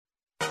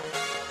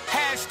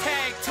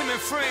and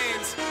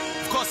Friends.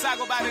 Of course, I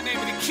go by the name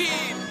of the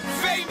Kid,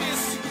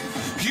 famous.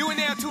 You and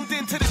now tuned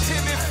into the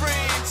Tim and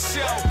Friends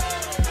show.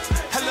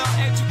 Hello,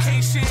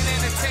 education,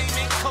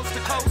 entertainment, coast to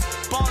coast.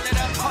 Ball it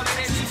up, call it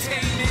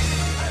entertainment.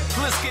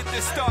 Let's get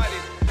this started.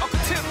 Uncle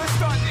Tim, let's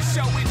start this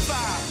show in 5,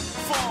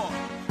 4,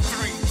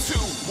 3, 2,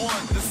 1.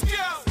 Let's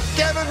go.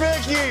 Kevin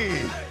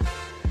Mickey.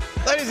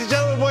 Ladies and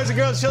gentlemen, boys and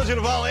girls, children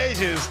of all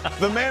ages,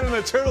 the man in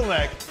the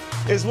turtleneck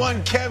is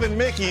one Kevin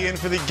Mickey in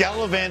for the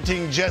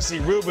gallivanting Jesse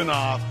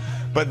Rubinoff.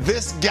 But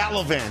this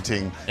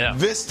gallivanting,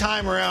 this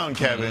time around,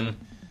 Kevin,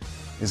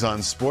 is on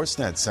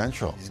Sportsnet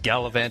Central. He's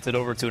gallivanted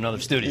over to another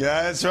studio.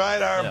 Yeah, that's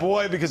right, our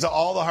boy, because of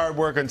all the hard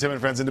work on Tim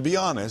and Friends. And to be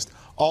honest,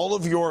 all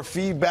of your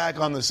feedback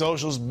on the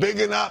socials,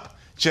 bigging up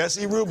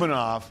Jesse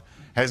Rubinoff,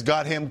 has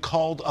got him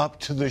called up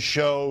to the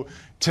show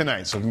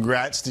tonight. So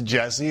congrats to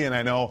Jesse, and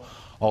I know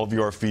all of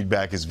your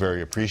feedback is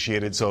very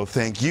appreciated, so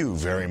thank you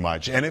very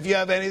much. And if you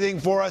have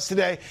anything for us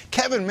today,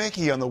 Kevin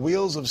Mickey on the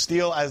wheels of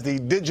steel as the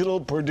digital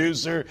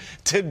producer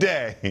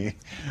today.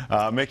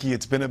 Mickey,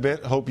 it's been a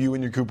bit. Hope you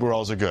and your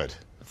Cooperalls are good.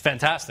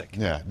 Fantastic.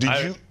 Yeah.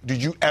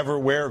 Did you ever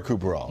wear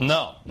Cooperalls?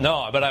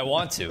 No, but I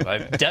want to. I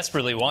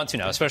desperately want to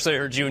now, especially I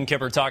heard you and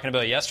Kipper talking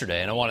about it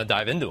yesterday, and I want to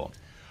dive into them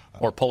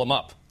or pull them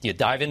up. Do you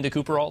dive into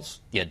Cooperalls?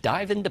 Do you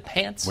dive into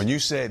pants? When you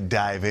said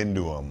dive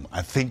into them,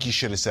 I think you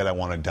should have said I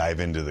want to dive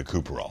into the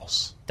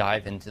Cooperalls.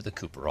 Dive into the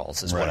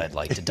Cooperalls is what I'd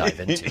like to dive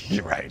into.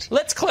 You're right.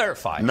 Let's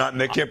clarify. Not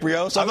Nick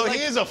Kiprios, although he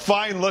is a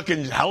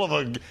fine-looking hell of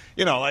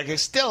a,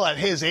 still at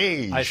his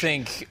age. I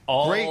think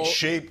great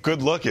shape,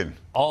 good looking.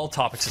 All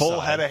topics full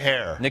aside, head of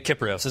hair. Nick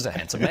Kiprios is a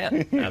handsome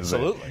man.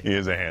 Absolutely. He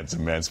is a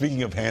handsome man.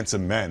 Speaking of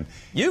handsome men,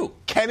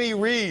 Kenny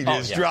Reed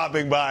is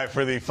dropping by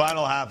for the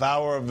final half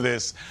hour of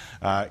this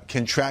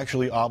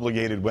contractually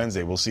obligated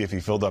Wednesday. We'll see if he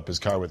filled up his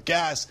car with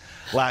gas.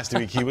 Last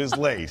week he was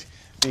late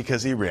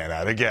because he ran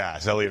out of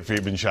gas. Elliot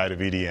Friedman, Shai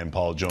Davidi, and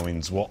Paul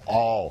Jones will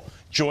all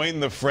join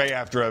the fray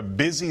after a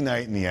busy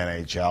night in the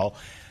NHL,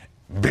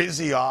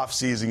 busy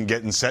offseason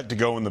getting set to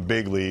go in the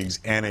big leagues,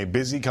 and a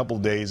busy couple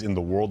days in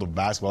the world of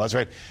basketball. That's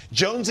right.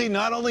 Jonesy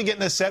not only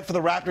getting us set for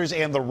the Raptors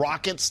and the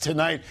Rockets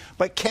tonight,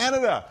 but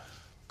Canada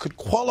could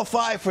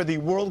qualify for the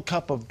World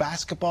Cup of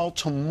Basketball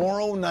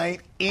tomorrow night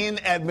in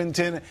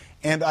Edmonton,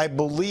 and I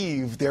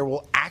believe there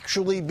will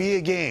actually be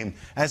a game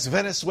as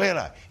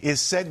Venezuela is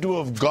said to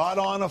have got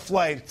on a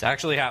flight. It's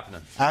actually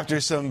happening.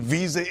 After some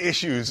visa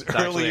issues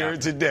earlier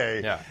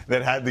today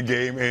that had the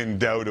game in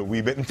doubt a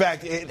wee bit. In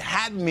fact, it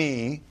had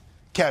me,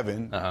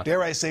 Kevin,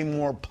 dare I say,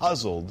 more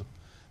puzzled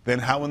than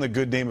how in the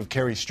good name of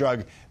Kerry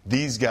Strug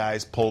these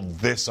guys pulled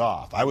this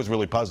off. I was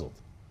really puzzled.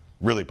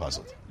 Really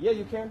puzzled. Yeah,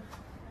 you can.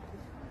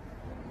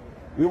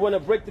 We want to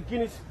break the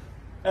Guinness.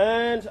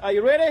 And are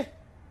you ready?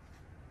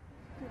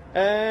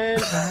 And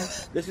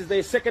this is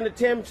their second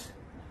attempt.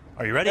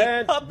 Are you ready?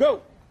 And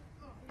go.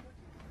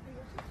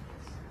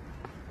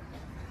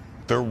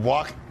 They're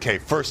walking. Okay,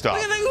 first off,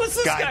 what's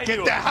this guy get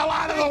doing? the hell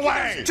out of the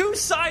way. There's two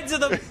sides of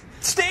the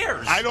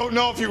stairs. I don't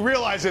know if you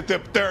realize it,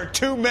 that there are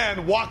two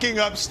men walking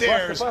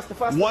upstairs. Faster.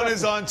 One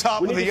is on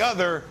top of the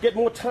other, get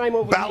more time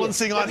over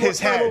balancing on his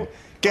head.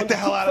 Get the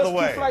hell out of the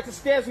way. 2 flights of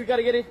stairs, we got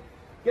to get it.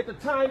 Get the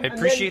time. I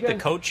appreciate the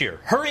coach here.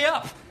 Hurry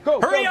up.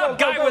 Hurry up,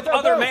 guy with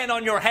other man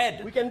on your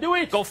head. We can do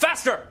it. Go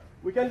faster.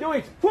 We can do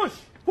it. Push.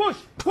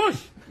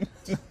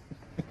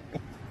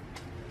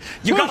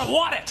 You gotta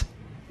want it.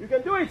 You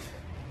can do it.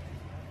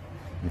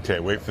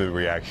 Okay, wait for the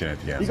reaction at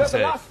the end. You got the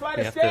last flight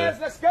of stairs.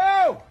 Let's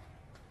go.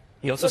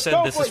 He also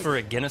said this is for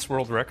a Guinness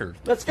World Record.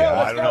 Let's go.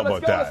 I don't know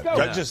about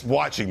that. Just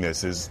watching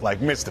this is like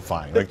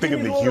mystifying. Like think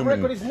of the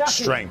human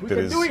strength that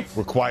is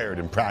required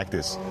in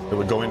practice that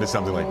would go into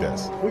something like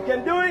this. We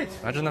can do it.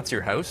 Imagine that's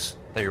your house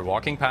that you're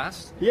walking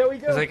past. Here we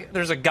go.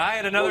 There's a guy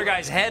at another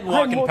guy's head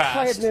walking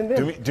past.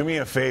 Do me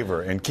a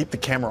favor and keep the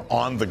camera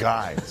on the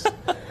guys.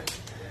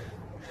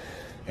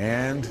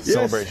 And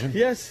celebration.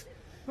 Yes.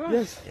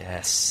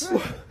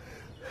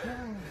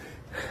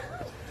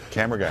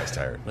 Camera guy's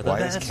tired. Why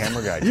is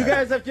camera guy tired? You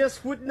guys have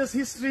just witnessed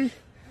history,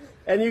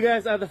 and you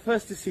guys are the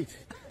first to see it.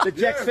 The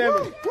Jacks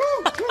family.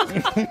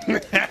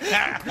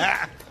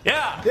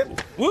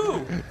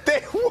 Woo!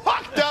 They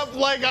walked up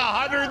like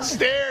 100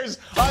 stairs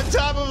on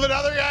top of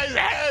another guy's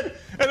head,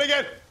 and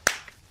again.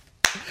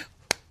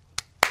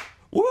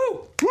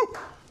 Woo!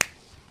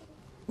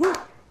 Woo!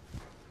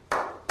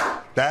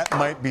 That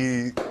might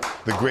be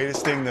the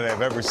greatest thing that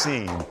I've ever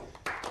seen.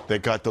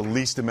 That got the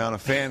least amount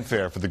of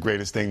fanfare for the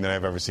greatest thing that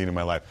I've ever seen in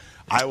my life.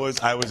 I was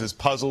as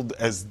puzzled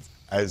as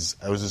I was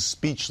as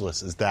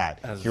speechless as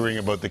that, hearing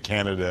about the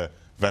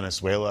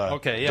Canada-Venezuela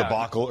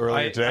debacle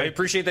earlier today. I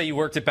appreciate that you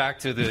worked it back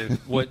to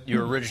what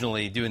you're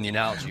originally doing the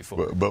analogy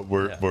for. But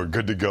we're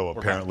good to go,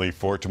 apparently,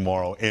 for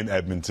tomorrow in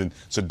Edmonton.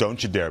 So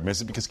don't you dare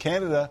miss it, because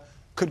Canada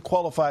could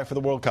qualify for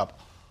the World Cup.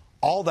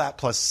 All that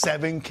plus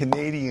 7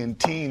 Canadian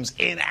teams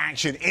in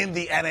action in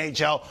the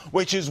NHL,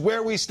 which is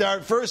where we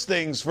start. First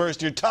things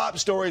first, your top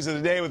stories of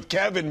the day with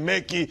Kevin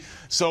Mickey.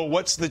 So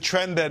what's the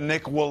trend at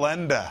Nick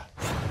Wallenda?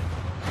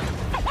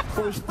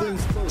 First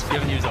things first. You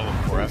haven't used that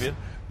one before, have you?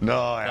 No,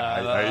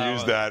 I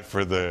used that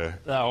for the...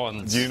 That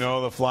one's... Do you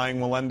know the Flying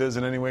Melendez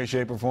in any way,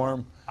 shape, or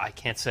form? I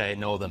can't say I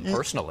know them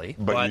personally.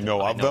 But you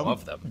know I of know them?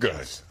 of them. Good.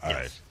 Yes. All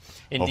right. Yes.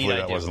 Indeed, hopefully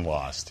that I do. wasn't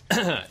lost.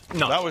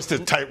 No. That was the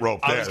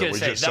tightrope there that we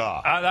just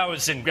saw. That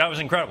was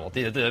incredible.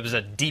 It was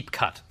a deep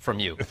cut from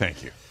you.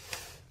 Thank you.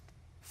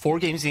 4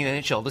 games in the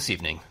NHL this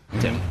evening,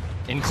 Tim,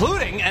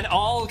 including an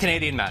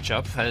all-Canadian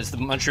matchup as the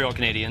Montreal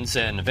Canadiens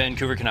and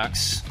Vancouver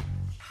Canucks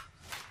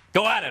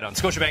go at it on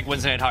Scotiabank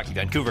Wednesday Night Hockey.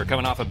 Vancouver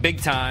coming off a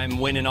big-time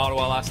win in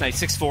Ottawa last night,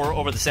 6-4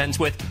 over the Sens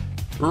with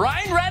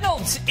Ryan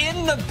Reynolds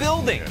in the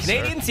building. Yes,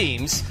 Canadian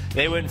teams,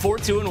 they win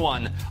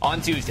 4-2-1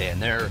 on Tuesday,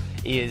 and there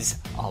is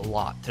a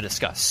lot to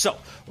discuss. So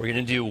we're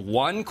going to do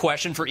one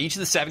question for each of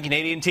the 7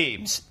 Canadian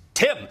teams.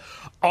 Tim,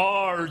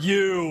 are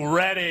you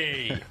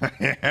ready?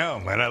 I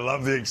am, and I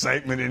love the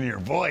excitement in your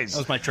voice. That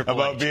was my Triple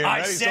about H. being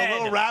ready. I said, so a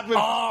little rapid.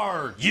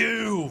 Are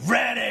you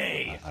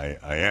ready? I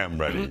am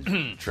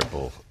ready.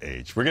 Triple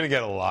H. We're going to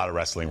get a lot of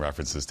wrestling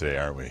references today,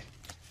 aren't we?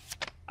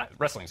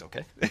 Wrestling's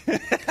okay.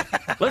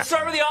 Let's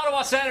start with the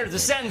Ottawa Senators. The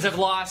Sens have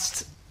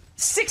lost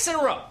 6 in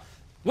a row.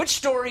 Which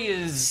story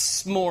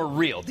is more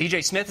real?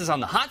 DJ Smith is on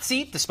the hot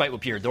seat, despite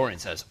what Pierre Dorian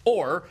says,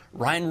 or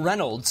Ryan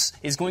Reynolds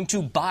is going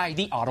to buy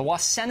the Ottawa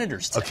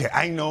Senators today. Okay,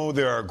 I know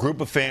there are a group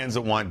of fans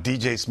that want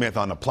DJ Smith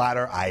on the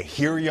platter. I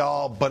hear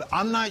y'all, but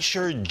I'm not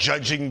sure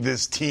judging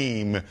this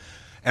team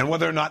and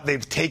whether or not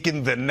they've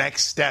taken the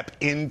next step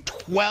in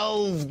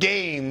 12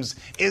 games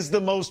is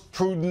the most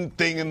prudent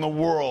thing in the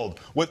world.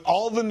 With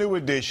all the new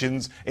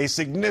additions, a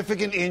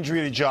significant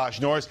injury to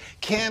Josh Norris,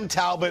 Cam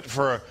Talbot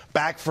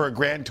back for a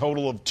grand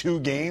total of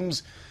 2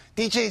 games,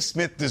 DJ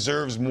Smith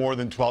deserves more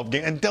than 12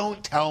 games. And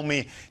don't tell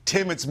me,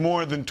 Tim, it's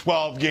more than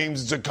 12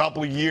 games, it's a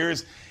couple of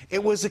years.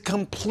 It was a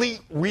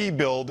complete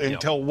rebuild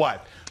until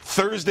what?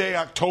 Thursday,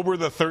 October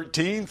the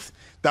 13th?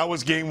 That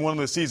was game 1 of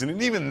the season.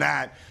 And even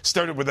that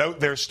started without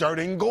their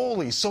starting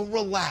goalie. So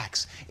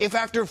relax. If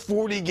after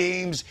 40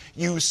 games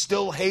you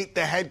still hate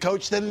the head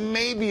coach, then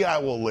maybe I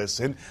will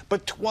listen.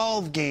 But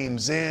 12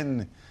 games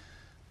in,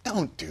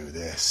 don't do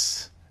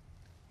this.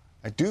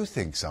 I do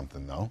think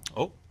something, though.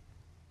 Oh.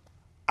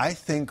 I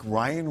think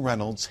Ryan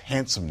Reynolds'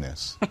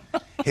 handsomeness,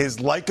 his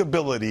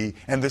likability,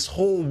 and this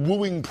whole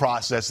wooing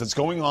process that's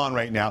going on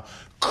right now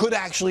could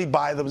actually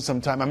buy them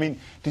some time. I mean,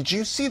 did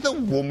you see the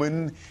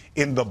woman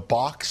in the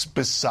box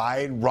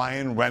beside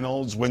Ryan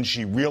Reynolds when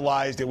she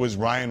realized it was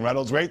Ryan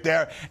Reynolds right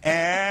there?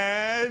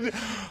 And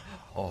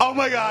oh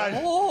my God,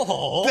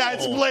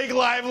 that's Blake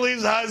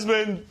Lively's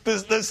husband,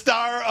 the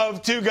star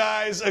of Two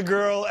Guys, a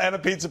Girl, and a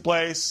Pizza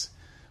Place,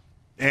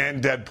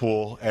 and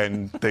Deadpool,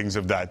 and things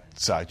of that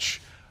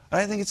such.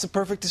 I think it's the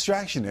perfect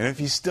distraction. And if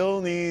he still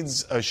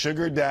needs a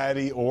sugar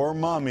daddy or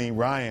mommy,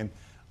 Ryan,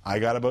 I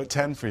got about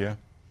 10 for you.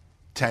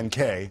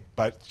 10K,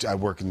 but I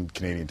work in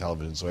Canadian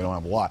television, so I don't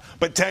have a lot.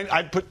 But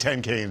I'd put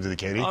 10K into the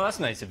Katie. Oh, that's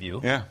nice of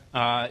you.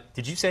 Yeah.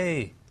 Did you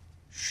say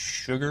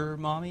sugar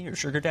mommy or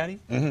sugar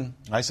daddy?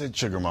 Mm-hmm. I said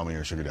sugar mommy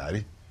or sugar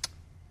daddy.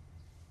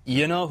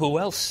 You know who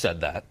else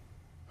said that?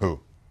 Who?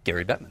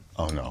 Gary Bettman.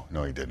 Oh, no.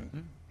 No, he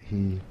didn't.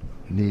 He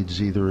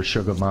needs either a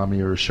sugar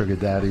mommy or a sugar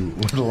daddy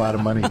with a lot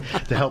of money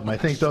to help him. I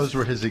think those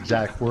were his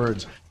exact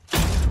words.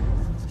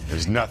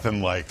 There's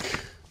nothing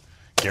like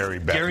Gary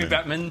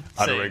Bettman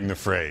uttering the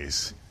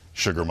phrase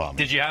sugar mommy.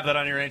 Did you have that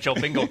on your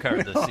NHL bingo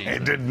card this season? I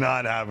did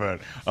not have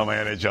it on my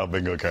NHL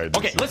bingo card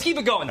this season. Let's keep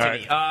it going,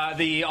 Timmy. Right.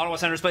 The Ottawa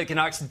Senators play the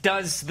Canucks.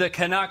 Does the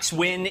Canucks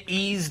win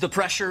ease the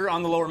pressure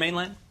on the Lower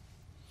Mainland?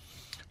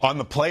 On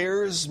the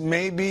players,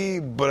 maybe,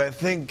 but I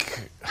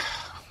think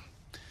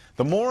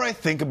the more I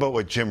think about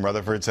what Jim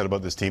Rutherford said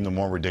about this team, the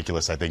more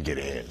ridiculous I think it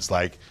is.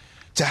 Like,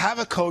 to have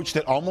a coach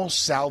that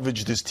almost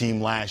salvaged this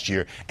team last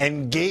year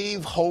and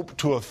gave hope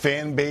to a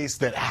fan base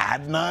that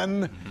had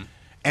none,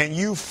 and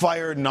you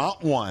fired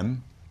not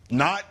 1,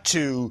 not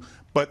 2,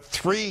 but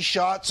 3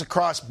 shots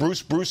across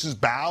Bruce's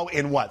bow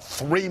in,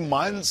 3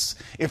 months?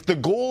 If the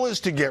goal is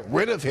to get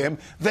rid of him,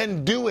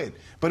 then do it.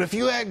 But if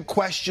you had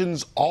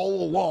questions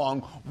all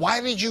along,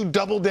 why did you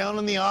double down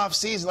in the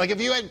offseason? Like,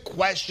 if you had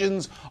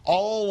questions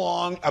all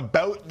along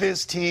about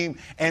this team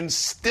and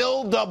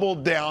still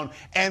doubled down,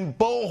 and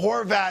Bo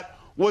Horvat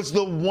was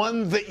the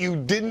one that you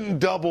didn't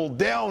double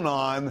down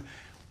on,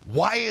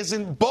 why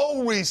isn't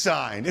Bo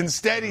re-signed?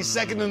 Instead, he's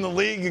second in the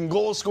league in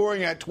goal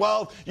scoring at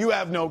 12. You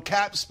have no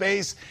cap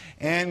space.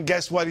 And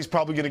guess what? He's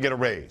probably going to get a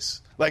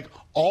raise. Like,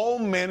 all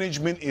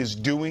management is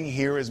doing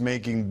here is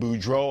making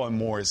Boudreau a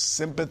more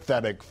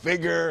sympathetic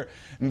figure.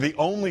 And the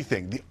only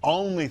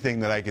thing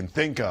that I can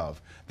think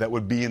of that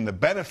would be in the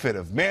benefit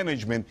of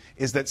management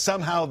is that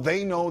somehow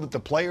they know that the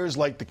players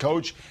like the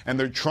coach, and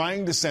they're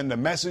trying to send a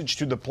message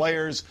to the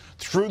players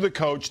through the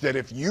coach that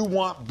if you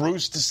want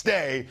Bruce to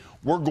stay,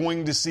 we're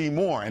going to see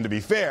more. And to be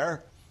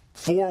fair,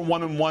 4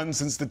 1-1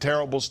 since the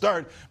terrible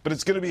start, but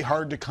it's going to be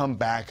hard to come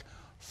back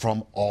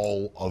from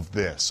all of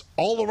this.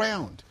 All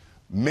around,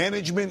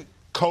 management,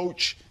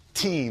 coach,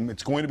 team,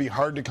 it's going to be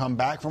hard to come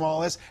back from all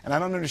this, and I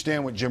don't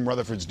understand what Jim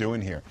Rutherford's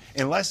doing here.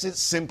 Unless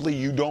it's simply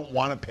you don't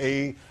want to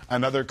pay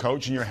another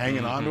coach and you're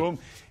hanging on to him.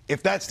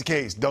 If that's the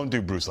case, don't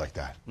do Bruce like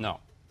that. No.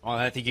 Well,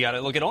 I think you got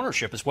to look at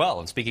ownership as well.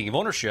 And speaking of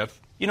ownership,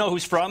 you know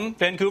who's from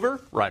Vancouver?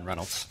 Ryan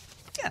Reynolds.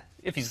 Yeah,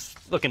 if he's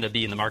looking to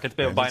be in the market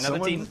to buy another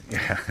team,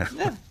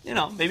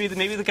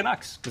 maybe the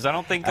Canucks, because I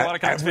don't think a lot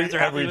of Canucks fans are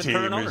happy with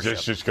current ownership. Every team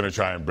is just going to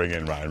try and bring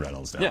in Ryan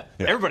Reynolds now. Yeah,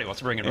 everybody wants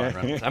to bring in Ryan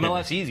Reynolds.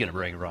 MLSE is going to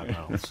bring in Ryan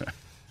Reynolds.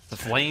 The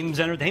Flames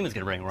Entertainment's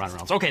going to bring Ryan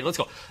Reynolds. Okay, let's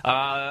go.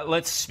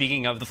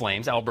 Speaking of the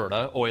Flames,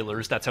 Alberta,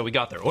 Oilers, that's how we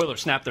got there. Oilers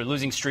snapped their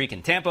losing streak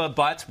in Tampa,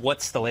 but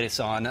what's the latest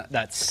on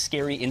that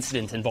scary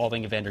incident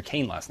involving Evander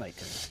Kane last night,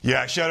 Tim?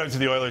 Yeah, shout out to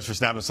the Oilers for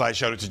snapping the slide.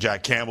 Shout out to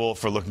Jack Campbell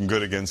for looking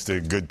good against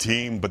a good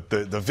team. But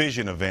the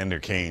vision of Evander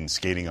Kane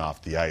skating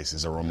off the ice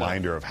is a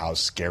reminder of how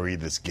scary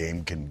this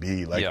game can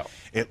be.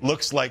 It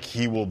looks like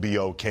he will be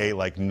okay,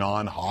 like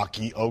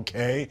non-hockey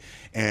okay.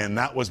 And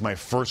that was my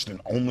first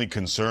and only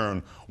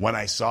concern when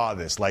I saw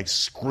this, like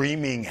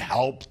screaming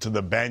help to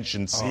the bench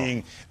and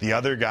seeing the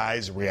other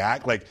guys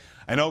react. Like,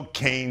 I know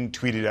Kane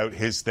tweeted out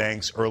his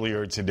thanks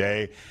earlier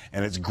today,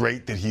 and it's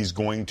great that he's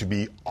going to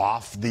be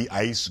off the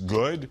ice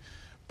good,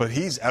 but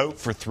he's out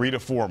for 3 to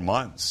 4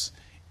 months.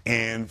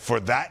 And for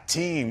that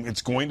team,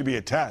 it's going to be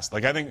a test.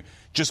 Like, I think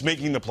just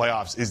making the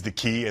playoffs is the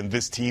key, and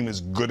this team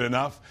is good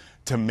enough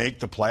to make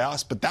the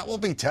playoffs, but that will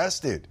be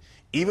tested.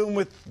 Even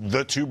with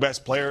the 2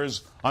 best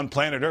players on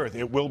planet Earth,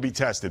 it will be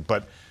tested.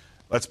 But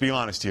let's be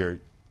honest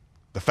here.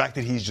 The fact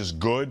that he's just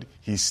good,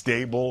 he's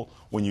stable,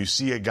 when you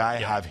see a guy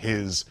have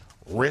his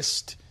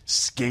wrist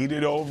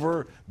skated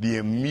over, the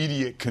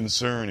immediate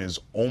concern is,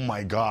 oh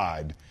my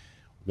God,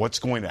 what's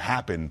going to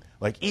happen?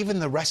 Like, even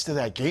the rest of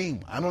that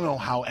game, I don't know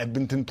how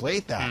Edmonton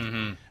played that.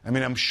 I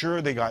mean, I'm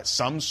sure they got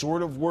some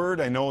sort of word.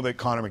 I know that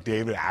Connor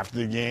McDavid, after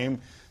the game,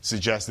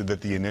 suggested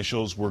that the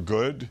initials were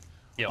good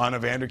on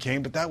Evander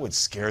Kane, but that would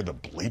scare the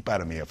bleep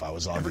out of me if I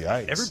was on the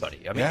ice.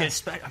 Everybody. I mean,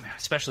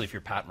 especially if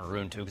you're Pat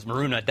Maroon, too, because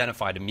Maroon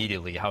identified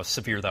immediately how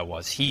severe that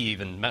was. He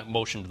even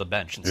motioned to the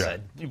bench and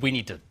said, we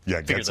need to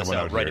figure this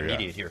out right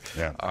immediate here.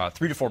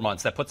 3 to 4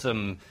 months. That puts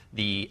him,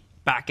 the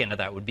back end of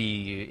that would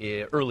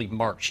be early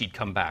March he'd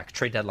come back.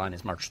 Trade deadline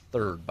is March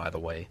 3rd, by the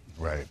way.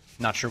 Right.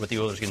 Not sure what the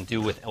Oilers are going to do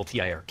with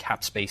LTIR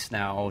cap space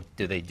now.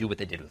 Do they do what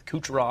they did with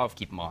Kucherov,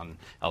 keep him on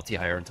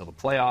LTIR until the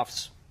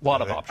playoffs? A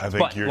lot of options. I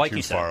think you're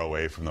too far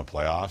away from the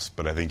playoffs,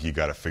 but I think you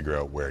got to figure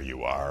out where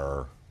you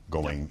are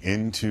going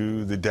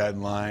into the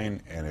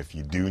deadline, and if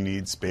you do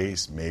need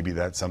space, maybe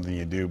that's something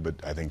you do, but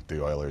I think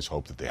the Oilers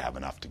hope that they have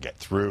enough to get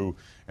through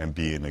and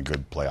be in a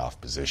good playoff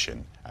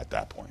position at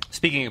that point.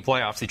 Speaking of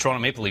playoffs, the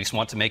Toronto Maple Leafs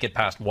want to make it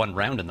past one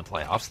round in the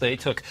playoffs. They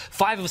took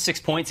 5 of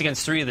 6 points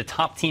against 3 of the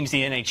top teams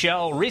in the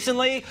NHL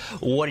recently.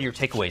 What are your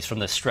takeaways from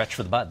this stretch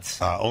for the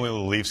Buds? Only the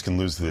Leafs can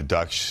lose to the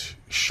Ducks,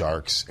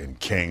 Sharks, and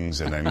Kings,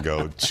 and then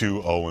go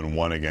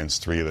 2-0-1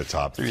 against 3 of the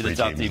top three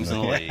teams in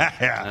the league.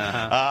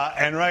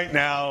 And right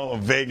now,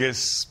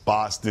 Vegas,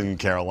 Boston,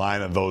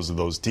 Carolina, those are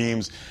those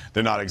teams.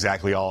 They're not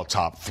exactly all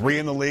top 3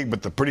 in the league,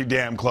 but they're pretty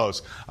damn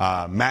close.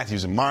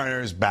 Matthews and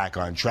Marner's back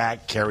on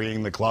track,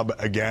 carrying the club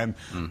again.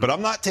 But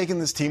I'm not taking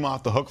this team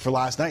off the hook for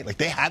last night. Like,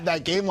 they had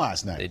that game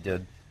last night. They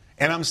did.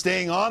 And I'm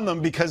staying on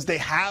them because they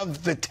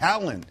have the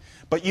talent.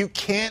 But you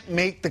can't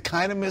make the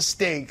kind of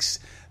mistakes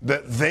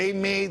that they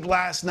made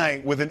last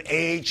night with an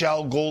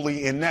AHL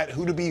goalie in net,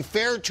 who, to be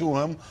fair to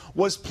him,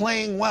 was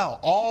playing well.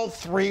 All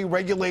 3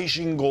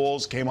 regulation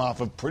goals came off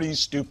of pretty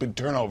stupid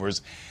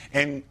turnovers.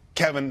 And,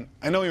 Kevin,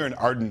 I know you're an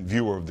ardent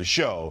viewer of the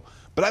show,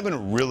 but I've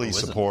been really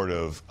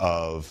supportive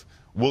of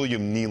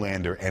William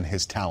Nylander and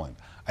his talent.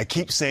 I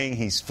keep saying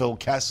he's Phil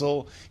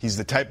Kessel. He's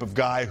the type of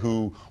guy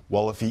who,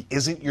 well, if he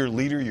isn't your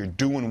leader, you're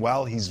doing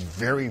well, he's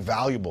very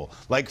valuable,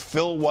 like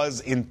Phil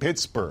was in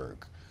Pittsburgh.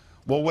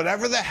 Well,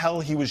 whatever the hell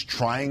he was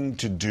trying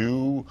to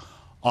do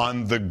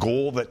on the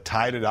goal that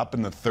tied it up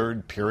in the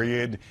 3rd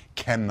period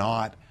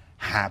cannot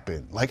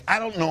happen. Like, I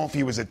don't know if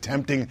he was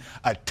attempting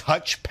a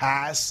touch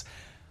pass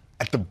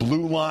at the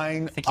blue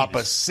line up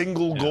a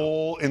single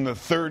goal in the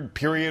 3rd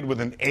period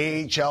with an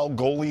AHL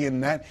goalie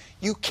in net.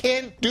 You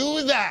can't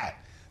do that.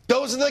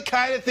 Those are the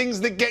kind of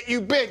things that get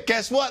you bit.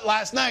 Guess what?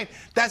 Last night,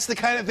 that's the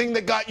kind of thing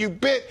that got you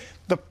bit.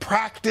 The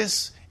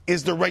practice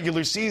is the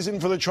regular season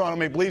for the Toronto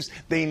Maple Leafs.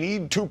 They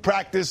need to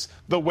practice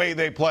the way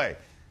they play.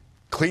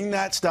 Clean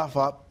that stuff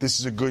up.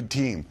 This is a good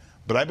team.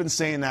 But I've been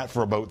saying that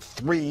for about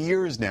 3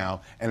 years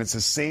now, and it's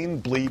the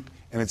same bleep,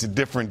 and it's a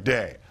different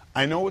day.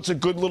 I know it's a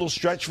good little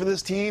stretch for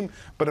this team,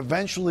 but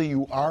eventually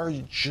you are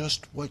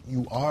just what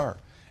you are.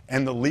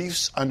 And the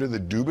Leafs, under the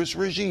Dubas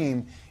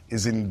regime,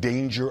 is in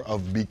danger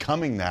of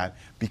becoming that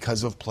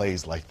because of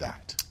plays like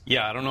that.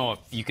 Yeah, I don't know if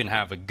you can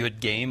have a good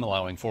game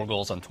allowing 4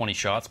 goals on 20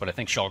 shots, but I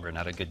think Källgren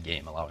had a good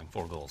game allowing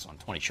 4 goals on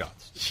 20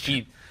 shots.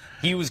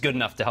 He was good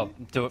enough to help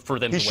for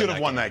them to win. He should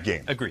have won that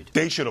game. Agreed.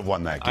 They should have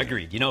won that game.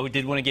 Agreed. You know who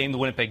did win a game? The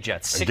Winnipeg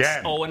Jets.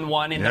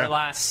 6-0-1 in their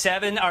last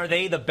 7. Are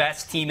they the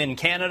best team in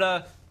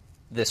Canada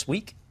this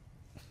week?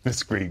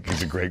 This week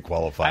is a great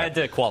qualifier. I had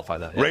to qualify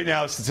that. Yeah. Right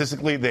now,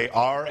 statistically, they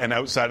are, and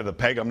outside of the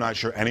peg, I'm not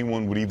sure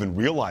anyone would even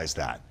realize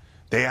that.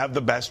 They have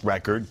the best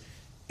record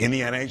in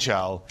the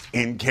NHL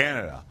in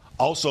Canada.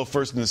 also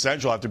first in the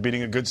Central after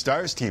beating a good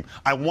Stars team.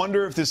 I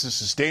wonder if this is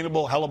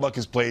sustainable. Hellebuyck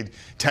has played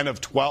 10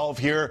 of 12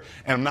 here,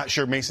 and I'm not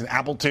sure Mason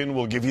Appleton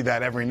will give you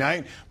that every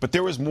night, but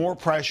there was more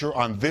pressure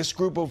on this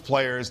group of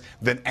players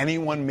than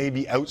anyone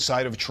maybe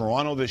outside of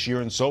Toronto this year,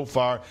 and so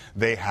far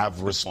they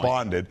have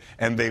responded,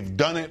 and they've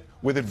done it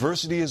with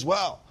adversity as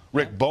well.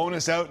 Rick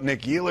Bowness out,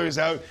 Nick Ehlers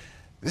out.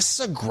 This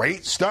is a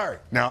great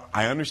start. Now,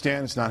 I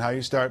understand it's not how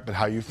you start, but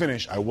how you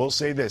finish. I will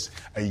say this.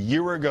 A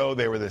year ago,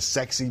 they were the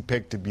sexy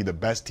pick to be the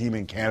best team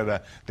in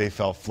Canada. They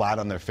fell flat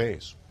on their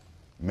face.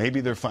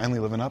 Maybe they're finally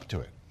living up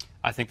to it.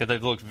 I think that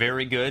they've looked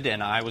very good,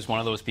 and I was one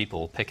of those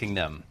people picking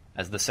them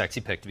as the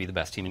sexy pick to be the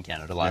best team in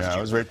Canada last year. Yeah,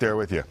 I was right there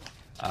with you.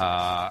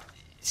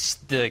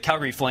 The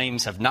Calgary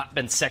Flames have not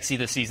been sexy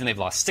this season. They've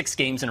lost 6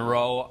 games in a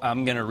row.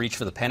 I'm going to reach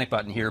for the panic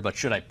button here, but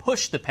should I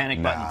push the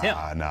panic button,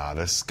 Tim? Nah.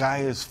 The sky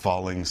is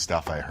falling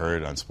stuff I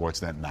heard on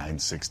Sportsnet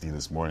 960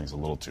 this morning is a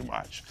little too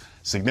much.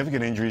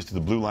 Significant injuries to the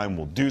blue line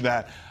will do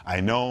that. I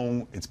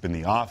know it's been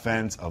the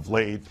offense of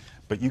late,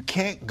 but you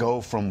can't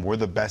go from we're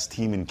the best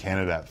team in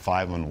Canada at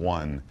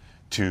 5-1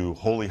 to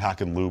holy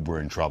huck and lube, we're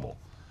in trouble.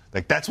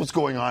 Like, that's what's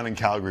going on in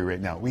Calgary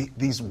right now.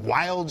 These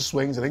wild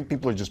swings, I think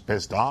people are just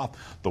pissed off.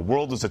 The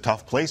world is a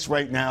tough place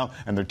right now,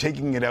 and they're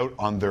taking it out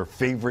on their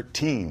favorite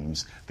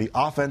teams. The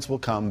offense will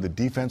come, the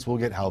defense will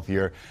get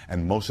healthier,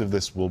 and most of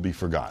this will be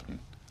forgotten,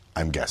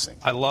 I'm guessing.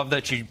 I love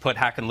that you put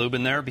Hack and Lube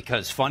in there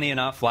because, funny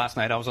enough, last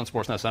night I was on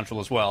Sportsnet Central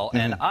as well,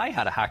 and I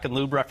had a Hack and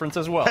Lube reference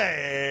as well.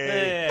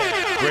 Hey!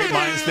 Great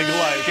minds think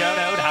alike. Shout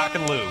out Hack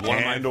and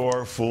Lube.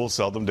 Or fools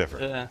seldom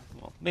differ.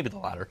 Well, maybe the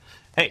latter.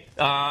 Hey,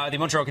 the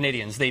Montreal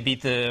Canadiens, they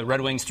beat the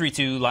Red Wings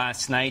 3-2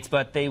 last night,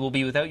 but they will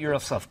be without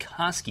Yaroslav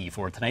Koski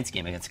for tonight's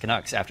game against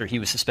Canucks after he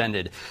was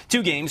suspended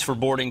 2 games for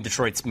boarding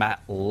Detroit's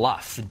Matt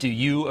Luff. Do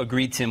you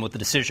agree, Tim, with the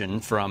decision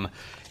from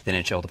the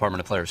NHL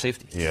Department of Player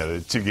Safety? Yeah, the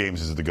 2 games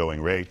is the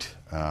going rate.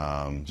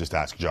 Just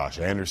ask Josh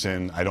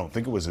Anderson. I don't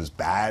think it was as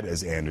bad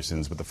as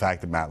Anderson's, but the fact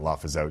that Matt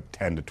Luff is out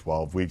 10 to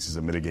 12 weeks is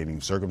a mitigating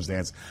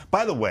circumstance.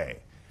 By the way,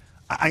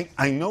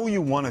 I know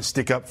you want to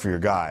stick up for your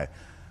guy,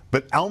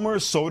 but Elmer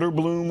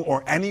Soderblom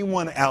or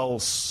anyone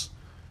else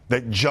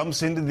that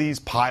jumps into these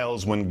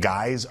piles when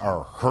guys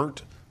are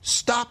hurt,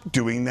 stop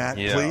doing that,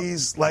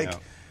 please.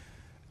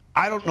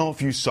 I don't know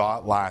if you saw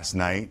it last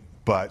night,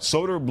 but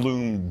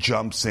Soderblom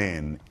jumps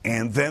in,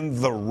 and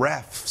then the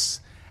refs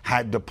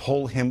had to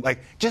pull him.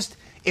 Just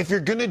if you're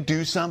going to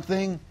do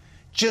something,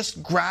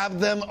 just grab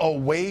them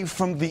away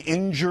from the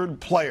injured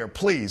player,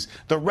 please.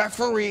 The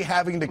referee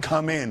having to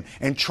come in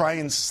and try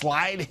and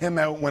slide him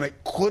out when it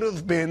could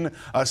have been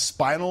a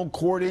spinal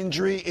cord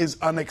injury is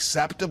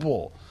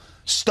unacceptable.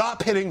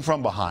 Stop hitting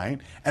from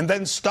behind and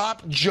then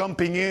stop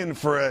jumping in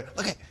for a...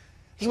 Look,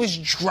 he was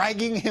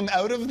dragging him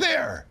out of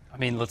there. I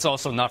mean, let's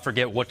also not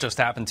forget what just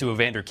happened to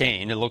Evander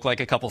Kane. It looked like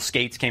a couple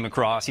skates came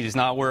across. He's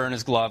not wearing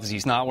his gloves.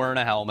 He's not wearing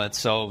a helmet.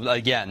 So,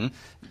 again...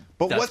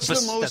 But what's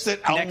the most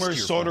that Elmer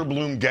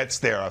Soderblom gets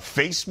there? A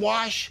face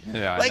wash?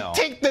 Yeah, I know.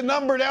 Take the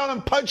number down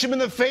and punch him in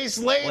the face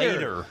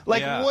later.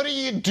 What are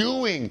you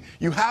doing?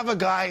 You have a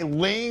guy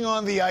laying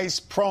on the ice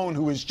prone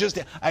who is just...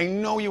 I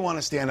know you want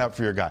to stand up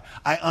for your guy.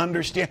 I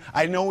understand.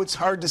 I know it's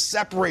hard to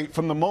separate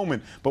from the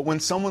moment. But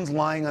when someone's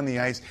lying on the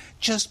ice,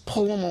 just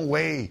pull him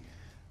away.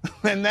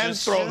 And then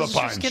throw the punch.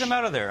 Just get him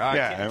out of there.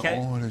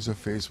 There's a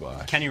face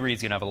wash. Kenny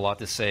Reed's going to have a lot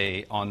to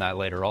say on that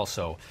later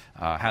also.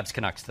 Habs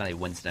Canucks tonight,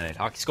 Wednesday night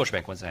hockey.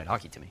 Scotiabank Wednesday night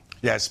hockey, Timmy.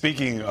 Yeah,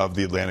 speaking of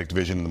the Atlantic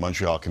Division and the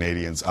Montreal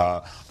Canadiens,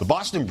 the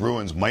Boston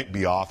Bruins might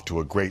be off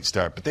to a great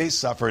start, but they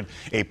suffered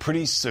a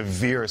pretty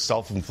severe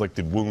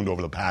self-inflicted wound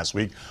over the past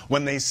week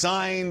when they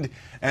signed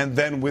and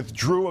then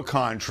withdrew a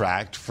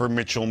contract for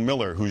Mitchell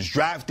Miller, whose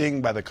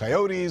drafting by the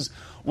Coyotes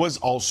was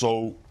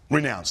also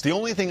renounced. The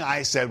only thing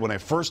I said when I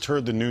first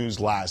heard the news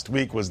last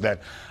week was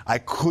that I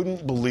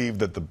couldn't believe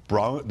that the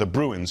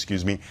Bruins,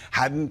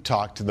 hadn't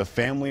talked to the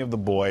family of the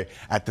boy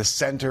at the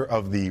center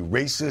of the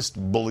racist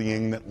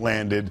bullying that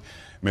landed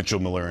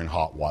Mitchell Miller in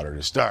hot water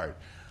to start.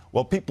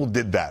 Well, people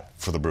did that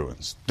for the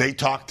Bruins. They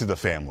talked to the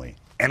family,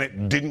 and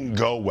it didn't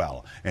go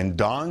well. And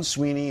Don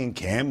Sweeney and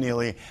Cam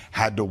Neely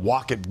had to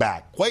walk it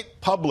back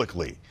quite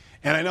publicly.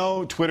 And I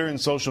know Twitter and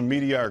social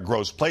media are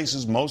gross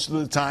places most of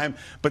the time,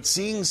 but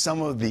seeing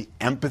some of the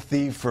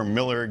empathy for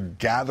Miller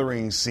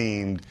gathering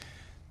steam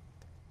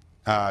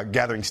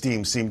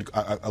seemed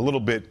a little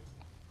bit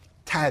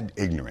tad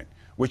ignorant,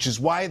 which is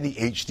why the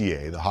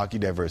HDA, the Hockey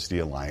Diversity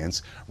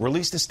Alliance,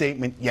 released a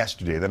statement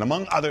yesterday that,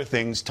 among other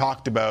things,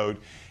 talked about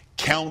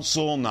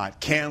counsel, not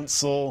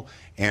cancel,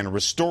 and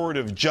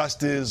restorative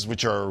justice,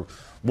 which are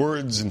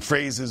words and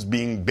phrases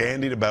being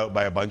bandied about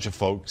by a bunch of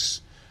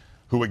folks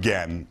who,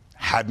 again,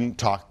 hadn't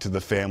talked to the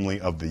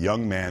family of the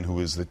young man who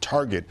is the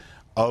target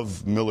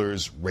of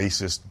Miller's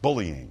racist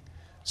bullying.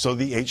 So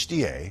the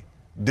HDA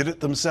did it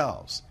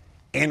themselves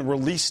and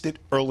released it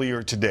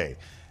earlier today.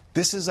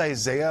 This is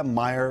Isaiah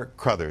Meyer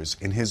Crothers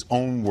in his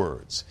own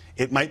words.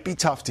 It might be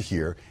tough to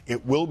hear,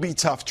 it will be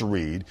tough to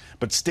read,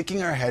 but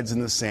sticking our heads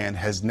in the sand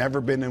has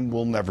never been and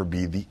will never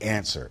be the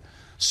answer.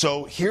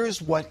 So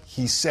here's what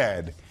he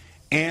said,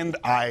 and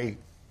I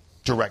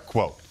direct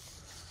quote.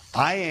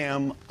 I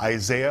am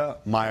Isaiah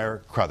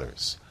Meyer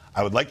Crothers.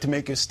 I would like to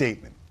make a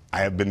statement.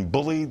 I have been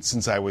bullied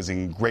since I was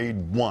in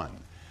grade 1.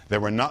 There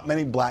were not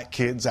many black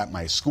kids at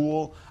my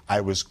school. I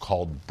was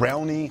called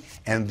Brownie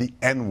and the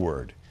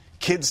N-word.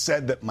 Kids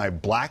said that my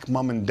black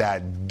mom and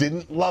dad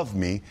didn't love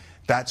me.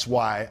 That's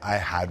why I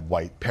had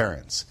white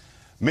parents.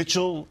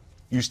 Mitchell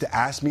used to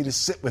ask me to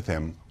sit with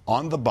him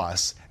on the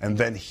bus, and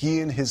then he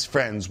and his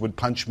friends would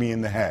punch me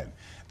in the head.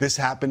 This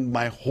happened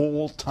my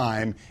whole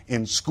time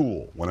in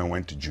school. When I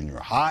went to junior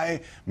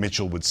high,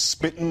 Mitchell would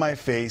spit in my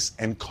face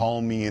and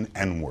call me an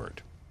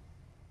N-word.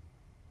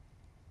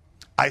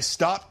 I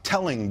stopped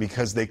telling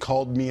because they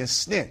called me a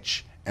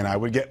snitch, and I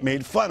would get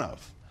made fun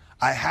of.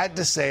 I had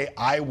to say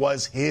I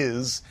was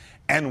his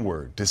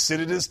N-word to sit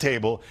at his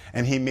table,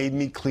 and he made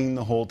me clean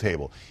the whole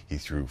table. He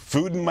threw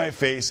food in my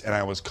face, and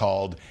I was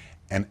called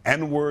an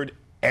N-word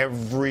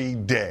every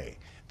day.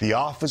 The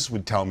office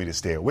would tell me to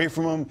stay away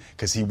from him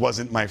because he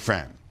wasn't my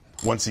friend.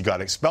 Once he got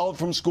expelled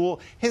from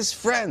school, his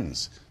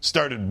friends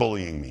started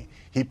bullying me.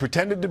 He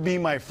pretended to be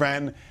my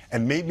friend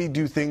and made me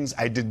do things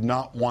I did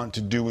not want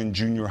to do in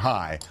junior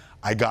high.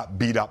 I got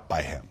beat up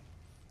by him.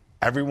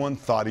 Everyone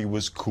thought he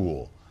was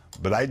cool,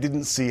 but I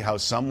didn't see how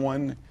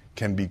someone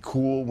can be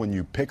cool when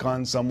you pick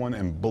on someone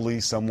and bully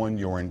someone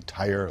your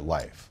entire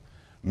life.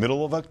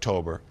 Middle of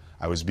October,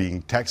 I was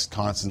being texted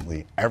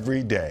constantly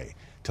every day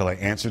till I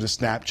answered a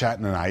Snapchat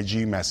and an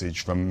IG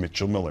message from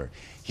Mitchell Miller.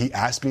 He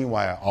asked me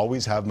why I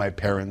always have my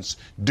parents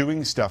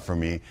doing stuff for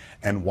me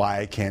and why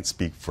I can't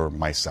speak for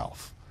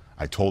myself.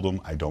 I told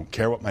him I don't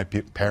care what my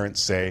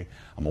parents say.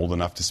 I'm old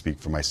enough to speak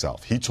for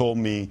myself. He told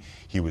me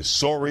he was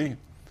sorry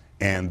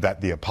and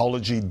that the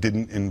apology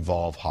didn't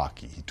involve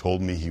hockey. He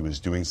told me he was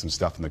doing some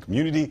stuff in the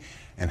community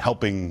and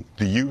helping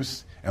the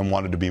youth and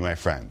wanted to be my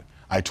friend.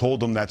 I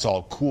told him that's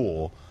all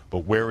cool, but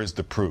where is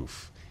the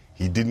proof?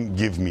 He didn't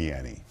give me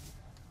any.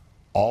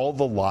 All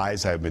the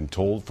lies I've been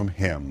told from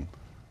him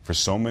for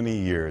so many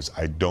years,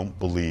 I don't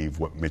believe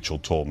what Mitchell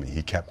told me.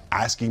 He kept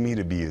asking me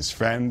to be his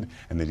friend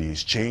and that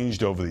he's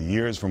changed over the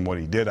years from what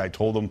he did. I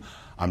told him,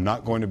 I'm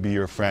not going to be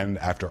your friend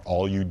after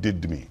all you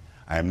did to me.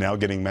 I am now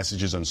getting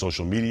messages on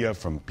social media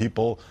from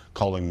people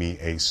calling me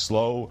a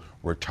slow,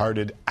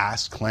 retarded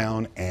ass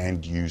clown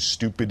and you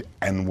stupid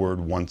N-word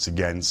once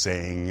again,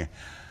 saying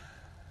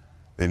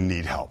they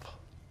need help.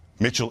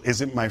 Mitchell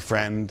isn't my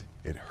friend.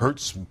 It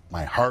hurts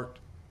my heart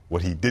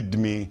what he did to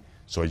me.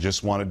 So I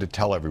just wanted to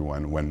tell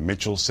everyone, when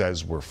Mitchell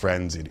says we're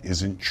friends, it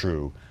isn't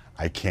true.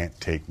 I can't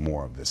take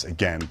more of this.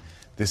 Again,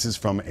 this is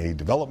from a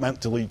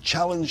developmentally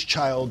challenged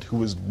child who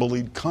was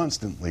bullied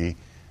constantly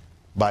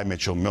by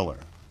Mitchell Miller.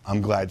 I'm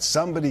glad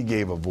somebody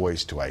gave a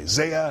voice to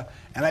Isaiah,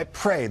 and I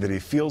pray that he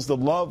feels the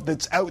love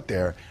that's out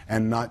there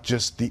and not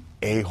just the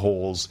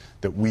a-holes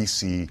that we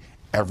see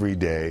every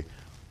day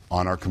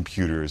on our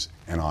computers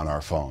and on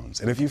our phones.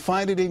 And if you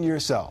find it in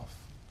yourself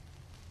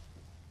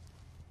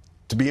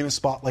to be in a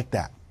spot like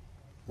that,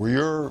 where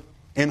you're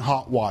in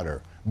hot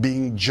water,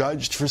 being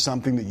judged for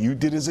something that you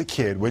did as a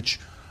kid, which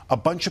a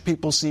bunch of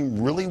people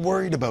seem really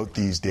worried about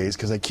these days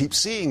because I keep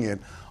seeing it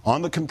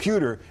on the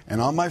computer and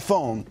on my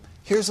phone,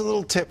 here's a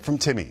little tip from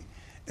Timmy.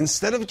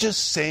 Instead of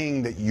just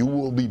saying that you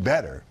will be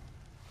better,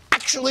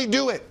 actually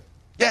do it.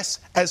 Yes,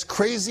 as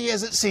crazy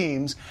as it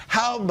seems,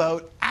 how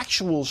about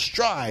actual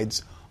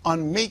strides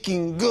on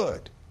making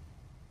good?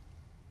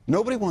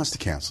 Nobody wants to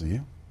cancel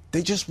you.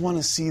 They just want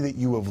to see that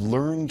you have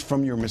learned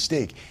from your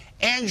mistake.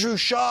 Andrew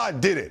Shaw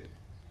did it,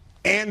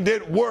 and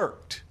it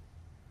worked.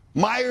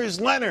 Myers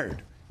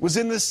Leonard was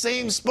in the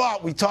same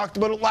spot. We talked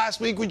about it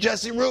last week with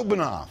Jesse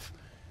Rubinoff.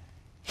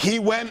 He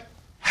went,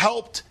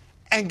 helped,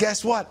 and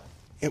guess what?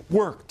 It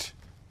worked.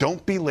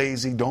 Don't be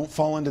lazy. Don't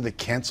fall into the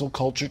cancel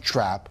culture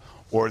trap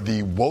or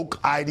the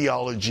woke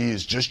ideology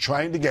is just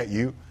trying to get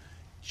you.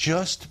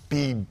 Just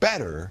be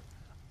better.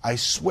 I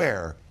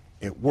swear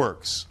it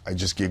works. I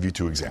just gave you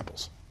 2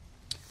 examples.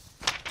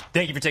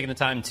 Thank you for taking the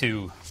time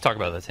to talk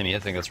about that, Timmy. I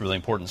think that's really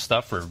important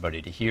stuff for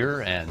everybody to hear,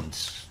 and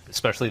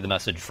especially the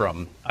message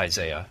from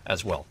Isaiah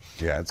as well.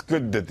 Yeah, it's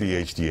good that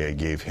the HDA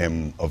gave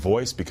him a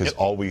voice because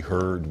all we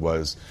heard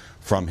was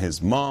from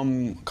his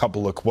mom, a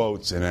couple of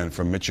quotes, and then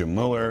from Mitchell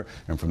Miller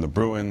and from the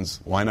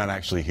Bruins. Why not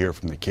actually hear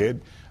from the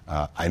kid?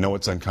 I know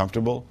it's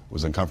uncomfortable. It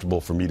was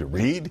uncomfortable for me to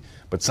read,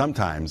 but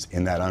sometimes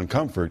in that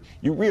uncomfort,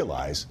 you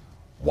realize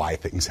why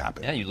things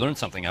happen. Yeah, you learned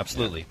something,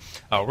 absolutely.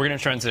 We're going to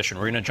transition.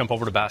 We're going to jump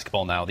over to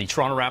basketball now. The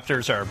Toronto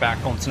Raptors are back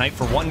home tonight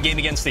for one game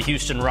against the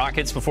Houston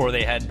Rockets before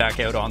they head back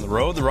out on the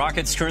road. The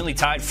Rockets currently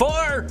tied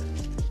for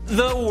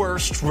the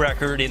worst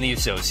record in the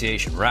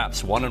association.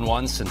 Raps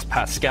 1-1 since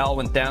Pascal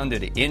went down due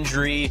to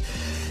injury.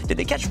 Did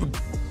they catch a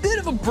bit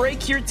of a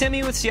break here,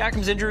 Timmy, with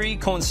Siakam's injury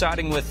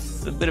coinciding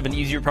with a bit of an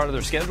easier part of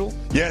their schedule?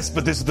 Yes,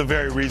 but this is the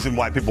very reason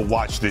why people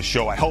watch this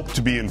show. I hope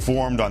to be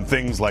informed on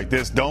things like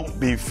this. Don't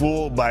be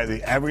fooled by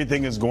the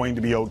everything is going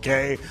to be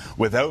okay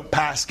without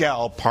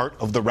Pascal, part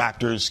of the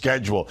Raptors'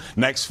 schedule.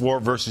 Next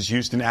 4 versus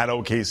Houston, at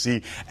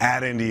OKC,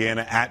 at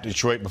Indiana, at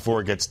Detroit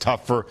before it gets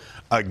tougher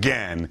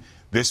again.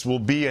 This will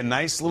be a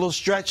nice little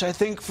stretch, I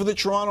think, for the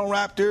Toronto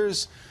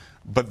Raptors.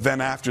 But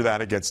then after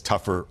that, it gets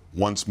tougher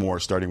once more,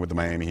 starting with the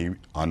Miami Heat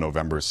on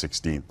November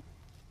 16th.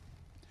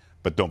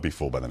 But don't be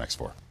fooled by the next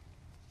 4.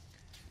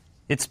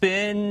 It's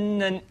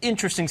been an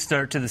interesting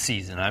start to the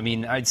season. I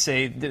mean, I'd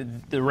say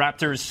the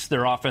Raptors,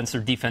 their offense,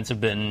 their defense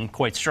have been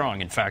quite strong.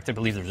 In fact, I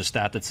believe there's a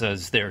stat that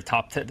says they're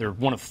top 10. They're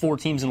one of 4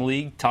 teams in the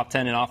league, top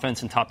 10 in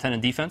offense and top 10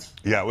 in defense.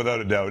 Yeah, without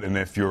a doubt. And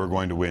if you're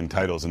going to win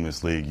titles in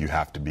this league, you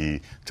have to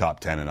be top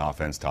 10 in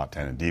offense, top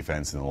 10 in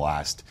defense. In the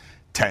last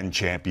 10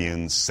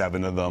 champions,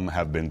 7 of them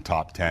have been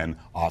top 10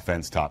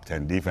 offense, top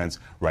 10 defense.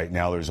 Right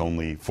now, there's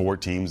only 4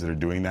 teams that are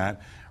doing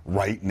that.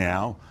 Right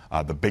now,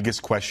 the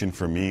biggest question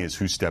for me is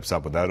who steps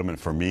up without him. And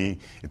for me,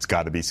 it's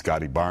got to be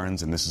Scotty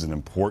Barnes. And this is an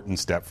important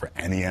step for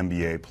any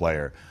NBA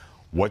player.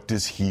 What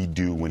does he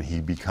do when he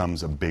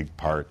becomes a big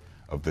part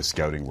of the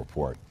scouting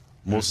report?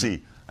 We'll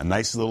see. A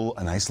nice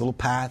little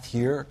path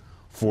here.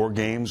 4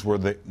 games where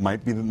they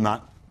might be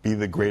not be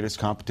the greatest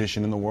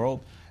competition in the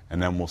world.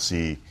 And then we'll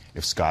see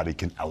if Scotty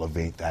can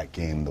elevate that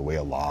game the way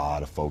a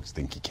lot of folks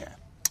think he can.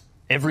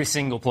 Every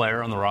single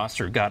player on the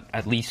roster got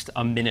at least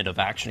a minute of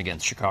action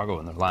against Chicago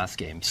in their last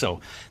game. So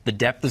the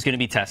depth is going to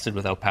be tested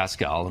without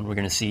Pascal, and we're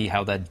going to see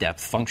how that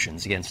depth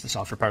functions against the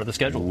softer part of the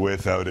schedule.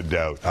 Without a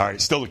doubt. All right,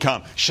 still to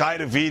come. Shai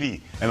Davidi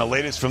and the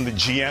latest from the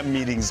GM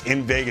meetings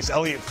in Vegas.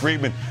 Elliot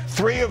Friedman,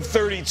 3 of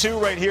 32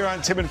 right here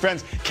on Tim and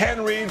Friends.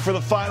 Ken Reed for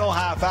the final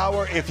half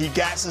hour if he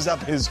gasses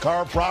up his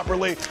car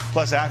properly.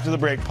 Plus, after the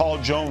break, Paul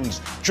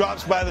Jones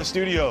drops by the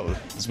studio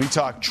as we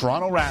talk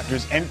Toronto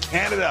Raptors and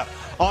Canada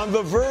on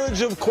the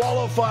verge of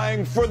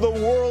qualifying for the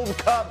World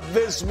Cup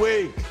this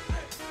week.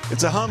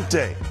 It's a hump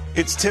day.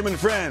 It's Tim and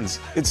Friends.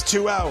 It's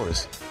 2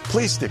 hours.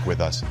 Please stick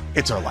with us.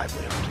 It's our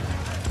livelihood.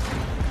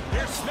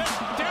 Here's Smith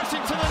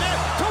dashing to the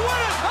net to win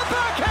it. A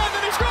backhand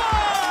and he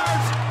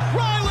scores!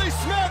 Riley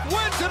Smith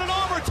wins it in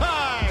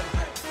overtime.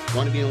 You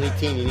want to be an elite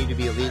team, you need to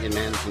be elite in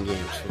managing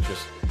games. It's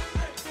just,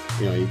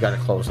 you got to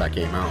close that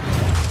game out.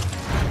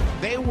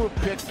 They were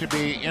picked to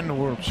be in the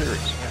World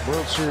Series.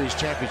 World Series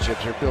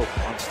championships are built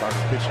on starting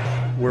pitching.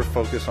 We're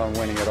focused on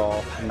winning it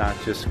all, not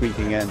just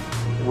squeaking in.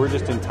 We're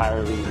just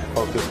entirely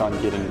focused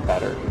on getting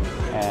better,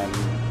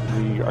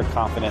 and we are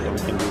confident that we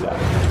can do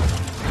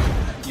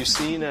that. You've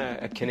seen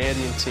a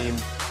Canadian team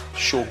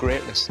show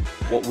greatness.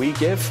 What we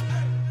give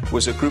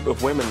was a group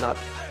of women that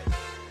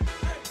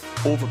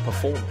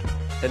overperformed.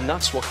 And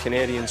that's what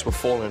Canadians were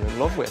falling in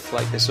love with,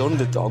 like this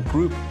underdog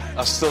group.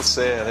 I still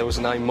say there was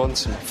 9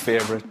 months, my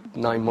favourite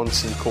 9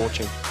 months in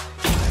coaching.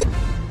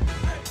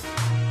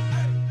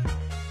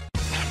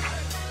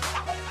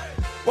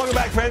 Welcome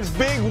back, friends.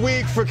 Big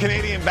week for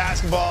Canadian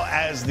basketball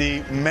as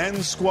the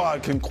men's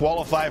squad can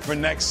qualify for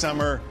next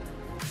summer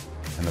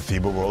and the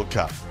FIBA World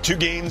Cup. 2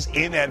 games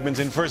in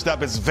Edmonton. First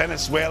up is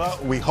Venezuela.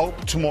 We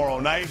hope tomorrow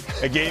night.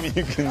 A game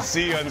you can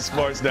see on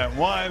Sportsnet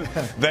 1.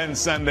 Then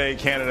Sunday,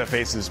 Canada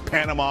faces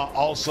Panama.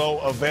 Also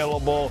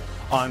available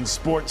on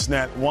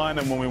Sportsnet 1.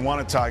 And when we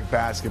want to talk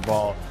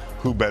basketball,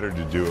 who better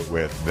to do it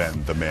with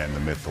than the man, the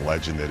myth, the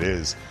legend that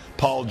is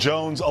Paul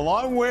Jones,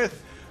 along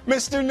with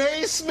Mr.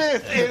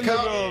 Naismith in the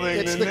building.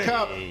 It's the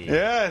cup.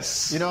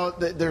 Yes.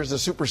 There's a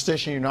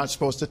superstition. You're not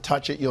supposed to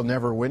touch it. You'll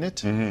never win it.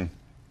 Mm-hmm.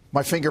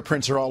 My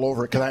fingerprints are all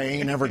over it because I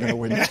ain't ever going to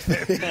win it.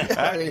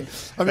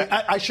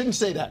 I shouldn't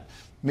say that.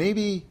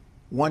 Maybe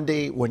one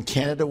day when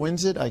Canada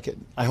wins it,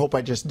 I hope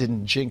I just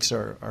didn't jinx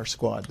our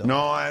squad, though. No,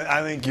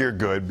 I think you're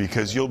good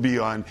because you'll be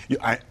on.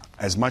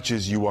 As much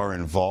as you are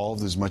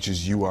involved, as much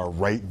as you are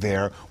right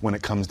there when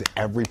it comes to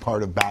every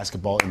part of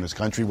basketball in this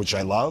country, which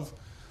I love,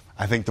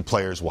 I think the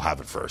players will have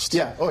it first.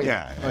 Yeah. Oh,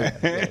 yeah.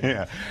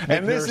 Yeah.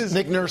 And this is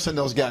Nick Nurse and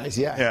those guys.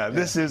 Yeah. Yeah.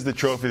 This is the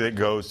trophy that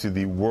goes to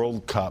the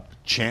World Cup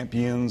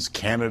champions.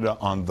 Canada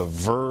on the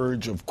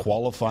verge of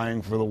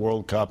qualifying for the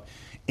World Cup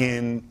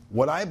in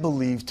what I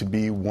believe to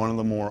be one of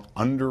the more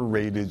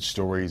underrated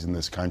stories in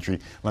this country.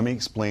 Let me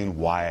explain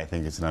why I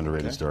think it's an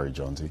underrated story,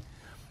 Jonesy.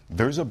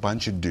 There's a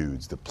bunch of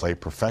dudes that play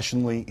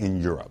professionally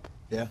in Europe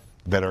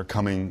that are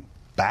coming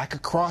back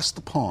across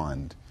the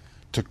pond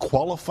to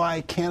qualify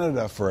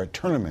Canada for a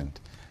tournament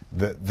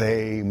that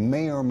they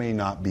may or may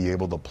not be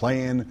able to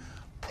play in,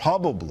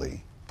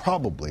 probably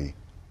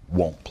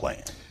won't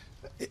play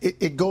in.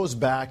 It goes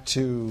back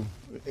to,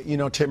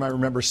 Tim, I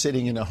remember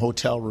sitting in a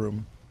hotel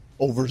room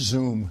over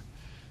Zoom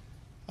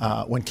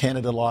when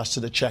Canada lost to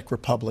the Czech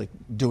Republic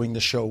doing the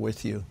show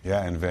with you.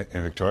 Yeah, in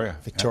Victoria.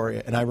 Victoria.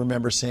 Yeah. And I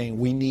remember saying,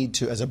 we need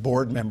to, as a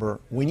board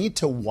member, we need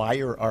to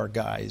wire our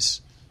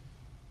guys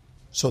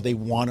so they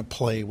want to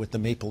play with the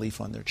maple leaf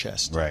on their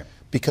chest. Right.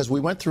 Because we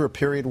went through a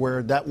period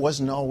where that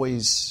wasn't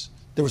always,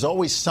 there was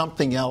always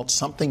something else,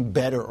 something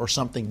better or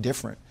something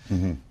different.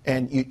 Mm-hmm.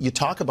 And you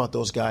talk about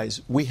those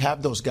guys, we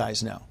have those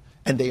guys now,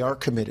 and they are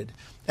committed.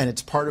 And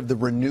it's part of the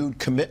renewed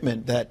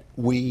commitment that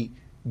we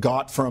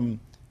got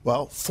from,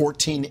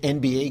 14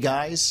 NBA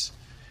guys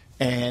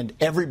and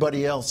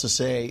everybody else to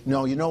say,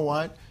 no, you know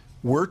what?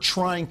 We're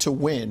trying to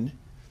win.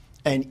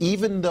 And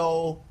even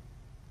though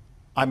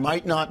I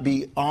might not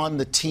be on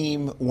the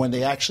team when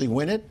they actually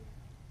win it,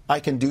 I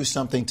can do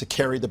something to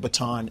carry the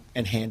baton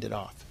and hand it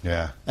off.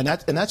 Yeah. And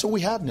that's what we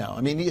have now.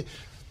 I mean,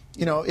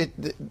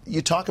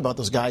 you talk about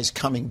those guys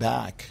coming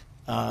back.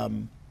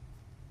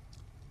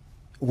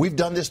 We've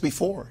done this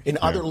before. In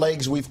other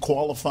legs, we've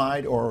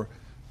qualified or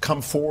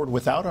come forward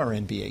without our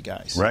NBA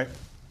guys. Right.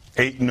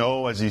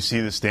 8-0 as you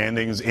see the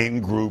standings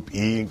in Group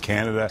E in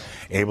Canada,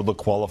 able to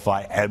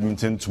qualify.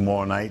 Edmonton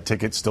tomorrow night.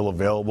 Tickets still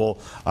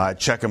available.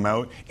 Check them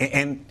out.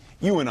 And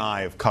you and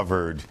I have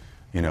covered,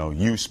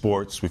 U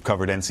Sports. We've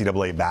covered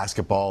NCAA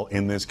basketball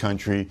in this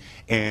country.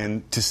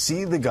 And to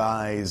see the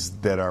guys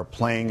that are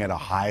playing at a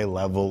high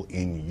level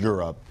in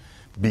Europe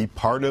be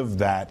part of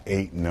that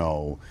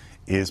 8-0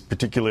 is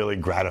particularly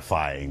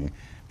gratifying,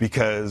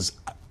 because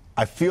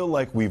I feel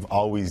like we've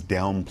always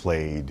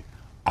downplayed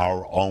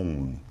our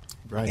own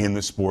in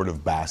the sport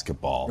of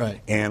basketball.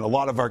 Right. And a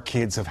lot of our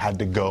kids have had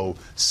to go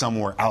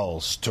somewhere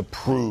else to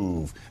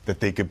prove that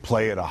they could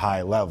play at a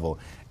high level.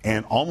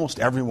 And almost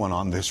everyone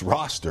on this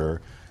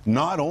roster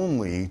not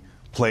only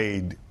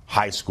played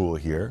high school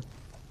here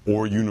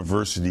or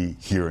university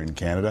here in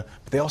Canada,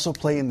 but they also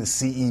play in the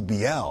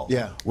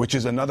CEBL, which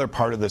is another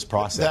part of this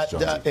process.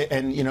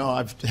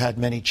 I've had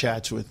many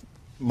chats with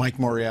Mike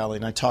Morreale,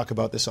 and I talk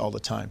about this all the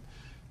time.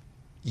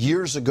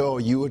 Years ago,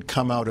 you would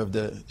come out of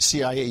the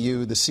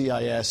CIAU, the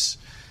CIS,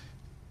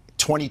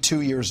 22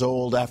 years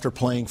old after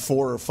playing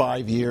 4 or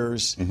 5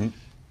 years,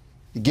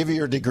 give you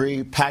your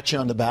degree, pat you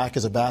on the back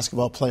as a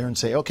basketball player and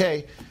say,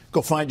 okay,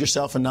 go find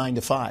yourself a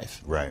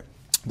 9-to-5. Right.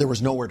 There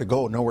was nowhere to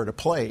go, nowhere to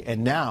play.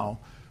 And now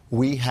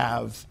we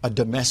have a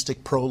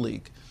domestic pro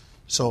league.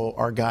 So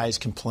our guys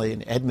can play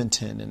in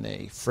Edmonton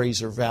and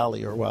Fraser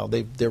Valley, or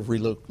they're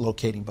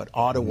relocating, but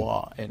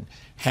Ottawa and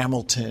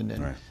Hamilton,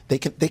 and they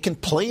can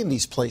play in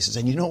these places.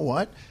 And you know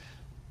what?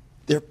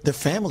 Their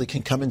family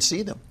can come and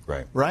see them.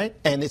 Right?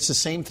 And it's the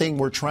same thing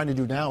we're trying to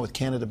do now with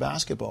Canada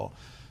basketball.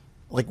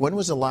 Like, when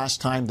was the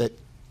last time that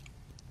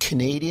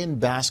Canadian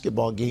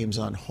basketball games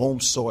on home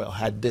soil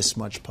had this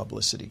much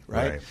publicity?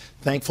 Right?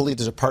 Thankfully,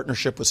 there's a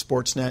partnership with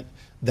Sportsnet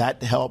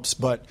that helps,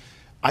 but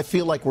I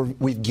feel like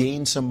we've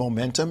gained some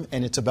momentum,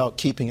 and it's about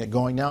keeping it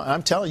going now.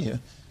 I'm telling you,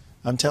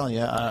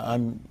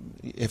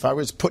 if I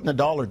was putting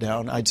 $1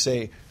 down, I'd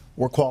say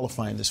we're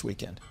qualifying this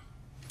weekend.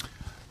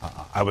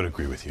 I would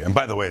agree with you. And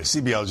by the way,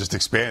 CBL just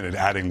expanded,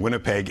 adding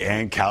Winnipeg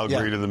and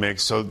Calgary to the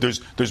mix. So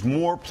there's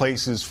more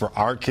places for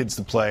our kids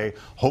to play.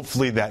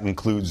 Hopefully that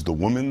includes the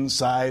women's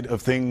side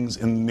of things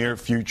in the near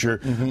future.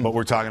 But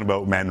we're talking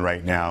about men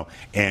right now.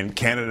 And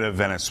Canada,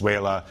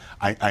 Venezuela,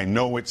 I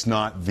know it's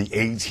not the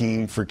A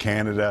team for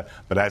Canada,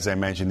 but as I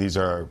mentioned, these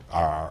are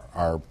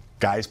our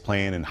guys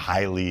playing in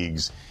high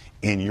leagues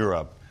in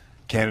Europe.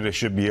 Canada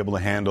should be able to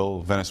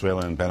handle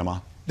Venezuela and Panama.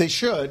 They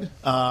should.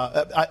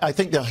 I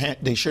think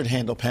they should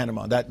handle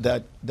Panama.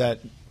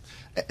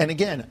 And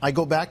again, I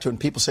go back to it, and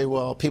people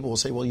will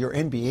say, well, your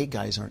NBA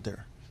guys aren't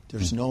there.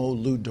 There's no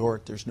Lou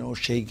Dort. There's no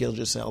Shai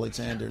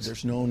Gilgeous-Alexander.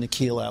 There's no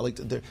Nikhil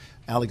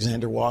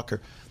Alexander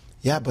Walker.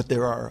 Yeah, but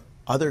there are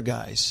other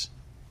guys,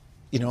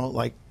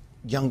 like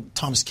young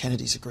Thomas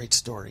Kennedy's a great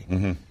story.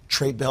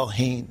 Trey Bell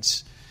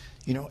Haynes,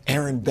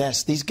 Aaron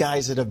Best. These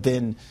guys that have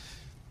been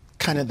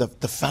kind of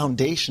the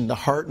foundation, the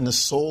heart and the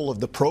soul of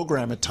the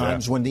program at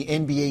times. When the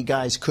NBA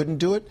guys couldn't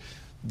do it,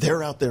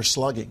 they're out there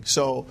slugging.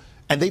 So,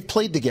 and they've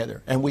played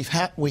together, and we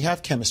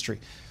have chemistry.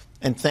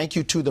 And thank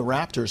you to the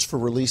Raptors for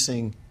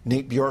releasing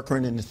Nate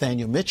Bjorkgren and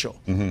Nathaniel Mitchell,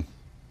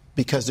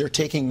 because they're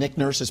taking Nick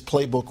Nurse's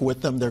playbook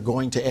with them. They're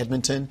going to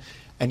Edmonton.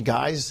 And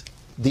guys,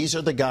 these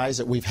are the guys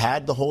that we've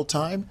had the whole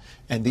time,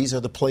 and these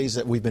are the plays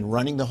that we've been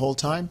running the whole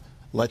time.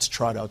 Let's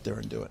trot out there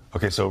and do it.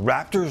 Okay, so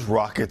Raptors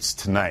Rockets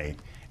tonight.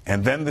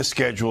 And then the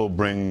schedule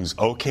brings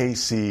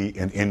OKC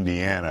and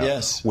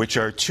Indiana, which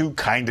are two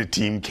kind of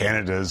Team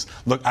Canadas.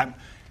 Look,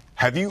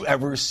 have you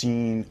ever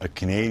seen a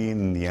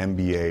Canadian in the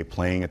NBA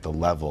playing at the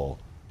level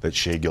that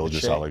Shai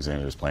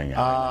Gilgeous-Alexander is playing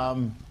at?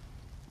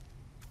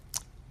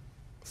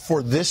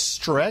 For this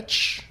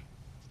stretch,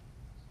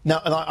 now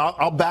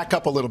I'll back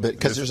up a little bit,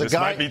 because there's a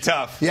guy. This might be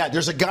tough. Yeah,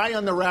 there's a guy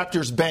on the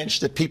Raptors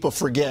bench that people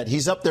forget.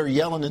 He's up there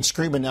yelling and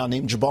screaming now,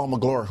 named Jabal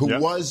Magloire, who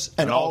was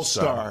an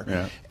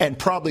all-star and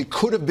probably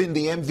could have been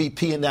the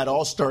MVP in that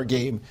all-star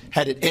game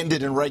had it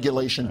ended in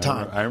regulation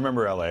time. I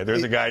remember L.A.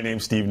 There's a guy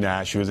named Steve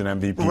Nash who was an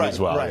MVP as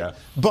well. Right. Yeah.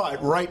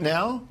 But right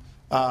now,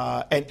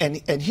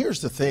 and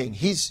here's the thing: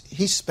 he's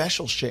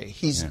special, Shai.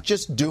 He's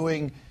just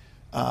doing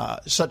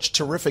such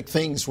terrific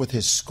things with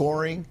his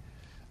scoring.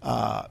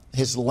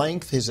 His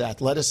length, his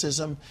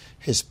athleticism,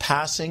 his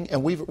passing,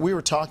 and we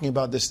were talking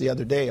about this the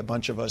other day. A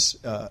bunch of us,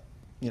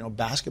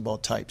 basketball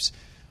types.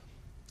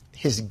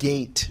 His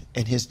gait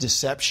and his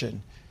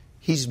deception.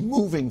 He's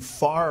moving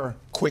far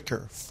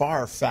quicker,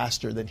 far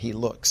faster than he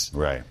looks.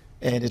 Right.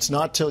 And it's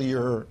not till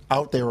you're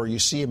out there or you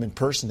see him in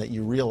person that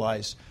you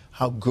realize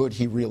how good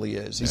he really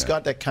is. He's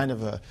got that kind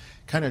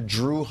of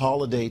Drew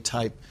Holiday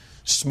type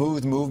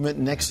smooth movement.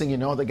 Next thing you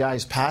know, the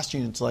guy's past you,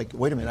 and it's like,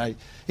 wait a minute.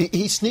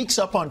 He sneaks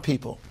up on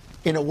people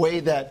in a way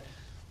that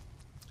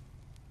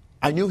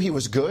I knew he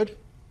was good,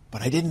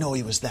 but I didn't know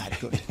he was that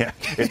good. Yeah,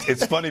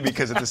 it's funny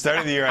because at the start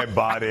of the year, I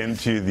bought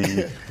into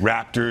the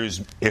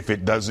Raptors. If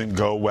it doesn't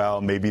go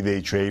well, maybe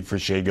they trade for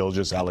Shai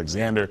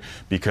Gilgeous-Alexander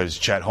because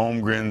Chet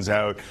Holmgren's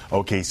out.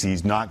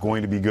 OKC's not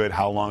going to be good.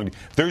 How long?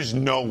 There's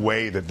no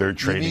way that they're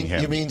trading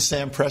him. You mean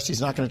Sam Presti's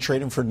not going to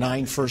trade him for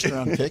 9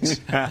 first-round picks?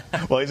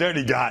 Well, he's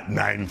already got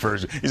 9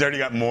 first. He's already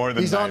got more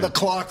than. He's 9. on the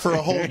clock for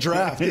a whole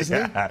draft,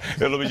 isn't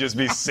he? It'll just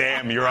be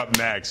Sam. You're up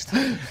next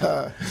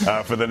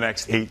for the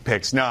next 8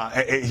 picks. No,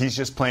 he's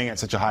just playing at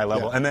such a high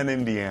level. Yeah. And then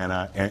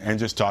Indiana, and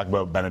just talk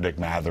about Benedict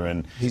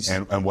Mathurin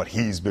and what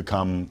he's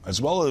become,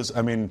 as well as,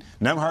 I mean,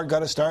 Nembhard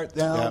got a start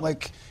now. Yeah.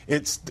 Like,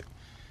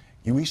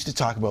 we used to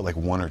talk about like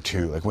 1 or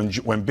 2. Like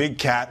when Big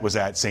Cat was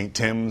at St.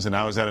 Tim's and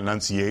I was at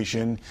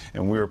Annunciation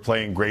and we were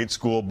playing grade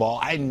school ball,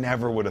 I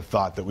never would have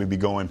thought that we'd be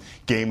going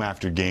game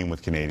after game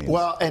with Canadians.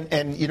 Well,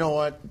 and you know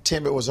what,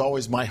 Tim, it was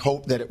always my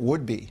hope that it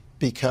would be,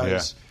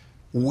 because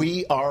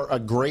we are a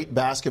great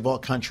basketball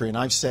country, and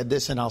I've said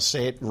this and I'll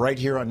say it right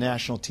here on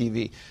national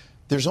TV.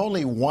 There's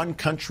only one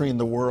country in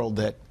the world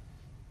that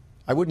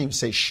I wouldn't even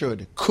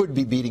say could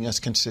be beating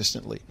us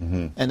consistently,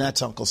 and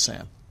that's Uncle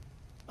Sam.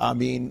 I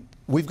mean,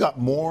 we've got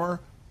more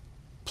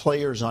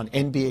players on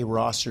NBA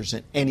rosters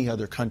than any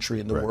other country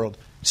in the world,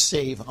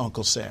 save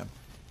Uncle Sam.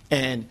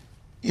 And,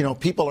 you know,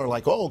 people are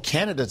like, oh,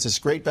 Canada's this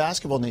great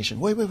basketball nation.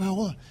 Wait, hold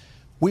on.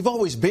 We've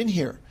always been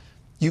here.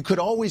 You could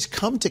always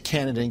come to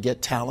Canada and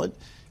get talent.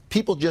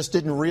 People just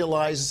didn't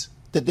realize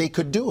that they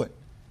could do it.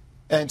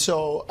 And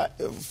so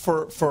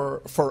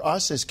for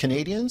us as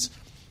Canadians,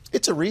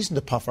 it's a reason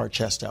to puff our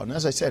chest out. And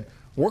as I said,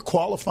 we're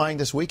qualifying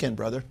this weekend,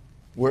 brother.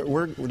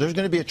 There's going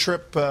to be a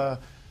trip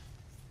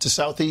to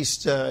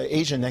Southeast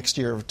Asia next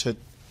year to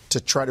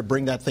try to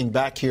bring that thing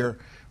back here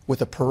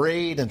with a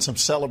parade and some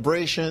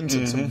celebrations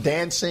and some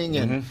dancing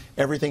and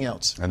everything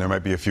else. And there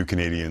might be a few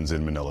Canadians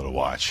in Manila to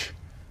watch.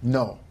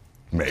 No.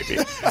 Maybe.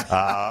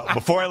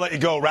 Before I let you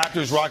go,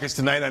 Raptors Rockets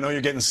tonight. I know you're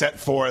getting set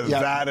for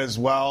that as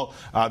well.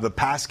 The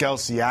Pascal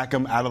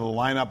Siakam out of the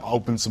lineup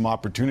opens some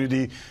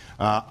opportunity.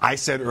 I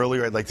said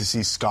earlier I'd like to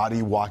see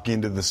Scotty walk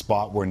into the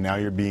spot where now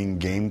you're being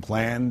game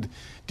planned.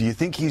 Do you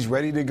think he's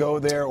ready to go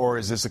there, or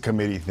is this a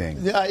committee thing?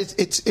 Yeah,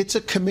 it's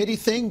a committee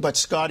thing, but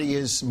Scotty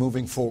is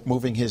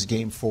moving his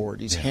game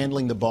forward. He's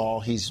handling the ball.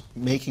 He's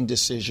making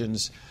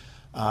decisions.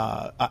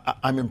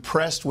 I'm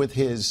impressed with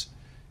his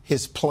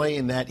play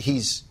in that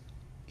he's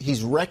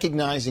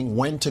recognizing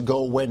when to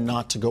go, when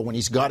not to go, when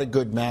he's got a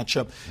good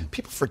matchup.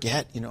 People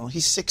forget, you know,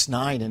 he's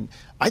 6'9", and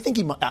I think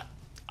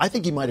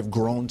he might have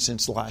grown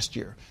since last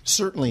year,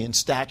 certainly in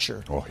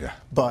stature. Oh, yeah.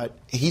 But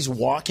he's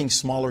walking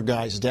smaller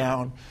guys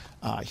down.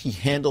 He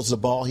handles the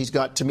ball. He's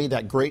got, to me,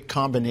 that great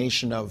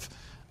combination of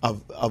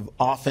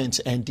offense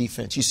and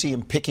defense. You see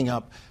him picking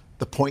up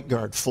the point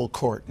guard full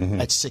court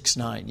at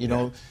 6'9". You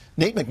know,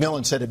 Nate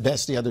McMillan said it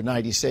best the other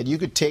night. He said you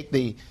could take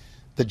the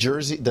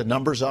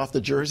numbers off the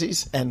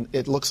jerseys, and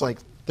it looks like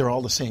they're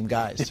all the same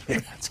guys.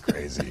 That's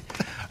crazy.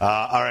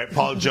 All right,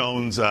 Paul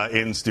Jones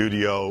in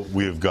studio.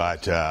 We've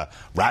got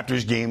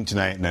Raptors game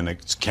tonight, and then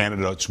it's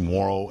Canada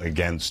tomorrow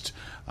against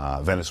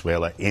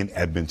Venezuela in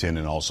Edmonton,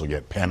 and also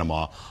get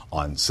Panama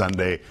on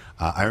Sunday.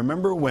 I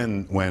remember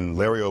when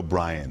Larry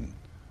O'Brien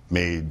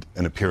made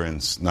an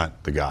appearance,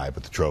 not the guy,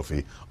 but the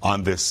trophy,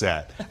 on this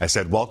set. I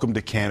said, welcome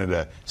to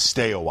Canada,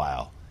 stay a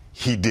while.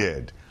 He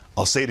did.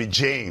 I'll say to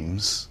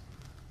James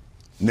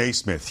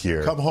Naismith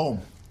here. Come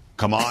home.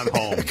 Come on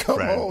home,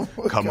 friend.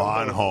 Come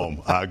on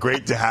home.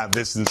 Great to have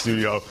this in the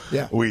studio.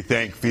 Yeah. We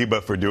thank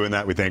FIBA for doing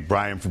that. We thank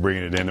Brian for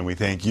bringing it in. And we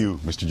thank you,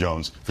 Mr.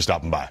 Jones, for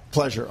stopping by.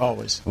 Pleasure,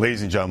 always.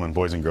 Ladies and gentlemen,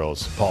 boys and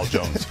girls, Paul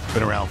Jones.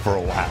 Been around for a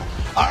while.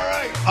 All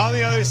right. On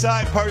the other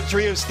side, part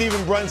 3 of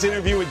Stephen Brunt's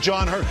interview with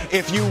John Hurt.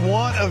 If you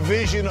want a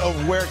vision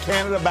of where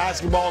Canada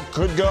basketball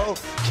could go,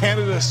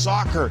 Canada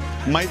soccer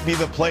might be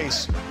the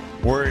place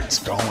where it's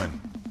going.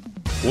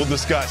 We'll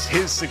discuss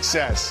his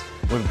success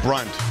with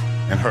Brunt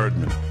and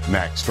Herdman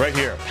next, right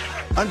here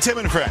on Tim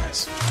and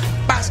Friends,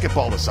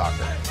 Basketball to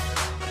Soccer.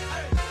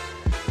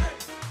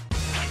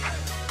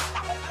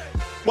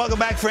 Welcome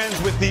back,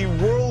 friends. With the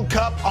World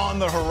Cup on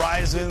the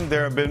horizon,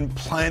 there have been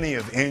plenty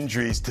of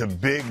injuries to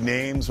big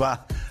names. Well,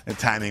 the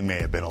timing may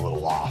have been a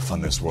little off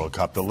on this World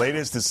Cup. The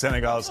latest is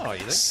Senegal's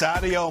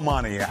Sadio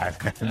Mane. Yeah, I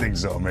think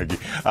so, Mickey.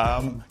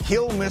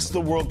 He'll miss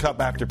the World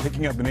Cup after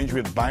picking up an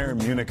injury with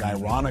Bayern Munich,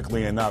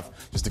 ironically enough,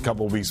 just a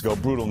couple of weeks ago.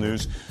 Brutal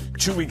news.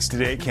 2 weeks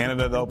today,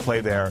 Canada, they'll play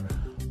their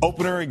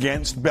opener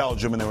against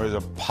Belgium, and there was a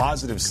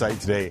positive sight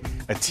today.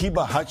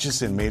 Atiba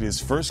Hutchison made his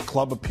first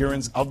club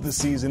appearance of the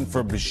season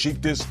for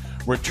Besiktas,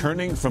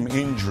 returning from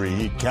injury.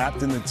 He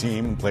captained the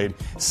team and played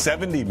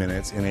 70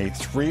 minutes in a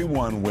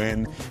 3-1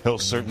 win. He'll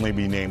certainly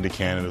be named to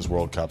Canada's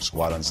World Cup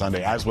squad on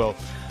Sunday, as will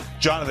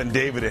Jonathan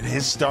David, and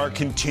his star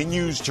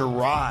continues to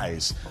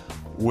rise,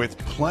 with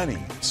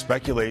plenty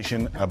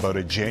speculation about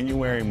a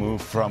January move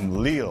from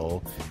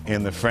Lille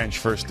in the French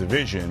First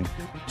Division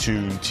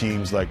to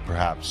teams like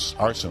perhaps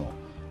Arsenal,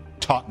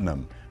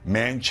 Tottenham,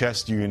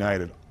 Manchester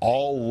United,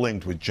 all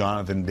linked with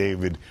Jonathan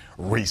David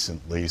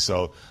recently.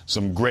 So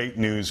some great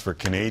news for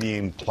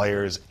Canadian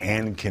players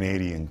and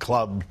Canadian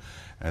club.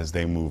 as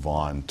they move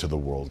on to the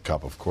World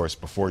Cup. Of course,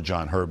 before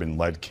John Herdman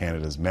led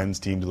Canada's men's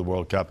team to the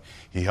World Cup,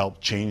 he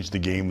helped change the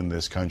game in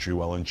this country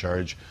while in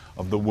charge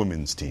of the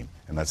women's team.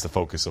 And that's the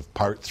focus of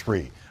part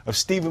 3 of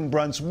Stephen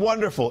Brunt's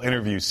wonderful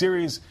interview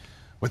series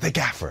with the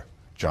gaffer,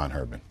 John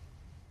Herdman.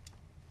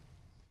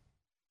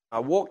 I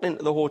walked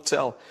into the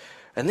hotel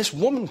and this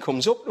woman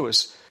comes up to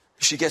us.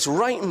 She gets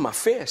right in my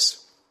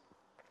face.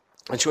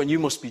 And she went, "You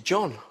must be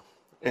John."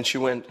 And she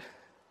went,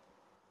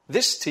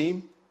 "This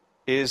team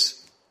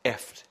is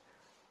effed.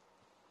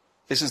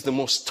 This is the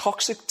most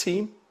toxic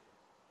team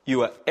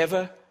you are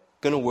ever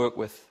going to work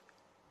with.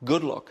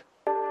 Good luck."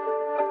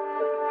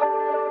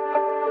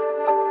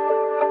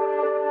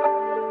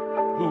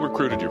 Who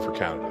recruited you for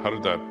Canada? How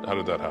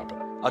did that happen?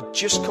 I'd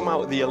just come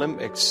out of the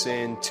Olympics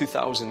in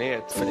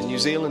 2008 for the New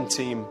Zealand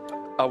team.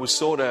 I was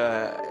sort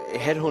of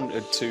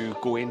headhunted to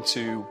go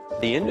into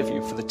the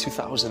interview for the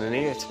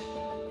 2008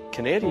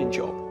 Canadian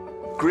job.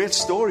 Great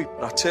story.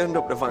 I turned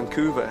up to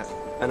Vancouver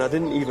and I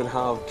didn't even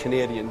have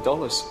Canadian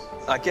dollars.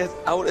 I get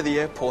out of the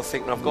airport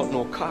thinking I've got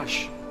no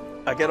cash.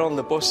 I get on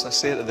the bus, I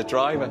say to the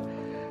driver,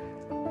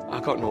 "I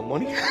got no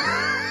money."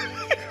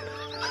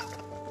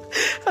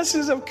 I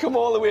says, "I've come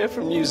all the way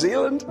from New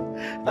Zealand."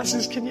 I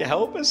says, "Can you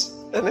help us?"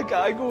 And the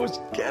guy goes,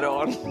 "Get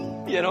on."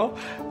 You know,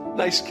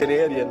 nice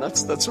Canadian.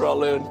 That's where I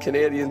learned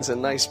Canadians are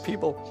nice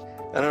people.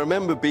 And I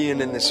remember being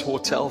in this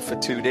hotel for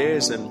 2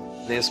 days and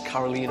there's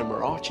Carolina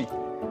Marachi.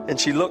 And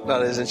she looked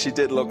at us and she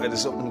did look at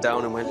us up and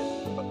down and went,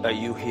 "Are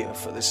you here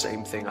for the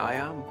same thing I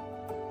am?"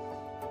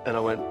 And I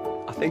went,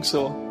 "I think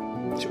so."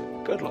 She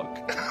went, "Good luck."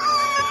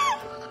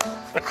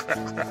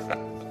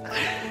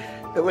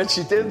 And when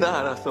she did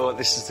that, I thought,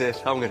 this is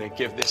it. I'm going to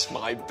give this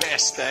my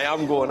best.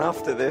 I'm going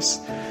after this.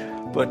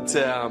 But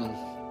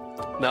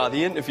now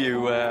the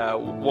interview,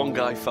 one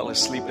guy fell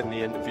asleep in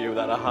the interview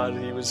that I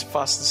had. He was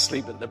fast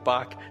asleep at the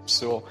back.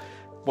 So it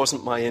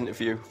wasn't my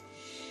interview.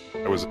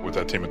 I was with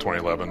that team in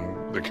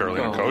 2011, the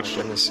Carolina coach.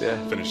 Goodness, yeah.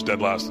 Finished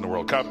dead last in the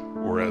World Cup.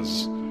 Were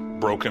as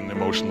broken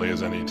emotionally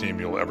as any team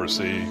you'll ever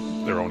see.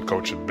 Their own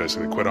coach had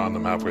basically quit on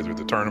them halfway through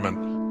the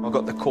tournament. I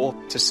got the call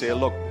to say,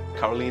 "Look,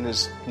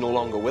 Carolina's no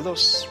longer with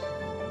us.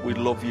 We'd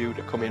love you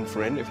to come in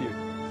for an interview."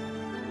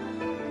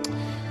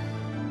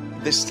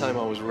 This time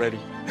I was ready.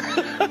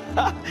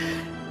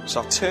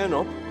 So I turn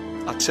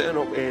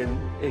up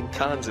in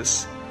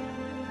Kansas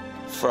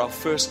for our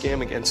first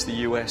game against the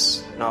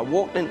US. And I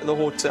walked into the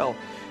hotel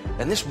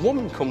and this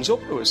woman comes up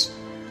to us.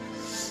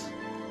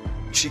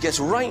 She gets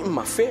right in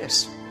my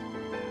face.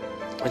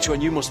 And she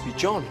went, "You must be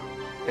John."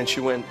 And she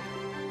went,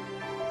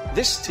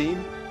 "This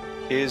team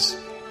is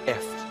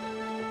effed.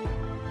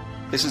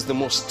 This is the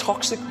most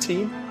toxic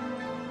team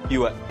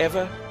you are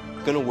ever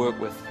going to work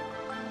with.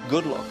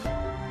 Good luck."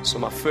 So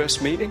my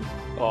first meeting,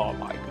 oh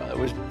my God, it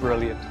was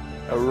brilliant.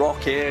 I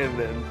rock in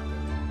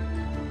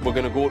and we're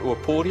going to go to a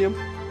podium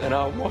and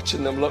I'm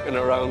watching them looking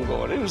around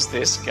going, "Who's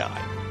this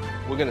guy?"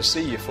 "We're going to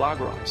see your flag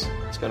rise.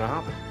 It's going to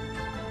happen."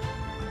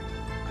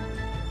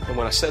 And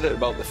when I said it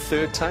about the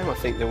third time, I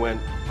think they went,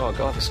 "Oh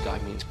God, this guy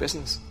means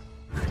business."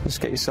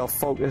 Just get yourself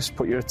focused,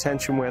 put your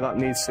attention where that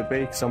needs to be,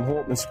 because I'm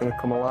hoping it's going to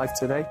come alive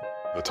today.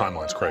 The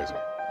timeline's crazy,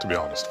 to be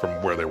honest,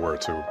 from where they were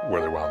to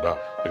where they wound up.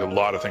 Like, a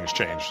lot of things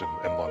changed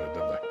in London,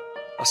 didn't they?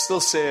 I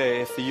still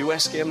say if the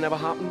US game never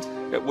happened,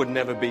 it would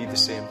never be the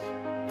same.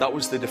 That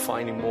was the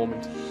defining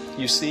moment.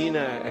 You've seen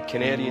a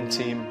Canadian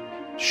team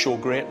show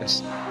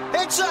greatness.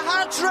 It's a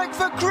hat-trick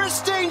for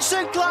Christine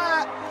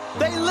Sinclair.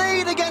 They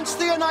lead against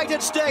the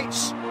United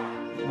States.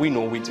 We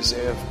know we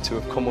deserve to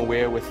have come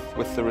away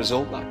with the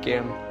result that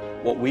game.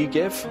 What we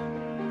give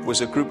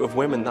was a group of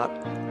women that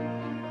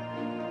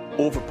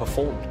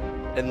overperformed.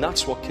 And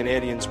that's what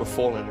Canadians were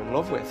falling in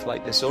love with,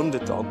 like this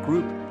underdog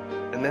group.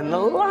 And then the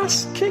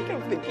last kick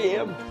of the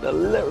game,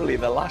 literally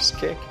the last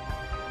kick,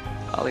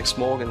 Alex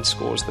Morgan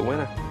scores the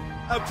winner.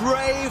 A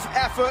brave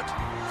effort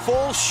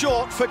falls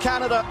short for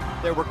Canada.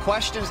 There were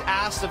questions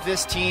asked of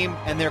this team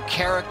and their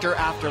character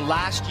after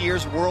last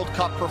year's World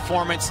Cup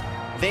performance.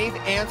 They've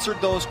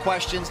answered those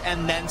questions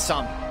and then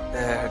some.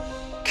 The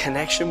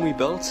connection we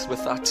built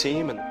with that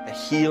team and the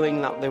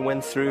healing that they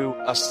went through.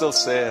 I still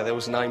say there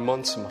was 9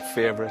 months of my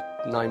favourite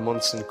 9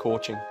 months in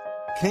coaching.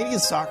 Canadian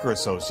Soccer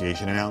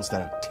Association announced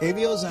that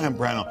Octavio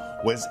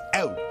Zambrano was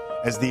out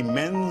as the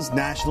men's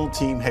national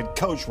team head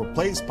coach,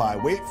 replaced by,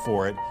 wait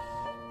for it,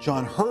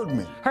 John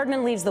Herdman.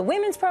 Herdman leads the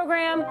women's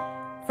program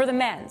for the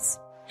men's.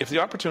 If the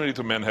opportunity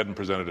to men hadn't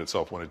presented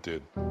itself when it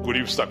did, would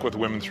you have stuck with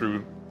women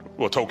through,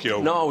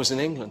 Tokyo? No, I was in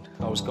England.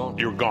 I was gone.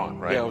 You were gone,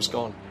 right? Yeah, I was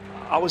gone.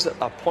 I was at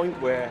that point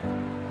where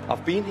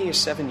I've been here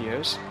 7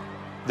 years.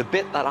 The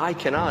bit that I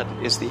can add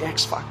is the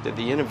X factor,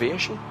 the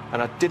innovation.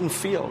 And I didn't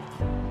feel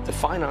the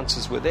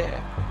finances were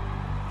there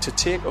to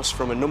take us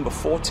from a number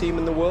 4 team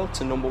in the world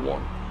to number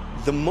 1.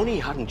 The money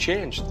hadn't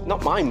changed.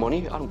 Not my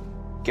money. I don't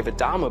give a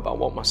damn about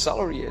what my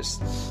salary is.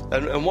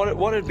 And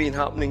what had been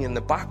happening in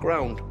the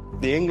background,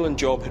 the England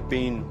job had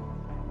been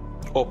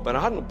up and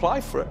I hadn't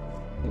applied for it.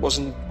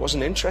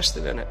 Wasn't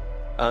interested in it.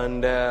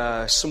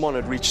 And someone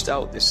had reached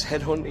out, this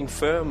headhunting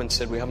firm, and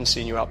said, we haven't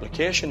seen your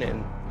application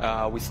in.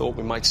 We thought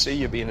we might see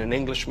you being an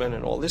Englishman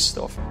and all this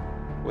stuff.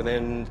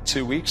 Within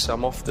 2 weeks,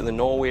 I'm off to the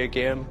Norway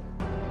game.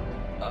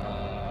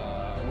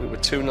 We were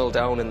 2-0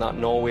 down in that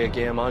Norway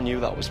game. I knew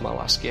that was my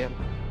last game.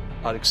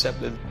 I'd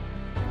accepted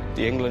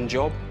the England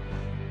job.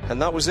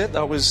 And that was it.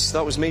 That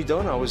was me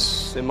done. I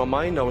was, in my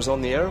mind, I was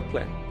on the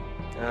aeroplane.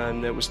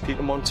 And it was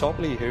Peter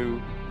Montopoli who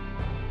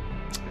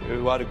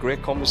had a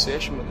great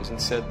conversation with us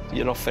and said,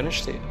 you're not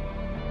finished here.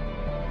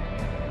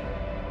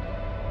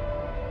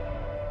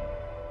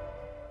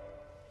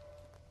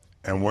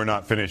 And we're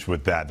not finished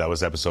with that. That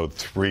was episode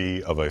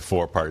 3 of a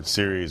 4-part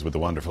series with the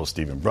wonderful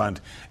Stephen Brunt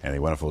and the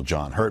wonderful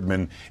John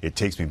Herdman. It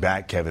takes me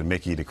back, Kevin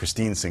Mickey, to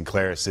Christine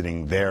Sinclair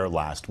sitting there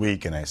last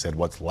week, and I said,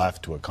 what's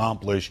left to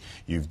accomplish?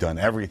 You've done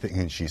everything,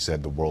 and she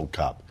said the World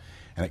Cup.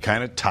 And it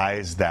kind of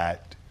ties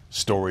that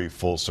story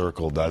full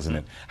circle, doesn't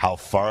it? How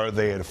far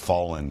they had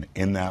fallen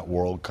in that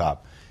World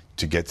Cup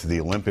to get to the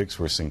Olympics,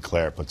 where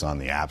Sinclair puts on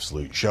the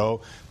absolute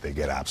show. They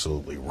get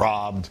absolutely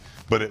robbed,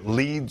 but it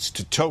leads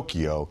to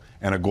Tokyo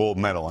and a gold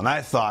medal. And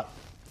I thought,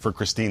 for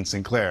Christine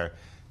Sinclair,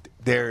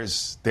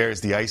 there's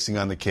the icing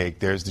on the cake,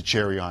 there's the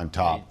cherry on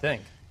top.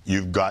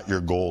 You've got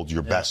your gold,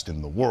 your best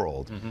in the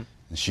world. And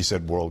she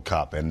said World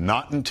Cup. And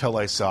not until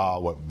I saw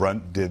what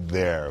Brunt did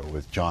there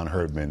with John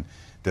Herdman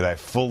did I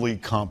fully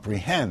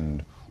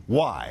comprehend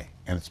why.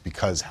 And it's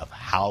because of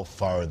how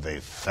far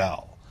they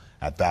fell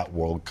at that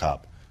World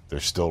Cup.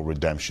 There's still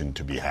redemption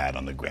to be had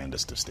on the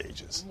grandest of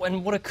stages.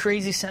 And what a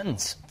crazy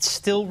sentence.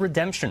 Still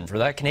redemption for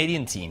that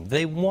Canadian team.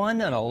 They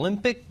won an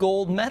Olympic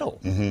gold medal,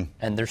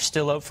 and they're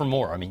still out for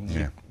more. I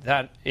mean,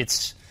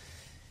 it's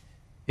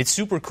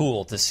super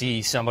cool to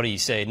see somebody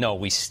say, no,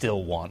 we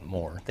still want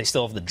more. They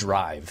still have the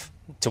drive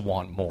to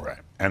want more. Right.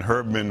 And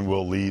Herdman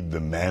will lead the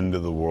men to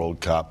the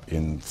World Cup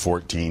in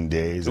 14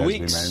 days, as we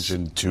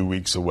mentioned, 2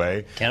 weeks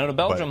away. Canada,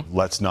 Belgium. But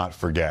let's not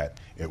forget,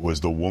 it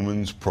was the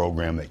women's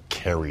program that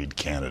carried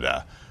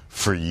Canada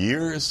for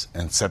years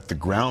and set the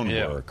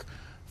groundwork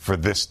for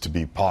this to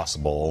be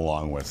possible,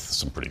 along with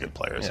some pretty good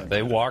players. Yeah,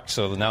 they walked,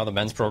 so now the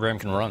men's program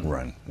can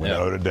run.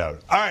 Without a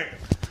doubt. All right.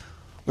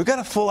 We've got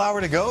a full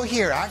hour to go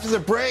here. After the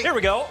break, here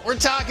we go. We're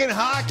talking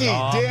hockey.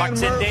 Dan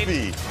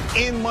Murphy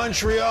in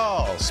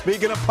Montreal.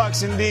 Speaking of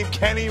pucks in deep,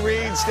 Kenny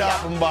Reed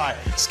stopping by.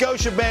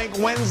 Scotiabank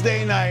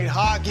Wednesday night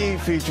hockey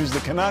features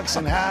the Canucks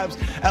and Habs.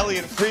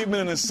 Elliot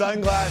Friedman and his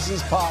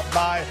sunglasses pop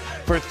by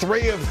for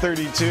 3 of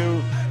 32.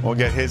 We'll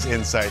get his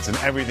insights and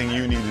everything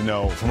you need to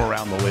know from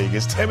around the league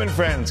as Tim and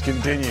Friends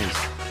continues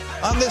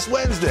on this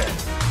Wednesday.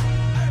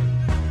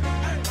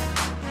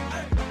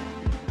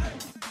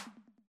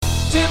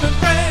 Tim and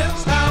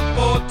Friends, time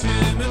for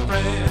Tim and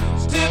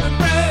Friends. Tim and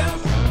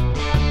Friends.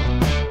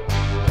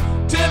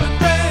 Tim and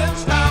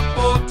Friends, time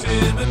for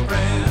Tim and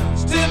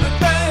Friends. Tim and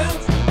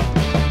Friends.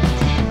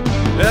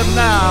 And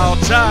now,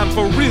 time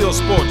for Real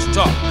Sports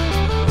Talk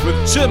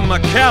with Tim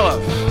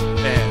McAuliffe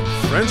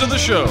and friends of the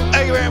show.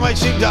 Thank you very much,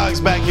 Sheepdogs.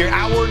 Back here,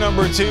 hour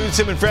number 2.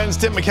 Tim and Friends,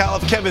 Tim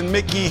McAuliffe, Kevin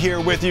Mickey here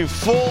with you.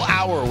 Full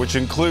hour, which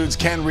includes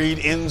Ken Reed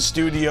in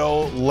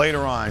studio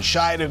later on.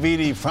 Shai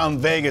Davidi from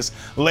Vegas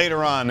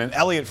later on. And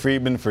Elliot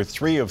Friedman for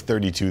 3 of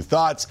 32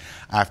 thoughts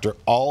after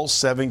all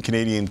 7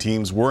 Canadian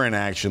teams were in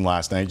action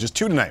last night. Just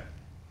 2 tonight,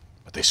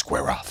 but they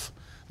square off.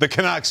 The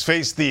Canucks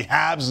face the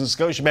Habs and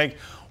Scotiabank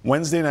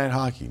Wednesday night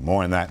hockey.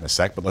 More on that in a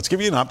sec, but let's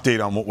give you an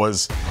update on what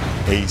was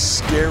a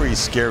scary,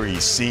 scary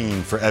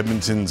scene for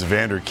Edmonton's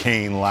Evander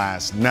Kane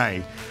last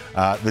night.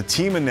 The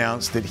team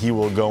announced that he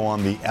will go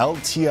on the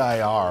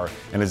LTIR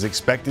and is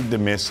expected to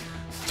miss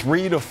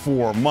 3 to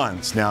 4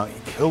 months. Now,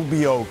 he'll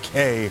be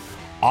okay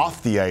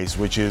off the ice,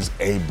 which is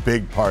a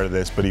big part of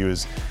this, but he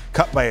was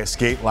cut by a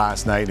skate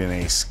last night in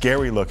a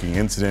scary-looking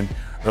incident.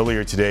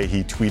 Earlier today,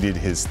 he tweeted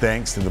his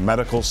thanks to the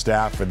medical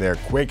staff for their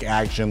quick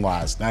action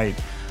last night.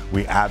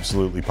 We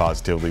absolutely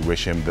positively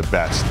wish him the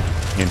best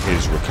in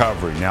his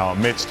recovery. Now,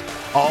 amidst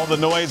all the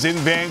noise in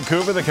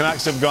Vancouver, the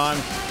Canucks have gone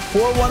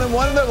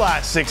 4-1-1 in their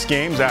last 6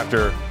 games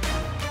after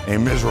a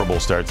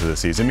miserable start to the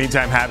season.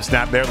 Meantime, Habs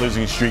snapped their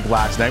losing streak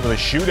last night with a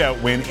shootout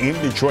win in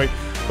Detroit.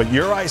 But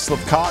Juraj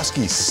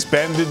Slafkovsky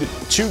suspended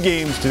 2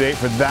 games today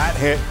for that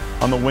hit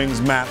on the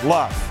Wings' Matt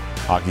Luff.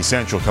 Hockey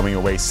Central coming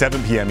your way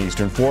 7 p.m.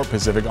 Eastern, 4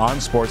 Pacific on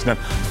Sportsnet,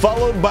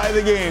 followed by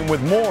the game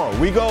with more.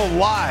 We go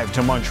live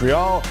to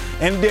Montreal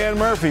and Dan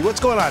Murphy. What's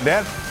going on,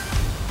 Dan?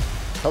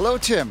 Hello,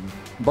 Tim.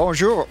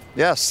 Bonjour.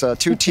 Yes,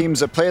 2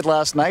 teams that played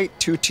last night,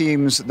 2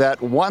 teams that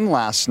won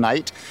last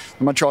night.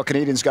 The Montreal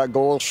Canadiens got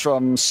goals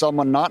from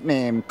someone not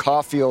named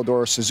Caulfield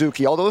or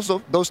Suzuki. All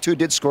those 2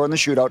 did score in the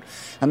shootout,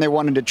 and they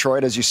won in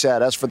Detroit, as you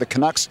said. As for the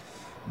Canucks,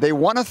 they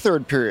won a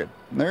third period.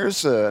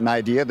 There's an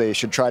idea they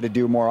should try to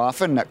do more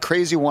often. That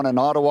crazy one in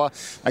Ottawa,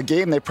 a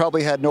game they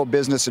probably had no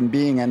business in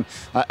being in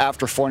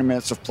after 40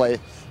 minutes of play,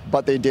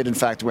 but they did in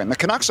fact win. The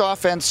Canucks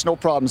offense, no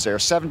problems there.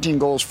 17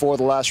 goals for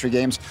the last 3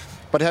 games.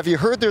 But have you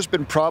heard there's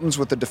been problems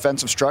with the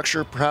defensive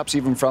structure, perhaps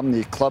even from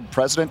the club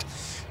president?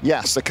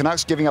 Yes, the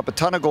Canucks giving up a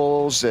ton of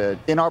goals at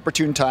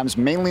inopportune times,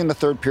 mainly in the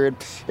third period.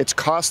 It's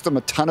cost them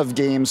a ton of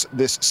games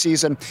this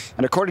season.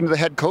 And according to the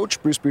head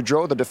coach, Bruce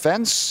Boudreau, the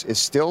defense is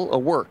still a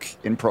work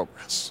in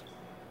progress.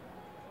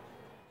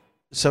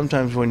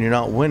 Sometimes when you're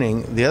not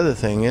winning, the other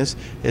thing is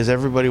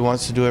everybody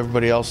wants to do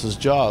everybody else's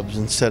jobs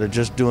instead of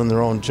just doing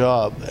their own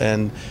job.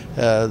 And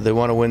they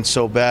want to win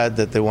so bad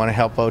that they want to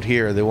help out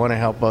here, they want to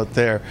help out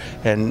there.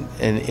 And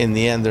in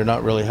the end, they're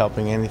not really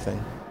helping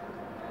anything.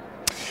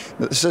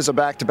 This is a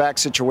back-to-back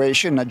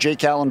situation.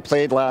 Jake Allen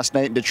played last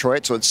night in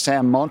Detroit, so it's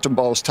Sam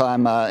Montembeault's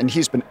time, and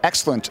he's been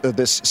excellent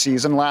this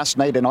season. Last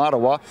night in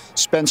Ottawa,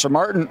 Spencer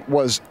Martin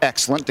was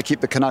excellent to keep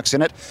the Canucks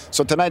in it.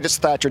 So tonight it's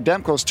Thatcher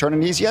Demko's turn,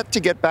 and he's yet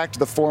to get back to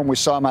the form we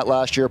saw him at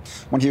last year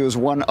when he was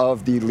one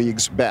of the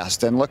league's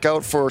best. And look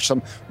out for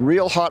some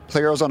real hot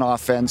players on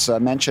offense. I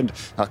mentioned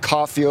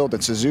Caulfield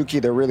and Suzuki.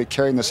 They're really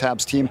carrying this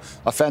Habs team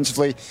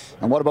offensively.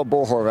 And what about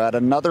Bo Horvat?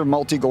 Another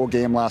multi-goal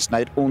game last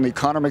night. Only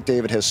Connor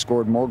McDavid has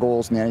scored more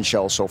goals in the NHL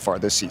so far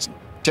this season.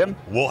 Tim?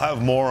 We'll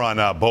have more on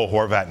Bo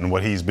Horvat and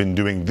what he's been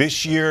doing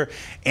this year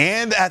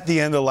and at the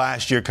end of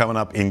last year coming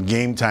up in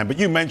Game Time. But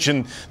you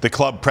mentioned the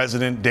club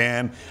president,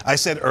 Dan. I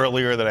said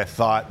earlier that I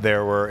thought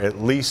there were at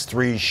least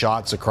 3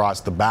 shots across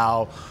the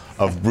bow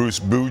of Bruce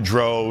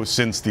Boudreau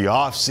since the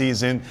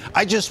offseason.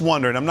 I just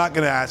wonder, and I'm not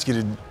going to ask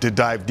you to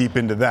dive deep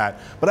into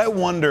that, but I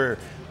wonder,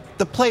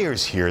 the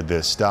players hear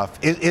this stuff.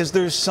 Is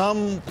there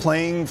some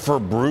playing for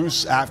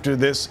Bruce after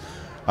this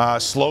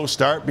slow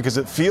start, because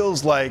it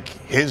feels like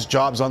his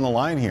job's on the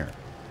line here?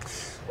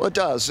 Well, it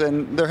does,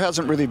 and there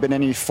hasn't really been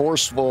any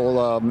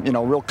forceful,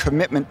 real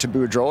commitment to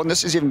Boudreau. And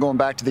this is even going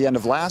back to the end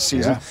of last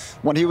season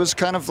when he was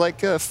kind of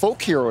like a folk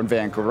hero in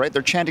Vancouver, right?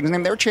 They're chanting his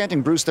name. They were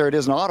chanting Bruce, there it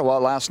is in Ottawa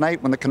last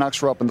night when the Canucks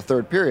were up in the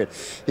third period.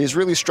 He's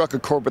really struck a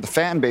chord with the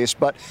fan base,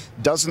 but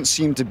doesn't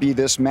seem to be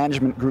this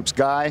management group's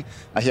guy.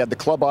 He had the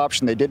club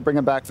option. They did bring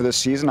him back for this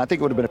season. I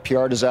think it would have been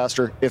a PR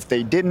disaster if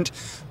they didn't,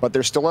 but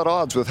they're still at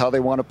odds with how they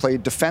want to play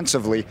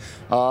defensively.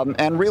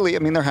 And really, I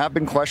mean, there have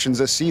been questions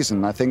this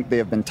season. I think they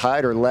have been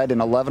tied or led in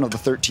 11 of the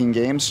 13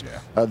 games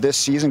this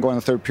season, going in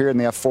the third period, and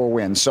they have 4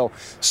 wins. So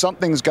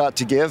something's got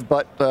to give,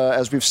 but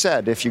as we've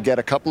said, if you get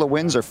a couple of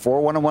wins, they're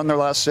 4-1-1 their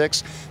last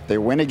 6, they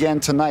win again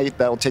tonight,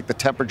 that'll take the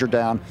temperature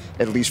down,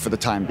 at least for the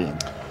time being.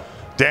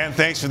 Dan,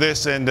 thanks for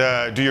this, and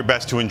do your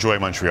best to enjoy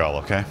Montreal,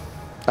 okay?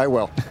 I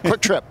will.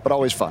 Quick trip, but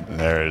always fun.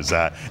 There's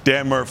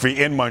Dan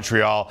Murphy in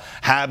Montreal.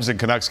 Habs and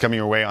Canucks coming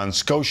your way on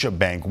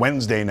Scotiabank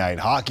Wednesday night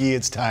hockey.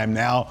 It's time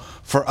now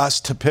for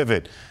us to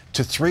pivot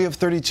to 3 of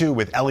 32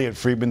 with Elliot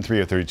Friedman. 3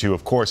 of 32,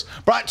 of course,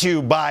 brought to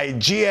you by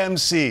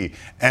GMC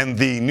and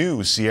the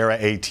new Sierra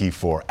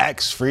AT4X.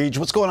 Friedge,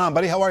 what's going on,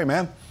 buddy? How are you,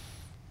 man?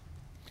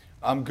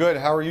 I'm good.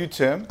 How are you,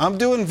 Tim? I'm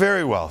doing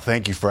very well.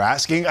 Thank you for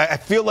asking. I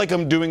feel like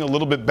I'm doing a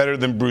little bit better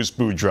than Bruce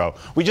Boudreau.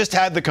 We just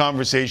had the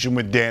conversation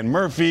with Dan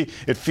Murphy.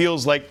 It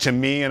feels like to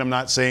me, and I'm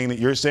not saying that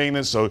you're saying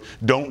this, so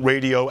don't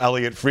radio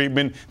Elliot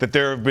Friedman, that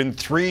there have been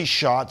 3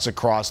 shots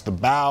across the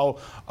bow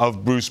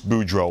of Bruce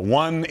Boudreau.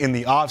 1 in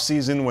the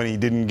offseason when he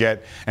didn't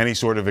get any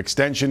sort of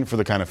extension for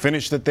the kind of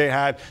finish that they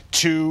had.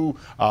 2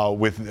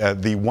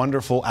 with the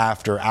wonderful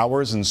After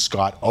Hours and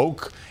Scott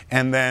Oak.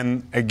 And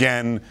then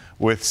again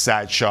with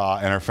Sat Shaw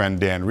and our friend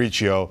Dan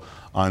Riccio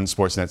on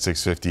Sportsnet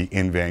 650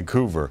 in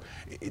Vancouver.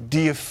 Do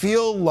you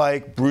feel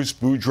like Bruce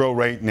Boudreau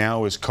right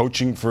now is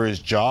coaching for his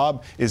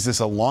job? Is this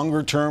a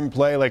longer-term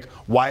play? Like,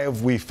 why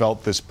have we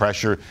felt this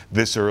pressure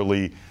this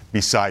early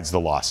besides the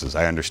losses?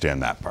 I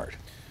understand that part.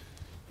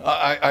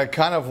 I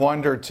kind of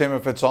wonder, Tim,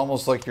 if it's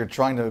almost like you're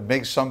trying to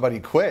make somebody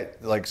quit,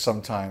 like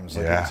sometimes,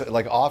 like, it's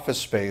like Office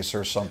Space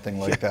or something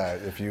like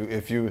that. If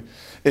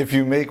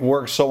you make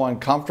work so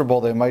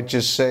uncomfortable, they might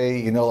just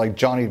say, like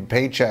Johnny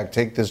Paycheck,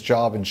 take this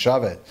job and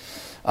shove it.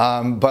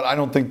 But I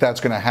don't think that's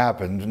going to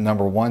happen.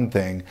 Number one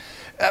thing,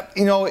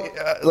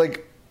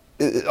 like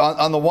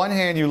on the one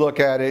hand, you look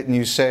at it and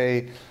you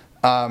say,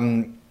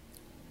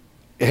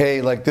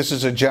 hey, like this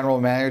is a general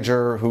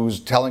manager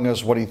who's telling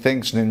us what he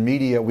thinks, and in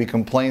media we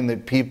complain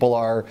that people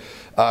aren't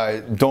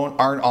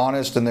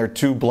honest and they're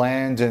too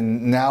bland,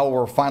 and now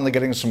we're finally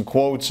getting some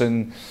quotes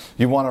and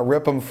you want to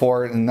rip them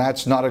for it, and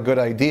that's not a good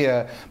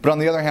idea. But on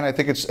the other hand, I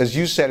think it's, as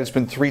you said, it's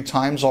been 3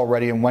 times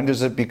already, and when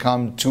does it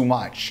become too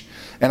much?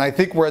 And I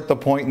think we're at the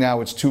point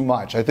now it's too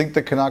much. I think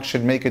the Canucks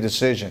should make a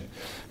decision.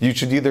 You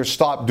should either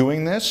stop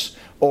doing this,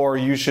 or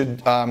you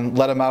should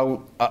let him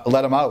out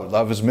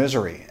of his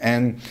misery.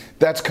 And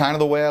that's kind of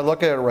the way I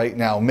look at it right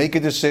now. Make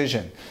a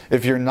decision.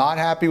 If you're not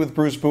happy with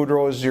Bruce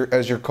Boudreau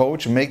as your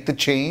coach, make the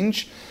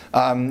change.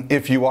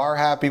 If you are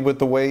happy with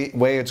the way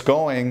it's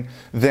going,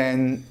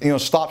 then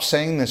stop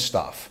saying this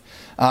stuff.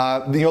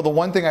 The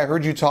one thing I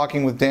heard you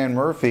talking with Dan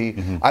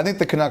Murphy, I think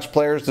the Canucks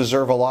players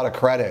deserve a lot of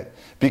credit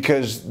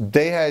because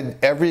they had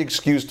every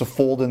excuse to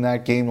fold in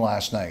that game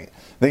last night.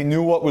 They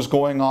knew what was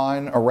going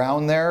on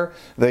around there.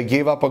 They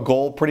gave up a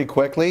goal pretty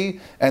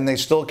quickly, and they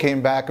still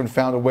came back and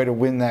found a way to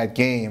win that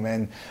game.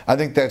 And I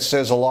think that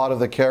says a lot of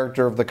the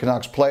character of the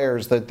Canucks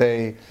players that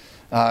they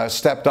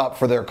stepped up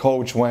for their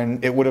coach when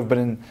it would have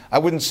been, I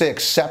wouldn't say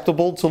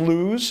acceptable to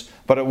lose,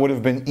 but it would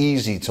have been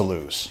easy to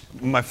lose.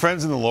 My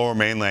friends in the Lower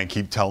Mainland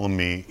keep telling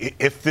me,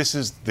 if this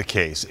is the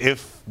case,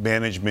 if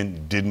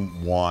management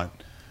didn't want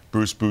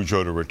Bruce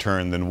Boudreau to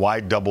return, then why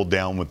double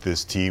down with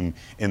this team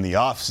in the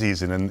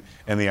offseason?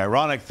 And the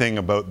ironic thing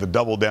about the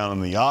double down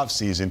in the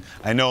offseason,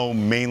 I know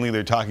mainly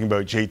they're talking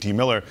about JT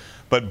Miller,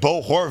 but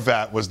Bo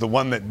Horvat was the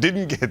one that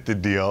didn't get the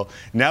deal.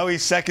 Now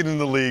he's second in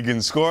the league in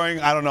scoring.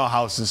 I don't know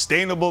how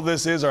sustainable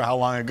this is or how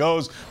long it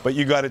goes, but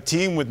you got a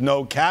team with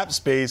no cap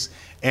space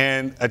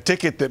and a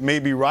ticket that may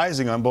be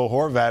rising on Bo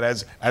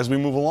Horvat as we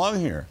move along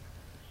here.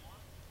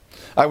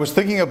 I was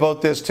thinking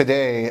about this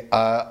today.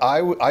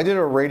 I did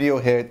a radio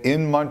hit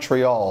in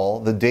Montreal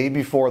the day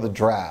before the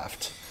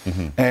draft,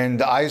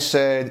 and I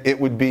said it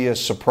would be a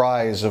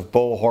surprise if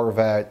Bo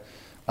Horvat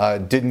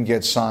didn't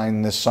get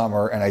signed this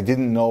summer, and I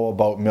didn't know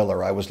about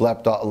Miller. I was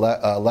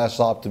less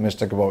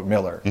optimistic about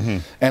Miller.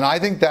 And I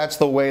think that's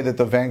the way that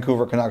the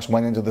Vancouver Canucks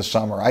went into the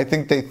summer. I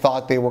think they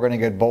thought they were going to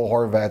get Bo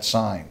Horvat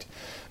signed.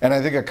 And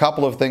I think a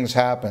couple of things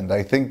happened.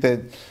 I think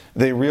that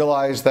they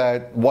realized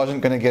that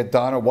wasn't going to get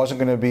done. It wasn't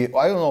going to be,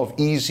 I don't know if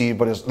easy,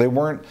 but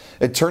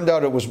it turned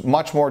out it was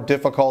much more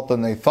difficult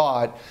than they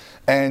thought.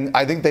 And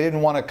I think they didn't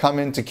want to come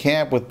into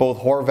camp with both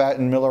Horvat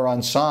and Miller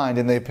unsigned,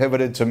 and they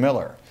pivoted to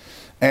Miller.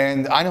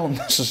 And I don't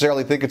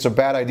necessarily think it's a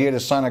bad idea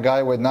to sign a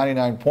guy with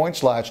 99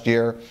 points last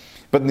year.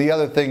 But the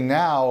other thing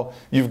now,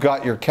 you've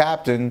got your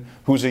captain,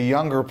 who's a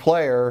younger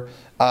player,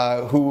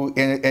 who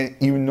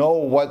you know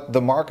what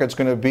the market's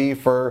going to be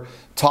for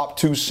top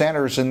two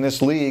centers in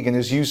this league. And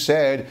as you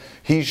said,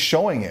 he's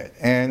showing it.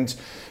 And,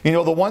 you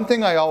know, the one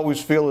thing I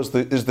always feel is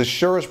the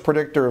surest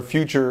predictor of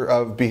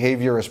future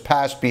behavior is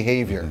past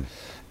behavior.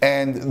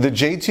 And the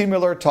JT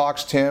Miller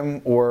talks,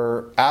 Tim,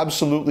 were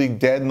absolutely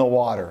dead in the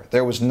water.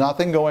 There was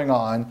nothing going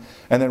on.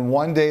 And then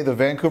one day the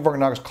Vancouver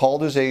Canucks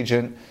called his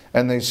agent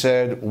and they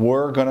said,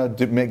 we're going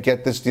to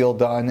get this deal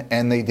done.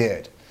 And they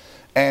did.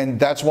 And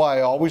that's why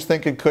I always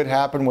think it could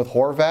happen with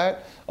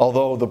Horvat,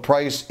 although the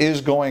price is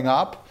going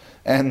up.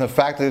 And the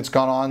fact that it's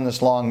gone on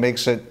this long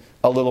makes it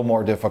a little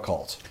more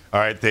difficult. All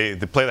right, they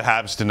play the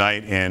Habs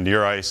tonight, and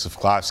Juraj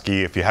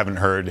Slafkovsky, if you haven't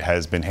heard,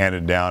 has been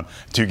handed down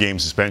a 2-game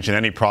suspension.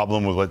 Any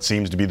problem with what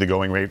seems to be the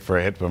going rate for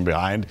a hit from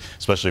behind,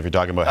 especially if you're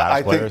talking about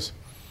Habs players?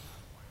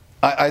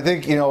 I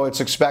think, you know,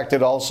 it's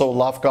expected. Also,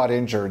 Luff got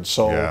injured,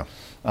 so,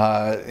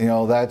 you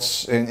know,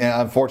 that's, and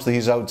unfortunately,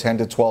 he's out 10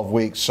 to 12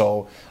 weeks,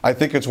 so I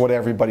think it's what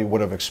everybody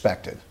would have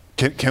expected.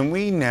 Can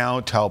we now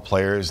tell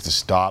players to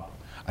stop?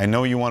 I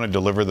know you want to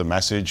deliver the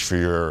message for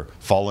your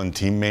fallen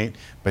teammate,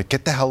 but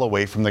get the hell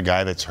away from the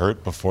guy that's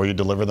hurt before you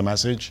deliver the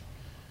message?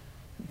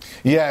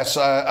 Yes,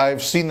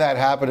 I've seen that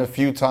happen a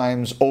few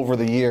times over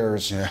the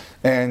years.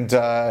 And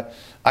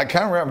I'm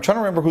trying to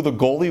remember who the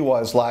goalie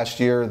was last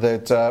year.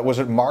 Was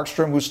it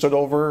Markstrom who stood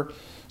over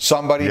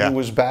somebody who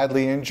was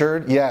badly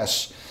injured?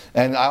 Yes.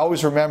 And I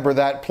always remember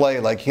that play,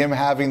 like him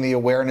having the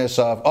awareness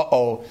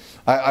of,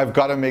 I've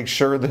got to make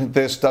sure that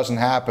this doesn't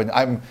happen.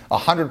 I'm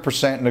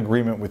 100% in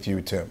agreement with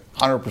you, Tim.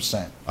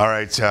 100%. All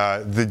right.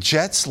 The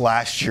Jets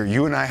last year,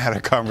 you and I had a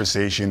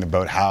conversation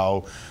about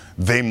how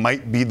they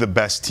might be the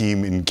best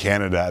team in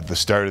Canada at the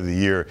start of the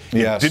year.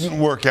 Yes. It didn't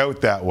work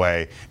out that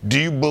way. Do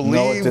you believe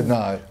No, it did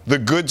not. The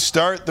good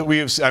start that we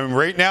have? I mean,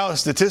 right now,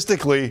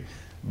 statistically,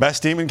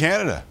 best team in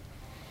Canada.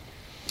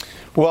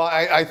 Well,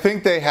 I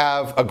think they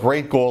have a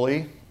great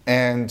goalie.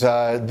 And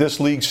this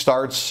league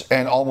starts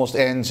and almost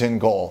ends in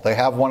goal. They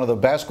have one of the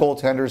best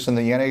goaltenders in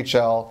the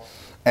NHL.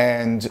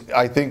 And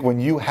I think when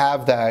you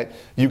have that,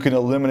 you can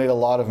eliminate a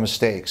lot of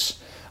mistakes.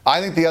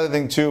 I think the other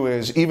thing, too,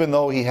 is even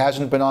though he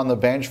hasn't been on the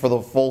bench for the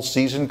full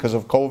season because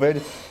of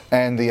COVID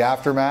and the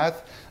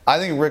aftermath, I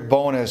think Rick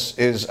Bowness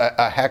is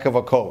a heck of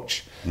a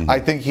coach. I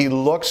think he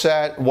looks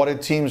at what a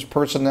team's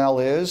personnel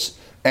is,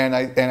 and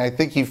I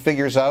think he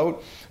figures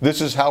out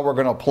this is how we're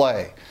going to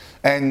play.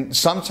 And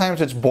sometimes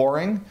it's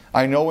boring.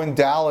 I know in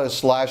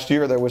Dallas last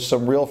year there was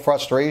some real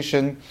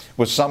frustration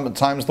with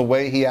sometimes the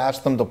way he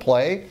asked them to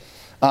play.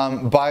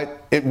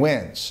 But it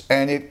wins,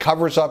 and it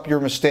covers up your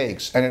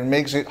mistakes, and it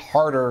makes it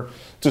harder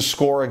to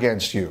score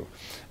against you.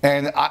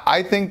 And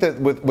I think that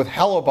with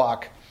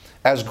Hellebuyck,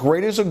 as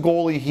great as a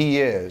goalie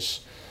he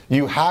is,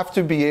 you have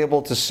to be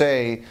able to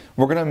say,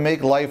 we're going to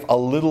make life a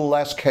little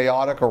less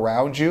chaotic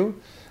around you.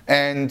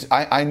 And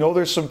I know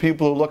there's some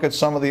people who look at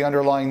some of the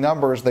underlying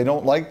numbers, they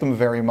don't like them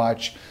very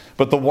much.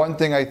 But the one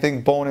thing I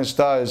think Bowness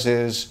does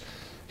is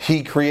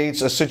he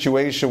creates a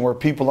situation where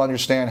people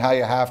understand how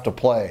you have to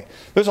play.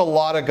 There's a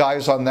lot of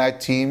guys on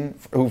that team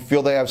who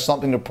feel they have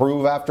something to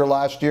prove after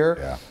last year.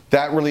 Yeah.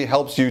 That really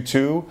helps you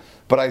too.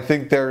 But I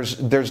think there's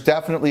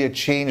definitely a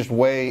changed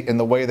way in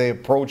the way they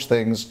approach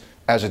things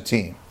as a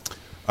team.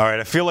 All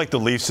right, I feel like the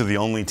Leafs are the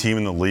only team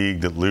in the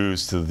league that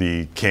lose to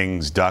the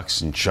Kings,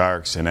 Ducks, and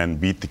Sharks and then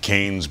beat the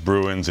Canes,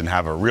 Bruins, and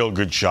have a real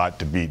good shot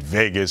to beat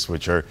Vegas,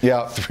 which are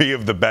three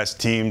of the best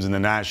teams in the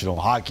National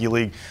Hockey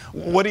League.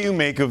 What do you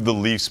make of the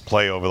Leafs'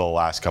 play over the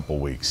last couple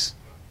weeks?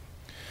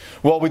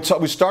 Well,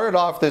 we started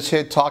off this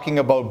hit talking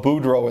about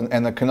Boudreau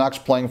and the Canucks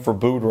playing for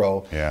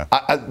Boudreau. Yeah.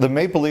 The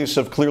Maple Leafs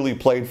have clearly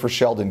played for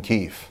Sheldon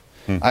Keefe.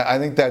 I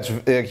think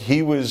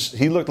he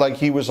looked like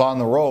he was on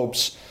the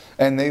ropes,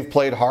 and they've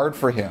played hard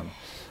for him.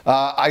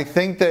 I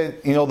think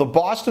that, the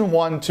Boston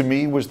one to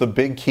me was the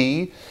big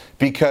key,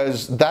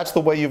 because that's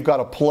the way you've got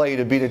to play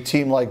to beat a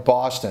team like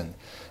Boston.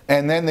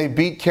 And then they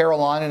beat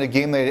Carolina in a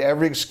game they had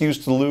every excuse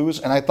to lose,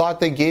 and I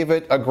thought they gave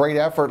it a great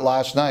effort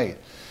last night.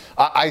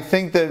 I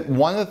think that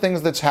one of the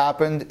things that's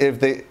happened, if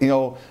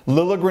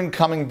Liljegren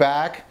coming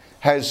back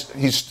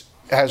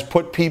has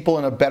put people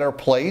in a better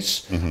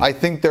place. Mm-hmm. I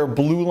think their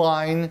blue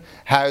line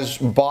has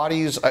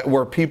bodies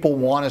where people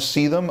want to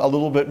see them a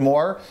little bit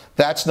more.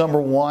 That's number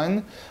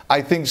one.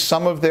 I think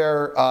some of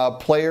their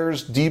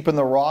players deep in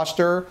the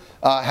roster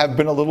have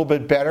been a little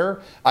bit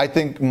better. I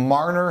think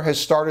Marner has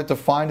started to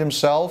find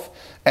himself.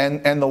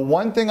 And the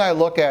one thing I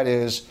look at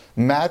is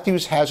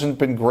Matthews hasn't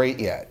been great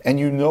yet. And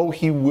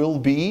he will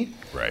be.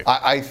 Right.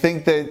 I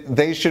think that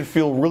they should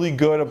feel really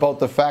good about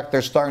the fact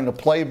they're starting to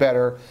play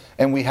better,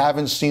 and we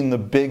haven't seen the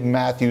big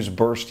Matthews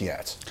burst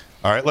yet.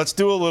 All right, let's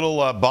do a little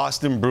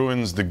Boston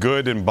Bruins, the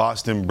good, and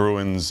Boston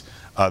Bruins,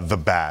 the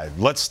bad.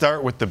 Let's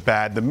start with the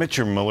bad, the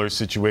Mitchell Miller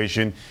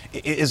situation.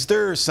 Is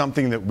there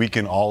something that we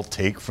can all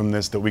take from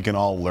this, that we can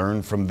all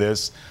learn from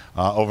this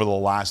over the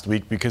last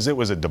week? Because it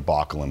was a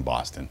debacle in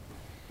Boston.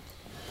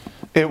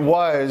 It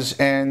was,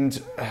 and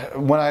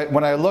when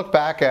I look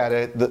back at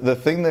it, the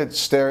thing that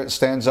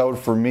stands out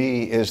for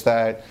me is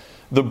that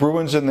the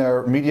Bruins in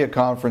their media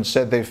conference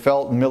said they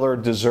felt Miller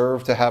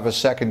deserved to have a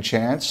second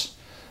chance,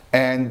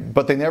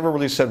 but they never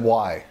really said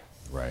why.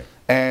 Right.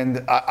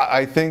 And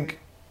I think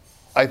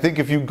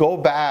if you go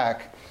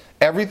back,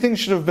 everything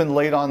should have been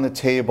laid on the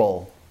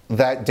table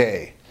that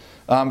day.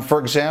 For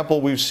example,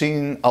 we've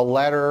seen a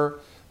letter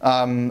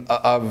from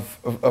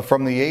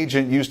the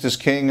agent Eustace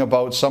King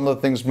about some of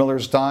the things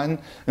Miller's done,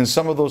 and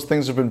some of those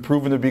things have been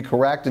proven to be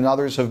correct and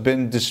others have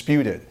been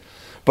disputed.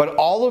 But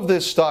all of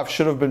this stuff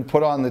should have been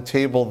put on the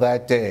table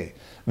that day.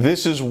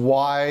 This is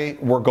why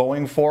we're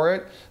going for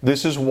it.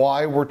 This is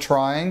why we're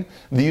trying.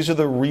 These are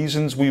the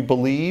reasons we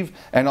believe,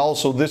 and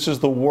also this is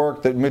the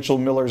work that Mitchell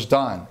Miller's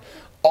done.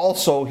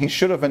 Also, he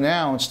should have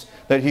announced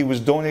that he was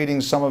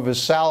donating some of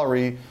his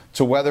salary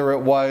to, whether it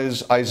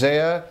was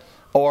Isaiah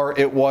or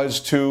it was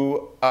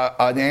to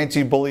an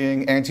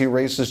anti-bullying,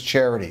 anti-racist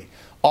charity.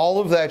 All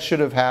of that should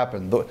have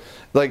happened.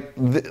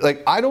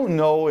 I don't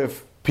know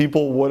if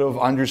people would have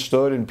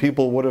understood and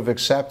people would have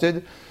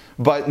accepted,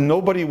 but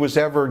nobody was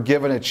ever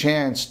given a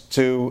chance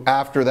to,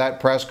 after that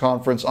press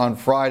conference on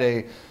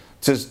Friday,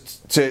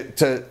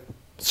 to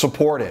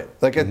support it.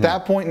 At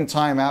that point in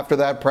time, after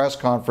that press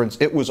conference,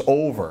 it was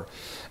over.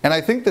 And I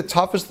think the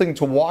toughest thing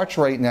to watch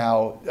right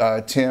now,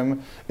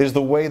 Tim, is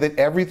the way that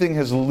everything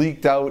has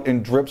leaked out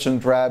in drips and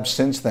drabs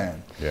since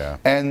then. Yeah.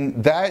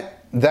 And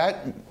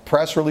that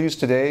press release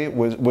today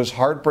was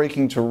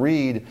heartbreaking to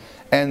read.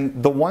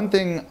 And the one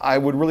thing I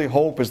would really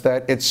hope is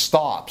that it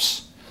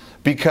stops,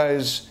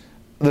 because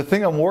the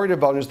thing I'm worried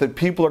about is that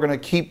people are going to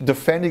keep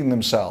defending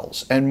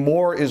themselves and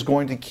more is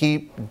going to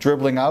keep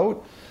dribbling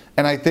out.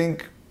 And I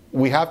think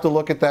we have to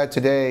look at that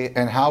today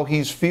and how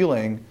he's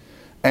feeling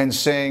and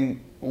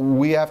saying,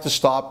 we have to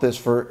stop this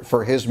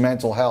for his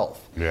mental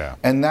health. Yeah.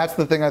 And that's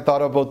the thing I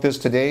thought about this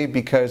today,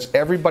 because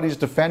everybody's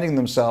defending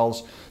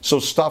themselves, so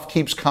stuff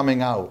keeps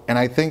coming out. And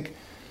I think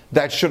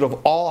that should have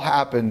all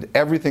happened.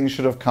 Everything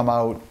should have come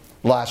out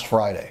last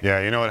Friday.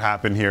 Yeah, you know what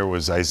happened here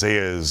was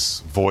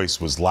Isaiah's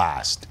voice was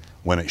last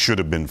when it should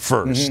have been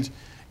first. Mm-hmm.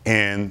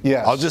 And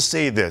yes. I'll just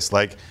say this,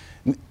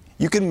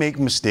 you can make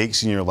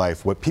mistakes in your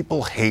life. What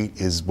people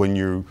hate is when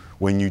you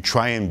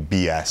try and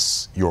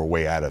BS your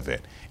way out of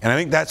it. And I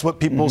think that's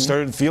what people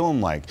started feeling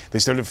like. They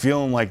started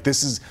feeling like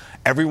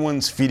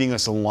everyone's feeding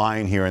us a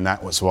line here, and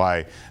that was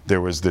why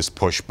there was this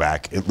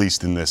pushback, at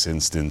least in this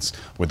instance,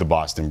 with the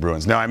Boston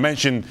Bruins. Now, I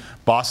mentioned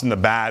Boston the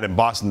bad and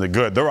Boston the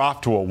good. They're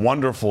off to a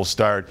wonderful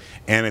start,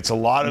 and it's a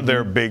lot of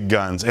their big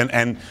guns.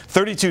 And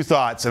 32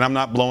 Thoughts, and I'm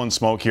not blowing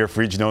smoke here.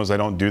 Freege knows I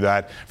don't do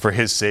that for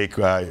his sake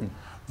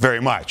very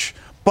much.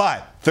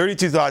 But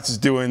 32 Thoughts is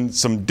doing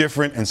some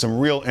different and some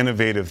real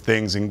innovative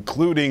things,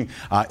 including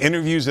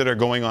interviews that are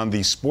going on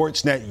the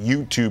Sportsnet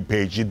YouTube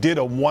page. You did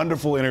a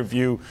wonderful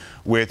interview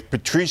with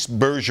Patrice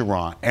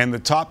Bergeron, and the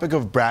topic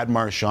of Brad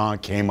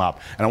Marchand came up.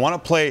 And I want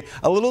to play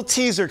a little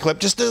teaser clip,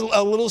 just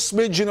a little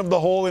smidgen of the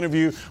whole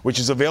interview, which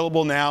is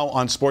available now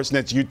on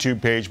Sportsnet's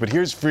YouTube page. But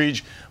here's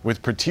Freege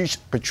with Patrice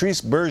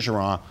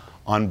Bergeron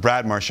on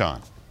Brad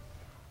Marchand.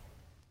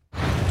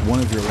 One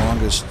of your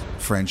longest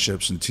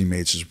friendships and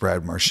teammates is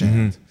Brad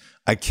Marchand. Mm-hmm.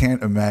 I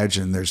can't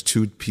imagine there's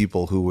two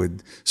people who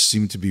would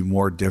seem to be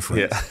more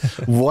different. Yeah.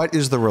 What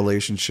is the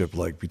relationship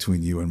like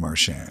between you and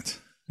Marchand?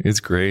 It's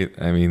great.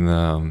 I mean,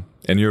 and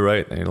you're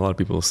right. I mean, a lot of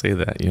people say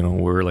that,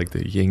 we're like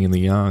the yin and the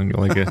yang.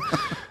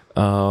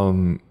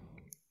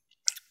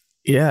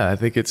 Yeah, I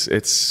think it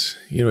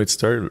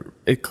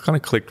kind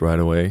of clicked right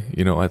away.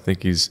 I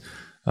think he's,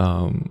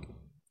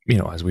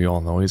 as we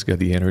all know, he's got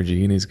the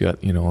energy and he's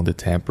got, the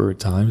temper at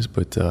times,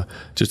 but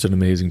just an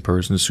amazing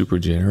person, super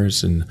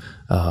generous, and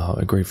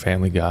a great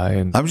family guy.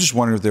 And I'm just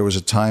wondering if there was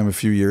a time a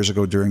few years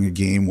ago during a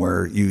game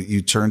where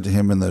you turned to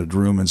him in the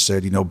room and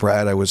said,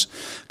 Brad, I was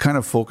kind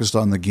of focused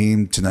on the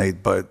game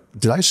tonight, but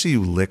did I see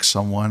you lick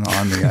someone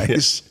on the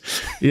ice?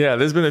 Yeah,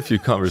 there's been a few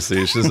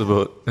conversations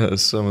about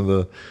some of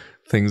the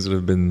things that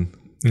have been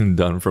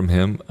done from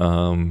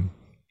him.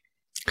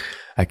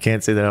 I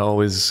can't say that I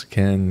always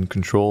can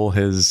control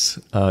his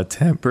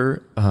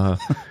temper,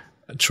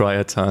 try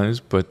at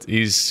times, but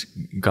he's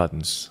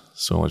gotten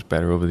so much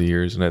better over the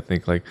years, and I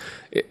think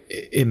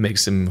it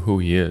makes him who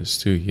he is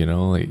too.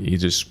 He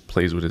just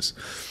plays with his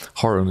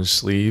heart on his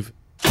sleeve.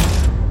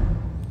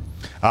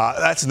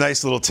 That's a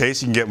nice little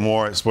taste. You can get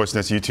more at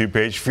Sportsnet's YouTube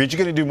page. Fried, you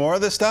going to do more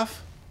of this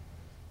stuff?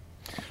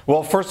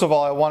 Well, first of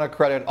all, I want to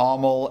credit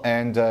Amal,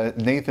 and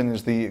Nathan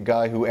is the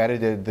guy who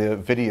edited the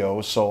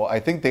video, so I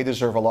think they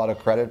deserve a lot of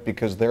credit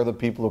because they're the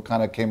people who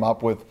kind of came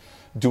up with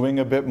doing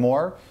a bit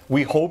more.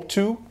 We hope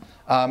to.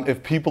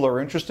 If people are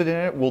interested in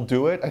it, we'll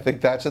do it. I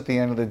think that's at the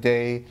end of the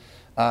day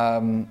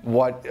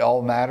what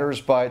all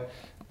matters, but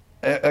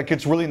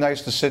it's really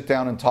nice to sit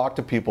down and talk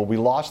to people. We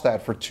lost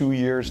that for 2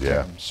 years,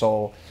 Tim,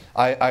 so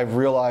I've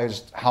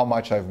realized how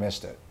much I've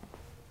missed it.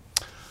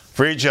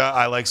 Fried,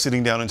 I like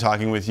sitting down and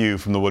talking with you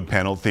from the wood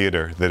panel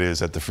theater that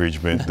is at the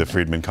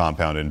Friedman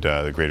compound in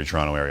the Greater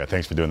Toronto area.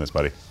 Thanks for doing this,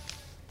 buddy.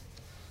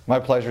 My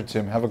pleasure,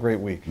 Tim. Have a great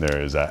week.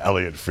 There is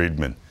Elliot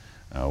Friedman.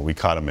 We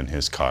caught him in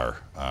his car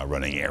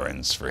running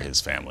errands for his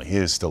family. He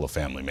is still a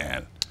family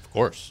man. Of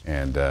course.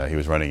 And he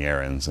was running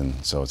errands, and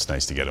so it's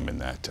nice to get him in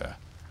that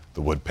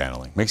the wood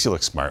paneling. Makes you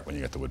look smart when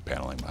you get the wood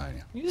paneling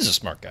behind you. He's a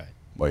smart guy.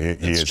 Well, he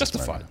is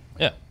justified.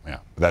 Yeah. Yeah.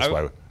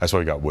 But that's why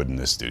we got wood in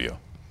this studio.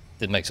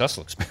 It makes us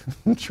look smart.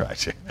 Try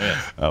to.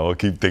 Yeah. We'll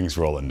keep things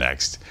rolling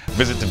next.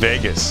 Visit to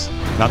Vegas,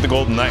 not the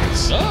Golden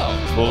Knights.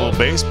 A little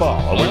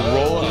baseball. Are we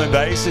rolling the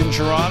dice in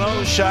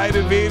Toronto? Shai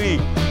Davidi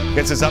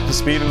gets us up to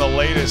speed in the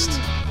latest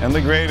and the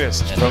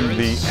greatest from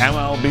the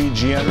MLB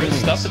GM meetings.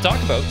 Stuff to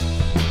talk about.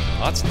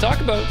 Lots to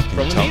talk about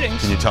from the meetings.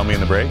 Can you tell me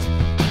in the break?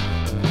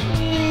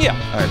 Yeah.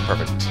 All right,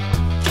 perfect.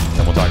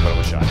 Then we'll talk about it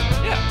with Shai.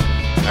 Yeah.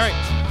 All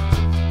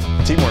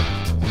right. Teamwork.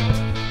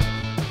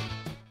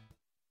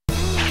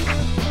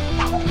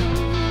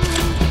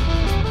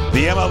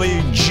 The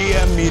MLB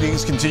GM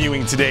meetings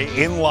continuing today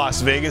in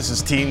Las Vegas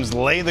as teams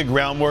lay the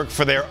groundwork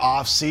for their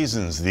off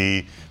seasons.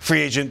 The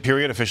free agent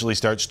period officially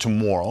starts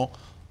tomorrow.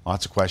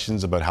 Lots of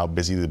questions about how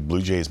busy the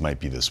Blue Jays might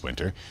be this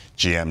winter.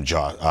 GM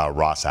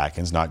Ross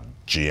Atkins, not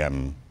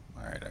GM.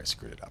 All right, I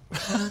screwed it up. I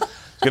was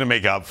going to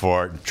make up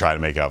for it, try to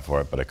make up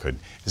for it, but I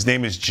couldn't. His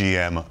name is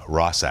GM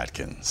Ross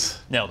Atkins.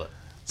 Nailed it.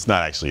 It's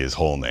not actually his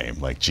whole name.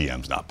 Like,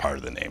 GM's not part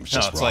of the name. It's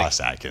just Ross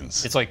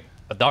Atkins. It's like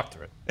a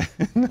doctorate.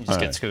 You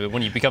just get,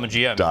 when you become a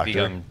GM, you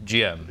become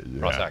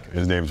GM Ross Atkins.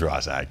 His name's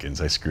Ross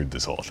Atkins. I screwed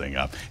this whole thing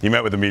up. He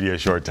met with the media a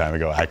short time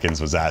ago. Atkins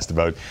was asked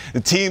about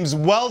the team's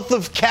wealth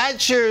of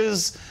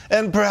catchers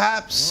and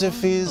perhaps if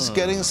he's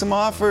getting some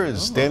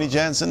offers. Danny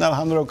Jansen,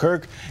 Alejandro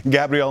Kirk,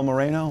 Gabriel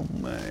Moreno.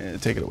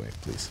 Take it away,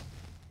 please.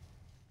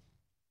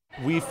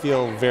 We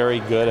feel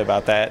very good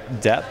about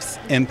that depth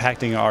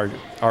impacting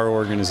our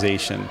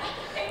organization.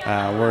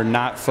 We're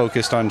not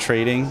focused on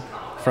trading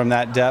from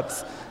that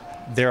depth.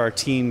 There are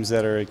teams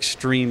that are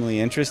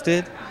extremely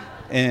interested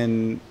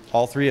in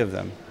all three of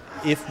them.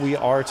 If we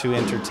are to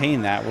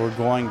entertain that, we're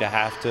going to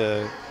have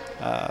to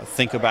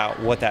think about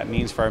what that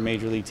means for our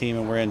major league team,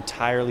 and we're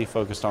entirely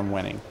focused on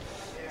winning.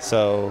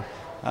 So,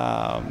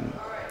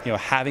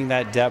 having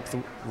that depth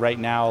right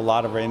now, a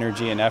lot of our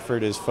energy and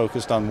effort is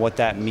focused on what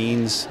that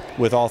means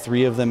with all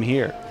three of them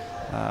here.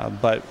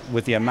 But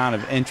with the amount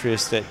of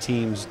interest that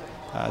teams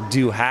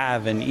do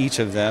have in each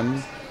of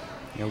them,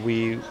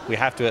 we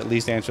have to at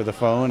least answer the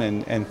phone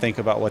and think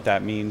about what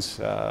that means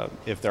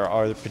if there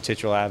are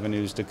potential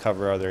avenues to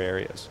cover other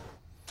areas.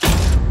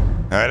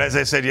 All right, as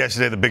I said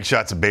yesterday, the big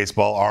shots of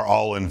baseball are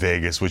all in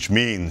Vegas, which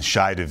means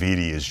Shai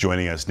Davidi is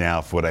joining us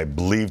now for what I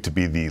believe to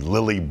be the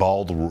Lily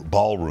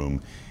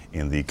Ballroom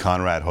in the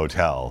Conrad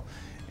Hotel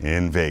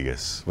in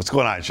Vegas. What's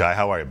going on, Shai?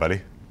 How are you, buddy?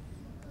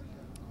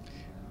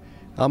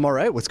 I'm all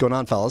right. What's going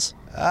on, fellas?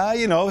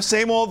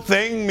 Same old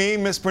thing, me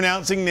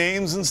mispronouncing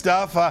names and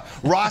stuff.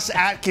 Ross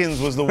Atkins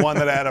was the one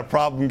that I had a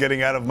problem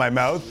getting out of my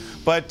mouth,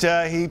 but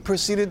he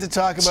proceeded to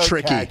talk about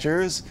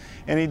catchers,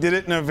 and he did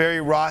it in a very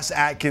Ross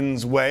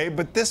Atkins way,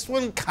 but this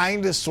one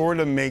kind of sort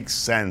of makes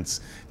sense,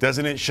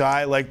 doesn't it,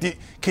 Shai?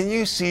 Can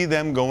you see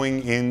them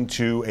going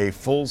into a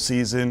full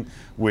season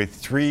with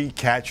three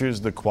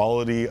catchers the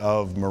quality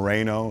of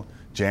Moreno,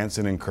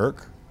 Jansen, and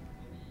Kirk?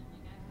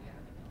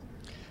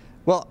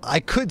 Well, I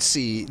could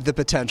see the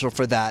potential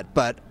for that,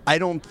 but I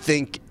don't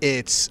think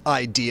it's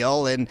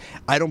ideal, and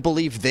I don't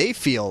believe they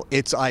feel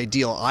it's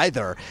ideal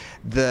either.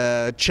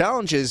 The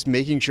challenge is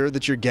making sure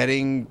that you're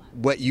getting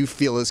what you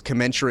feel is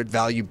commensurate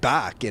value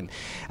back. And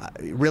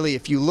really,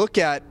 if you look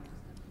at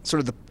sort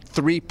of the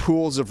three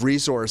pools of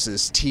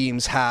resources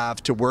teams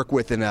have to work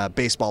with in a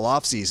baseball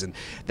offseason,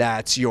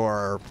 that's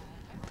your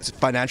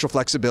financial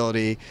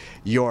flexibility,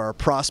 your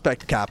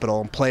prospect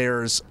capital, and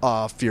players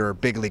off your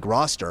big league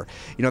roster.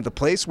 The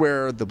place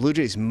where the Blue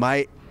Jays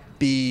might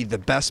be the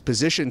best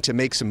position to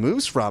make some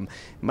moves from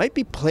might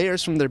be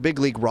players from their big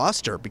league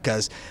roster,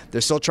 because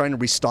they're still trying to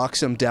restock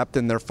some depth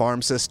in their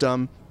farm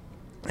system.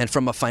 And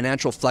from a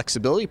financial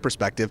flexibility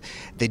perspective,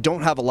 they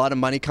don't have a lot of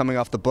money coming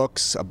off the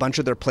books. A bunch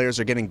of their players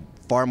are getting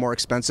far more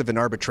expensive in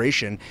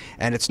arbitration,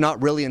 and it's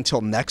not really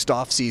until next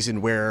offseason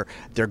where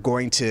they're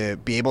going to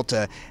be able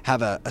to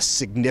have a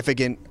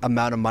significant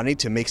amount of money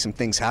to make some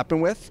things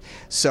happen with.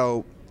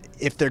 So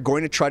if they're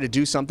going to try to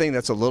do something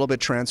that's a little bit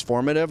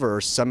transformative or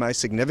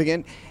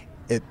semi-significant,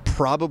 it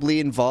probably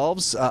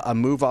involves a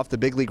move off the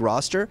big league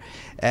roster.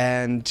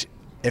 And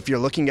if you're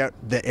looking at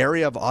the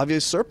area of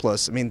obvious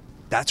surplus, I mean,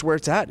 that's where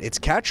it's at. It's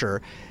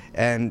catcher.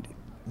 And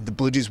the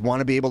Blue Jays want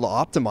to be able to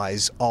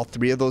optimize all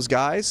three of those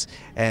guys.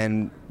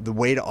 And the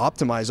way to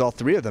optimize all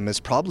three of them is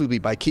probably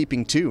by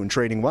keeping two and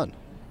trading one.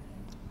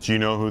 Do you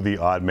know who the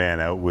odd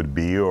man out would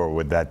be, or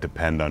would that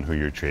depend on who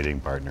your trading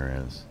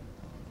partner is?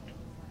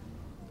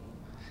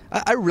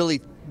 I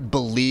really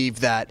believe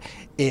that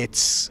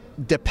it's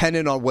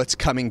dependent on what's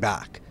coming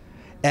back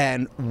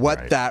and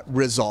what that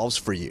resolves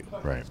for you.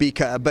 Right.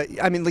 But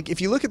I mean, like, if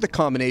you look at the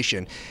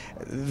combination,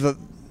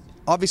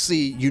 obviously,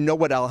 you know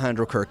what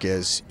Alejandro Kirk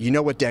is, you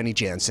know what Danny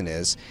Jansen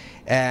is,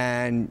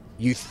 and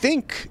you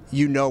think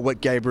you know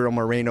what Gabriel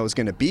Moreno is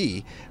going to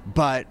be,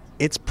 but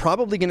it's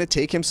probably going to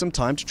take him some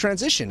time to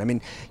transition. I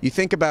mean, you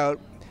think about,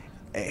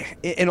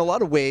 in a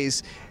lot of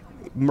ways,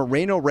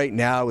 Moreno right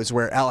now is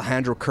where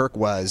Alejandro Kirk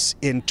was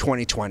in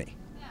 2020,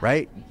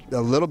 right? A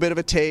little bit of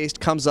a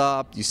taste, comes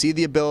up, you see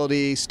the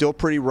ability, still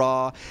pretty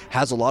raw,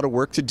 has a lot of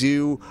work to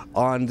do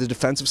on the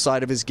defensive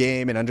side of his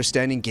game and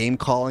understanding game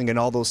calling and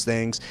all those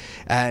things.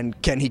 And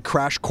can he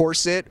crash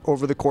course it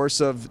over the course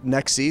of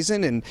next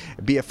season and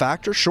be a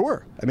factor?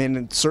 Sure. I mean,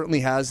 it certainly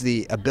has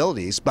the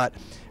abilities, but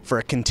for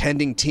a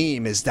contending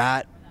team, is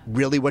that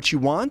really what you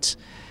want?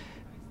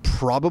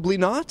 Probably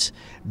not.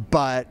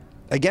 But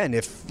again,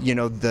 if,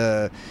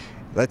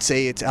 let's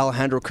say it's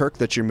Alejandro Kirk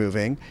that you're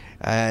moving,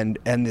 and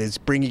is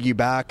bringing you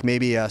back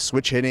maybe a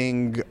switch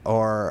hitting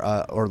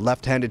or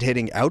left-handed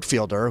hitting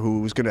outfielder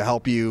who's going to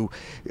help you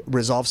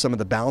resolve some of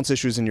the balance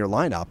issues in your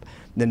lineup,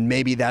 then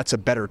maybe that's a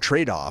better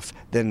trade-off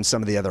than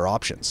some of the other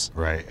options.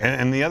 Right.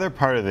 And the other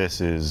part of this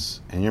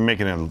is, and you're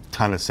making a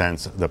ton of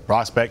sense, the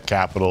prospect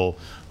capital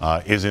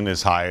isn't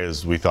as high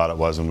as we thought it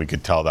was, and we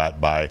could tell that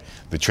by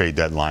the trade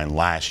deadline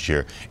last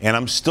year. And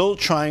I'm still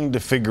trying to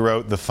figure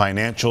out the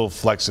financial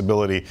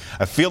flexibility.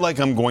 I feel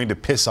like I'm going to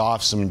piss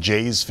off some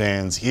Jays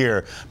fans here,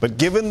 but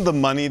given the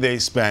money they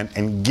spent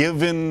and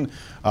given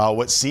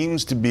what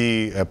seems to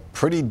be a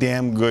pretty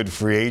damn good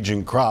free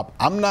agent crop,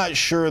 I'm not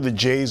sure the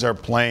Jays are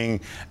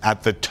playing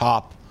at the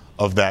top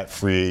of that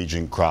free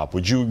agent crop.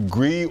 Would you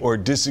agree or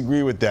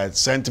disagree with that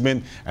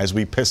sentiment as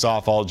we piss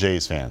off all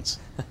Jays fans?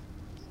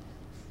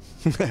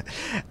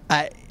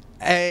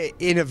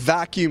 In a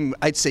vacuum,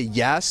 I'd say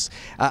yes.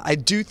 I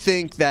do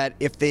think that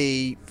if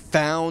they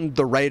found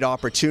the right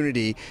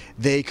opportunity,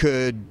 they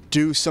could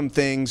do some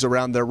things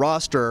around their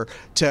roster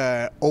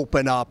to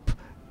open up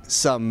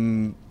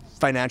some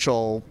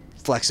financial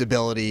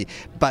flexibility,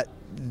 but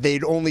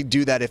they'd only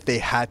do that if they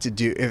had to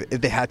do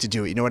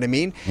it. You know what I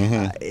mean?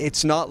 Mm-hmm.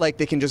 It's not like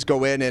they can just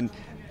go in and,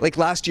 like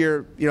last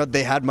year,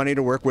 they had money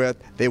to work with.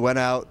 They went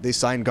out, they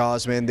signed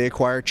Gausman, they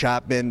acquired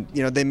Chapman.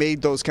 They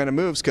made those kind of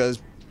moves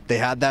because they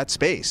had that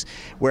space.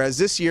 Whereas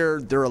this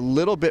year, they're a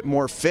little bit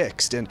more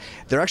fixed, and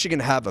they're actually going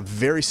to have a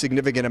very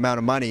significant amount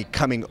of money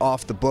coming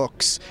off the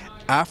books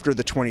after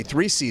the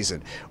 23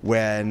 season,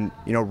 when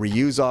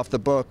Ryu's off the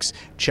books,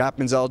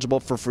 Chapman's eligible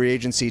for free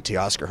agency,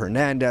 Teoscar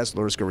Hernandez,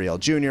 Lourdes Gurriel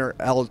Jr.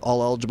 all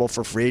eligible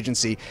for free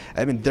agency.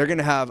 I mean, they're going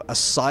to have a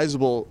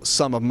sizable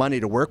sum of money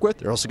to work with.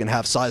 They're also going to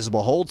have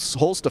sizable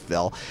holes to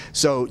fill.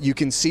 So you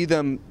can see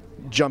them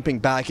jumping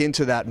back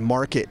into that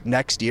market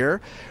next year.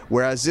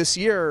 Whereas this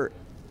year,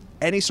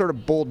 any sort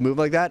of bold move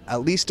like that,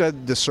 at least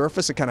at the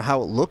surface and kind of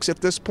how it looks at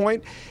this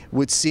point,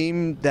 would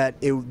seem that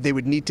they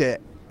would need to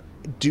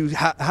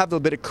have a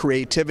bit of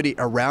creativity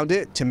around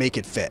it to make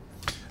it fit.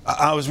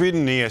 I was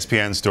reading an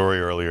ESPN story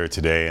earlier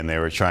today, and they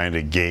were trying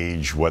to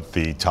gauge what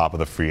the top of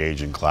the free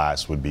agent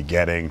class would be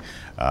getting.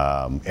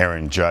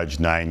 Aaron Judge,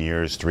 9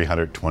 years,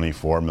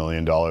 $324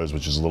 million,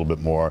 which is a little bit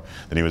more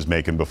than he was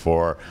making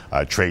before.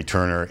 Trey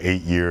Turner,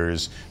 8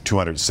 years,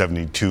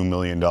 $272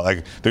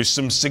 million. There's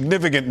some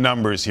significant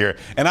numbers here,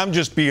 and I'm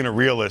just being a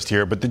realist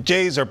here, but the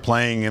Jays are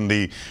playing in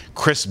the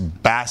Chris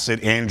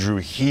Bassett, Andrew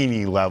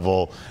Heaney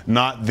level,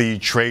 not the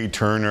Trey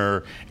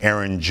Turner,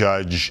 Aaron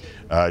Judge,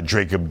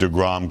 Jacob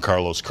deGrom,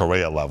 Carlos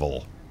Correa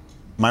level.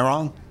 Am I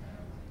wrong?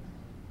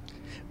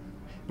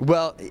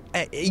 Well,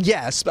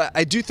 yes, but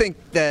I do think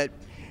that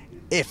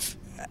if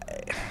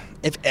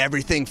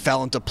everything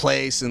fell into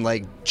place and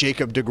like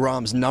Jacob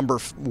deGrom's number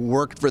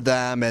worked for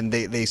them and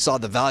they saw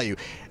the value,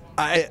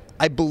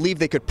 I believe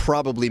they could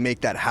probably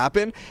make that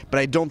happen, but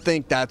I don't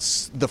think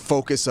that's the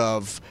focus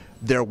of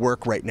their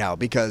work right now,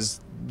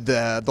 because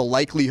the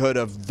likelihood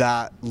of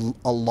that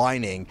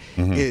aligning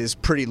is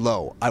pretty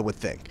low, I would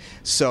think.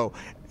 So,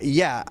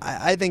 yeah,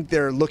 I think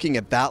they're looking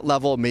at that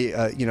level,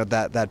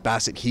 that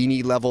Bassett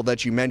Heaney level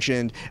that you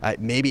mentioned,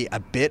 maybe a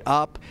bit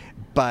up,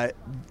 but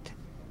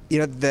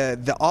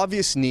the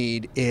obvious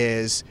need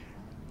is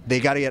they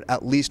got to get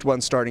at least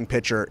one starting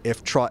pitcher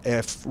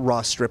if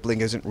Ross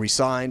Stripling isn't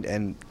re-signed,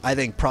 and I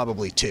think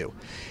probably two.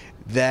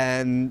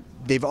 Then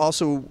they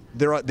also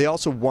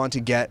want to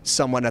get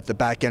someone at the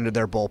back end of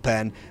their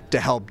bullpen to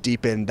help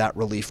deepen that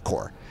relief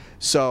core.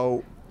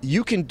 So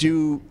you can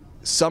do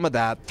some of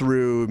that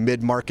through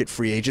mid-market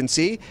free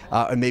agency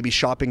and maybe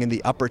shopping in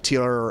the upper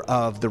tier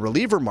of the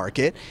reliever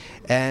market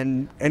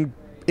and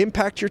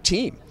impact your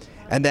team.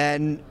 And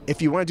then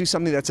if you want to do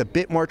something that's a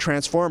bit more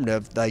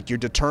transformative, like you're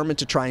determined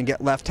to try and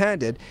get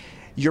left-handed,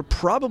 you're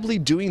probably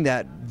doing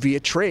that via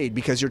trade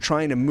because you're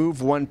trying to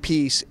move one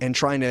piece and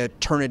trying to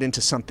turn it into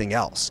something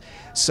else.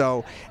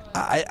 So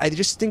I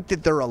just think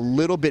that they're a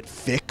little bit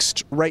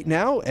fixed right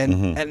now,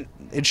 and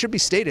it should be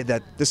stated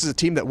that this is a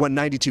team that won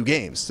 92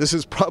 games. This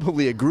is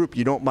probably a group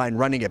you don't mind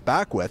running it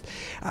back with.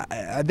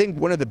 I think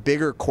one of the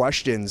bigger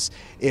questions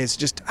is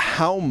just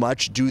how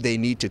much do they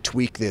need to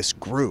tweak this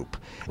group?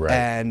 Right.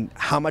 And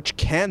how much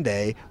can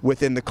they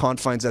within the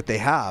confines that they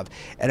have?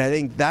 And I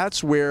think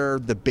that's where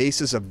the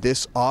basis of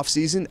this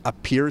offseason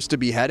appears to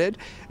be headed.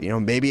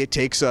 Maybe it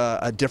takes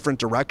a different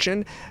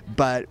direction,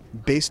 but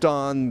based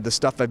on the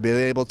stuff I've been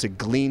able to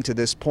glean to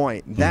this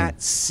point,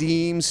 that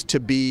seems to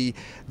be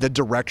the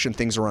direction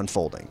things are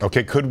unfolding.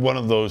 Okay, could one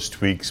of those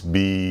tweaks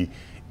be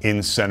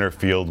in center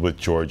field with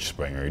George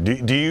Springer?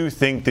 Do you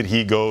think that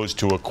he goes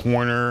to a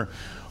corner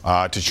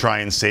to try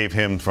and save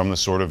him from the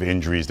sort of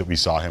injuries that we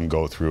saw him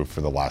go through for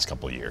the last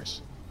couple of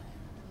years?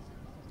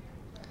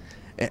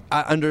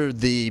 Under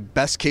the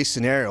best case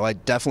scenario, I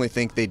definitely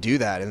think they do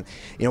that. And,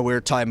 we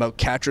were talking about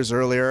catchers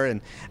earlier, and,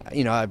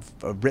 I've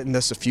written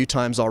this a few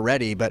times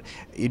already, but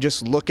you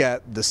just look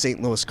at the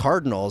St. Louis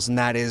Cardinals, and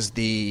that is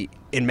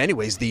in many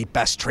ways, the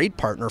best trade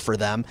partner for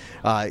them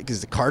because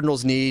the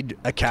Cardinals need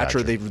a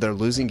catcher. They're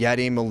losing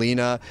Yadier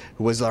Molina,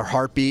 who was their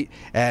heartbeat,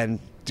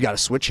 and you got a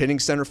switch hitting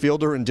center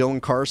fielder in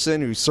Dylan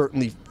Carson, who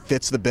certainly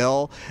fits the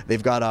bill.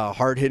 They've got a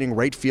hard-hitting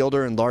right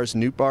fielder in Lars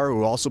Nootbaar,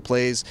 who also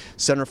plays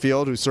center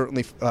field, who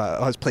certainly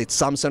has played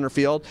some center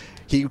field.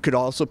 He could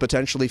also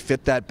potentially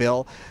fit that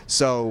bill.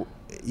 So,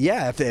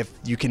 yeah, if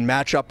you can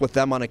match up with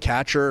them on a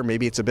catcher,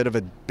 maybe it's a bit of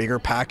a bigger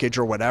package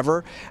or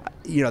whatever,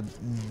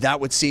 that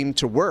would seem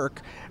to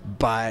work.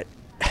 But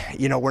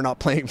we're not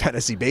playing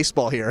fantasy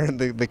baseball here.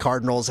 The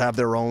Cardinals have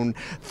their own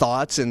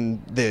thoughts,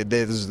 and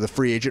there's the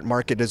free agent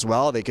market as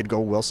well. They could go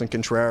Wilson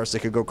Contreras. They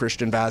could go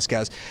Christian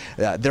Vasquez.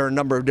 There are a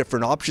number of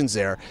different options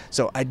there.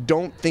 So I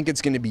don't think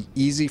it's going to be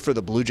easy for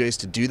the Blue Jays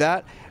to do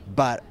that,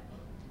 but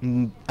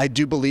I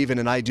do believe in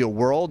an ideal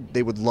world,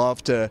 they would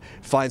love to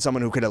find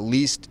someone who could at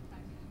least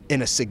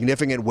in a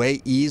significant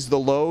way ease the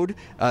load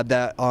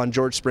that on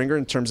George Springer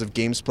in terms of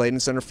games played in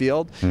center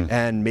field,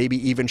 and maybe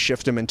even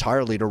shift him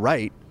entirely to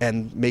right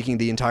and making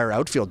the entire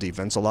outfield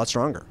defense a lot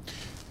stronger.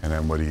 And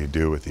then what do you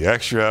do with the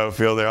extra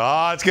outfield there?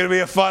 Oh, it's going to be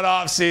a fun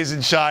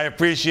offseason, Shai.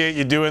 Appreciate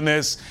you doing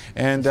this.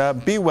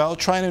 And be well.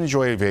 Try and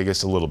enjoy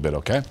Vegas a little bit,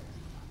 okay?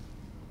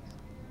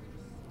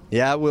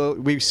 Yeah,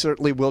 we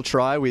certainly will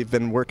try. We've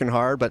been working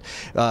hard, but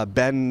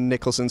Ben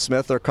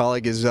Nicholson-Smith, our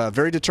colleague, is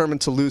very determined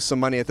to lose some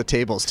money at the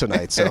tables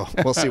tonight, so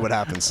we'll see what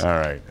happens. All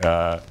right.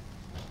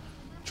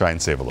 Try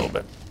and save a little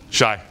bit.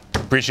 Shai,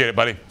 appreciate it,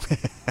 buddy.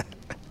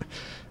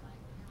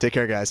 Take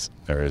care, guys.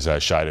 There is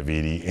Shai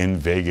Davidi in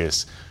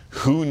Vegas.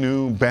 Who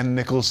knew Ben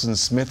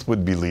Nicholson-Smith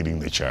would be leading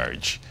the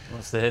charge?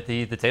 Well,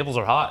 the tables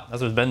are hot.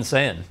 That's what Ben's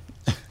saying.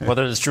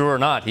 Whether it's true or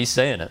not, he's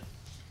saying it.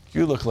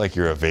 You look like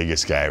you're a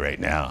Vegas guy right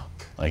now.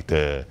 Like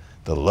the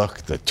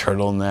look, the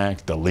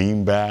turtleneck, the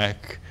lean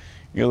back.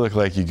 You look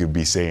like you could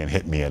be saying,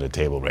 hit me at a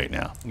table right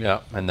now. Yeah,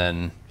 and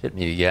then hit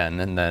me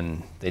again. And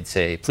then they'd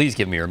say, please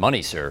give me your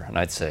money, sir. And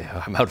I'd say,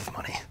 I'm out of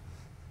money.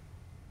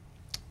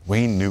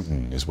 Wayne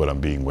Newton is what I'm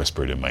being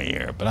whispered in my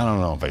ear, but I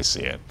don't know if I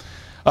see it.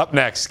 Up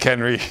next,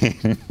 Ken Reed.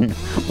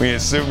 We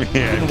assume he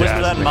had gas.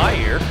 Whisper that in my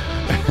ear.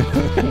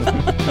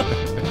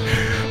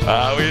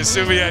 We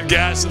assume he had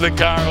gas in the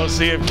car. We'll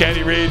see if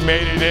Kenny Reed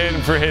made it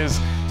in for his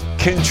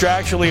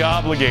contractually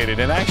obligated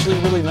and actually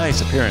really nice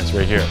appearance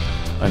right here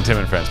on Tim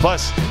and Friends.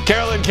 Plus,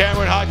 Carolyn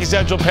Cameron, Hockey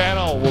Central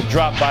panel will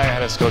drop by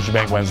ahead of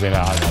Scotiabank Wednesday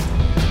night.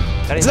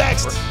 That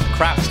next.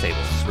 Craps tables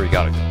is where you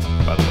got to go,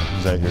 by the way.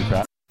 Is that your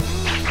crap?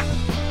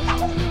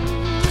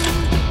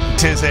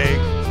 Tis a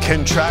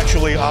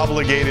contractually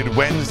obligated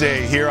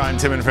Wednesday here on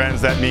Tim and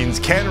Friends. That means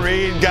Ken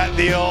Reed got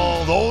the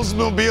old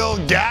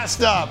Oldsmobile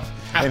gassed up,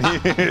 and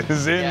he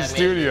is in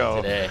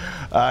studio.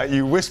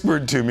 You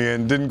whispered to me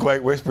and didn't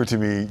quite whisper to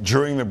me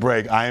during the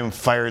break. I am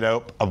fired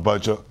up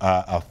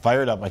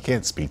I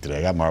can't speak today.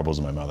 I got marbles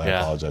in my mouth. I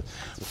apologize.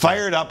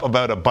 Fired up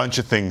about a bunch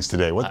of things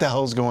today. What the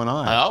hell's going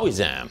on? I always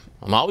am.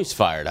 I'm always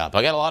fired up.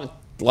 I got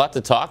a lot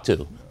to talk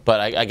to, but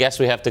I guess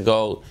we have to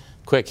go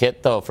quick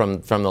hit though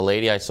from the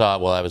lady I saw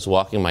while I was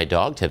walking my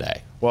dog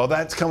today. Well,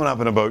 that's coming up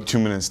in about 2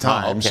 minutes'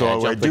 time, okay,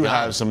 so I do the gun.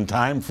 have some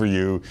time for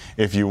you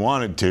if you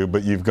wanted to,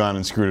 but you've gone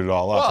and screwed it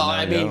all up. Well,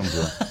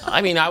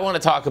 I want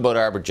to talk about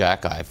Arbor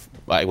Xhekaj.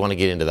 I want to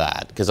get into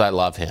that because I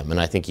love him, and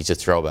I think he's a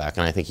throwback,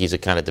 and I think he's a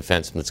kind of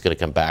defenseman that's going to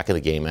come back in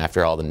the game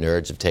after all the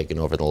nerds have taken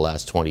over the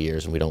last 20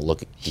 years, and we don't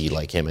look at D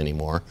like him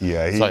anymore.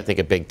 Yeah. So I think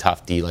a big,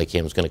 tough D like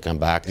him is going to come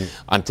back.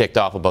 I'm ticked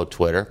off about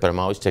Twitter, but I'm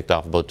always ticked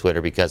off about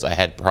Twitter because I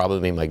had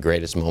probably my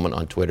greatest moment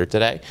on Twitter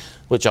today,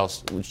 which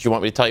you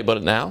want me to tell you about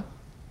it now?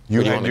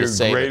 You had your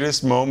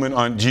greatest moment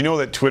on. Do you know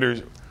that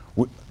Twitter?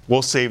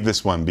 We'll save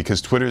this one because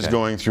Twitter's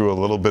going through a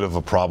little bit of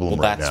a problem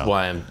right now. That's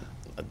why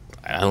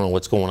I don't know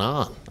what's going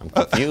on. I'm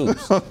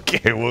confused.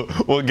 Okay,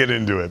 we'll get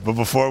into it. But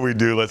before we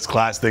do, let's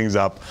class things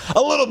up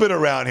a little bit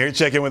around here.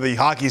 Check in with the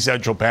Hockey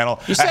Central panel.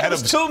 You said it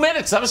was 2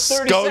 minutes. That was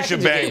 30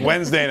 seconds. Scotiabank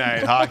Wednesday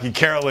Night Hockey.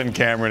 Carolyn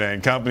Cameron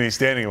and company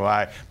standing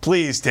by.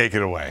 Please take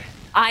it away.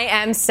 I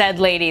am said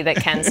lady that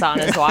Ken saw on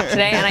his walk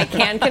today, and I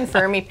can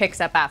confirm he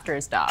picks up after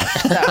his dog.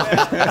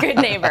 So, good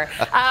neighbor.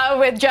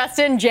 With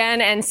Justin,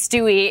 Jen, and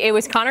Stewie, it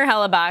was Connor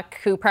Hellebuck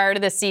who, prior to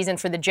this season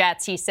for the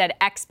Jets, he said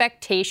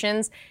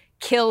expectations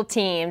kill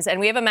teams. And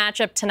we have a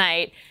matchup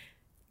tonight.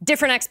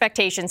 Different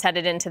expectations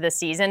headed into the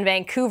season.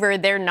 Vancouver,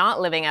 they're not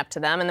living up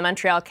to them, and the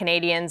Montreal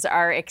Canadiens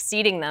are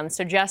exceeding them.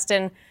 So,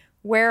 Justin,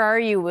 where are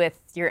you with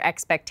your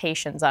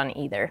expectations on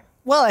either?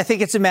 Well, I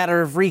think it's a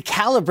matter of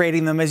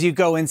recalibrating them as you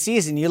go in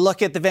season. You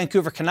look at the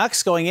Vancouver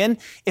Canucks going in.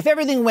 If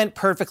everything went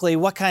perfectly,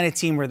 what kind of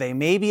team were they?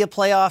 Maybe a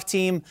playoff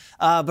team.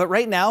 But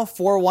right now,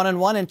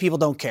 4-1-1, and people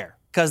don't care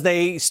because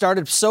they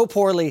started so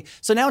poorly.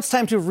 So now it's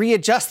time to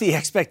readjust the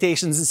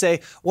expectations and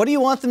say, what do you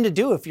want them to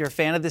do if you're a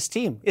fan of this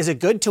team? Is it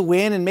good to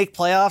win and make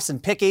playoffs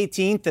and pick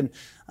 18th? And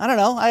I don't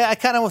know. I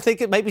kind of think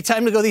it might be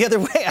time to go the other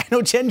way. I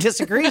know Jen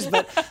disagrees,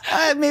 but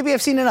maybe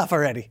I've seen enough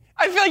already.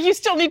 I feel like you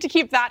still need to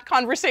keep that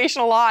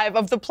conversation alive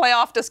of the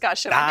playoff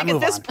discussion. I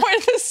think at this point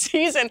of the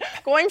season,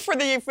 going for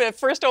the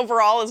first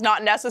overall is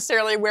not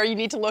necessarily where you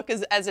need to look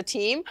as a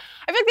team.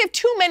 I feel like they have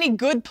too many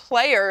good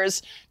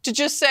players to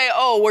just say,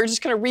 oh, we're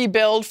just going to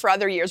rebuild for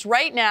other years.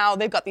 Right now,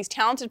 they've got these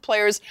talented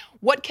players.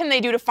 What can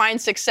they do to find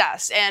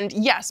success? And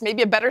yes,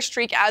 maybe a better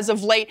streak as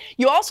of late.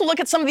 You also look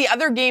at some of the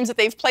other games that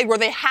they've played where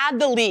they had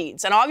the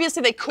leads, and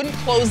obviously they couldn't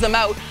close them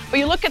out. But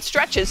you look at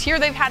stretches here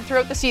they've had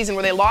throughout the season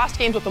where they lost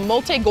games with a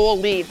multi-goal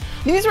lead.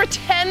 These were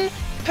 10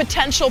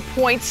 potential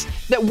points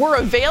that were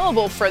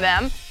available for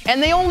them,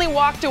 and they only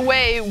walked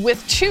away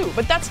with 2.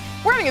 But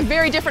we're having a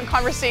very different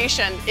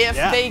conversation if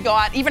they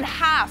got even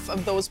half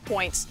of those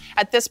points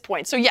at this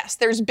point. So yes,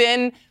 there's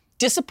been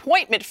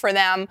disappointment for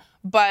them,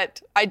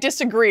 but I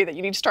disagree that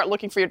you need to start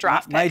looking for your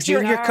draft picks. My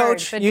junior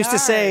coach used to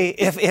say,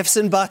 if ifs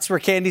and buts were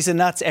candies and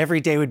nuts, every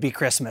day would be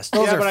Christmas.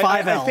 Those are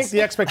 5 L's. I think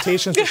the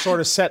expectations were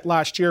sort of set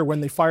last year when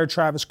they fired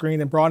Travis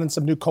Green and brought in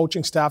some new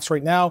coaching staffs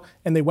right now,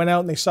 and they went out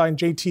and they signed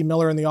JT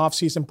Miller in the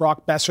offseason,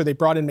 Brock Besser. They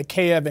brought in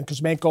Mikheyev and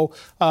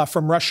Kuzmenko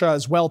from Russia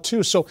as well,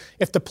 too. So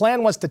if the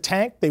plan was to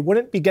tank, they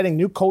wouldn't be getting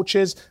new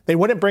coaches. They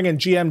wouldn't bring in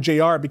GM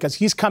JR because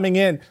he's coming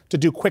in to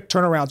do quick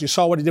turnarounds. You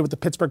saw what he did with the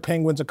Pittsburgh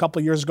Penguins a couple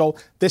of years ago.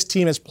 This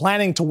team is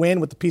planning to win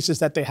with the pieces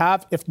that they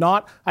have. If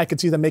not, I could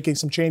see them making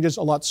some changes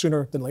a lot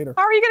sooner than later.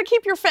 How are you going to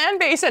keep your fan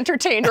base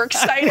entertained or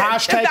excited?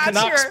 Hashtag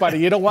Canucks, buddy.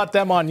 You don't want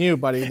them on you,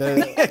 buddy.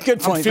 Good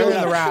point. I'm feeling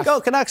the wrath. Go,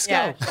 Canucks,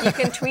 go. You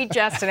can tweet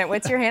Justin at,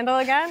 what's your handle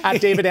again?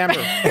 At David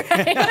Amber.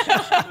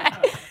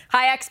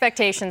 High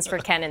expectations for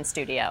Ken in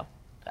studio,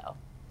 though.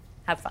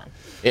 Have fun.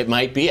 It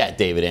might be at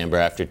David Amber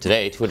after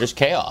today. Twitter's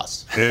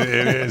chaos.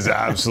 It is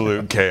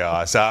absolute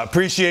chaos.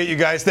 Appreciate you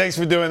guys. Thanks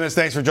for doing this.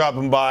 Thanks for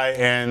dropping by.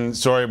 And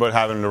sorry about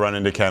having to run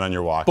into Ken on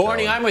your walk.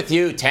 Borny, I'm with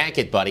you. Tank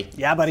it, buddy.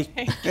 Yeah, buddy.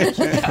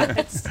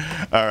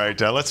 All right,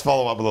 let's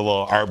follow up with a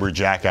little Arbor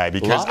Xhekaj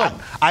because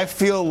I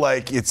feel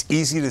like it's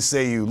easy to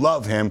say you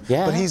love him,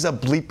 but he's a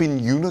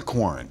bleeping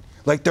unicorn.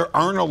 Like, there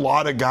aren't a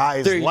lot of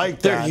guys like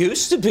that. There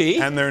used to be.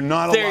 And there are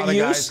not a lot of guys.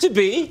 There used to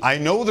be. I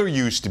know there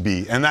used to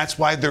be. And that's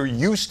why there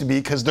used to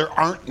be, because there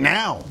aren't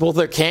now. Well,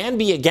 there can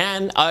be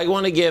again. I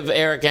want to give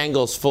Eric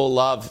Engels full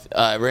love.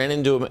 I ran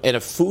into him in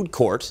a food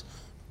court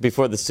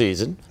before the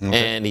season.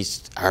 And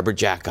he's Arbor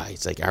Xhekaj.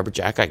 He's like, Arbor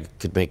Xhekaj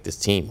could make this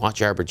team.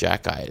 Watch Arbor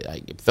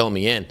Xhekaj. Fill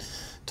me in.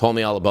 Told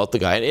me all about the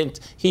guy. And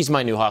he's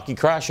my new hockey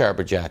crush,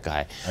 Arbor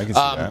Xhekaj. I can see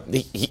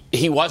that.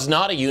 He was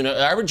not a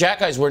unicorn. Arbor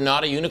Xhekajs were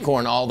not a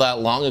unicorn all that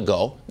long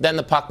ago. Then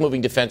the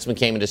puck-moving defenseman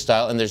came into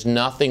style, and there's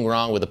nothing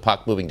wrong with a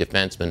puck-moving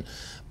defenseman.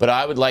 But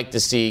I would like to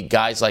see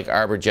guys like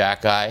Arbor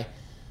Xhekaj,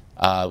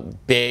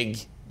 big.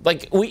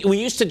 Like, we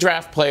used to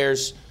draft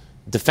players,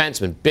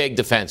 defensemen, big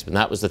defensemen.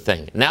 That was the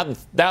thing. Now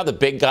the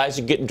big guys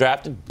are getting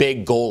drafted,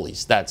 big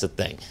goalies. That's the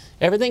thing.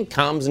 Everything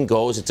comes and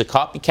goes. It's a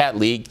copycat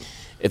league.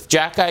 If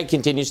Xhekaj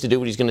continues to do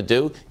what he's going to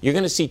do, you're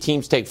going to see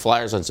teams take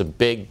flyers on some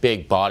big,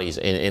 big bodies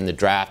in the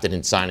draft and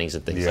in signings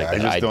and things like that. I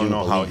just don't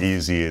know how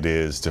easy it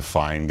is to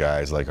find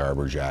guys like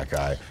Arbor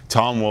Xhekaj.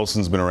 Tom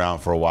Wilson's been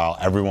around for a while.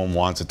 Everyone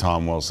wants a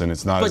Tom Wilson.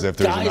 It's not as if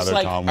there's another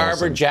Tom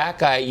Wilson. Guys like Arbor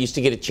Xhekaj used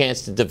to get a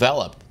chance to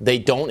develop. They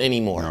don't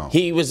anymore. No.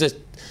 He was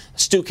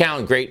Stu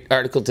Cowan, great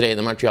article today in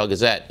the Montreal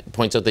Gazette,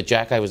 points out that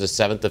Xhekaj was a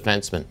 7th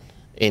defenseman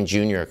in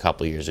junior a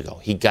couple years ago.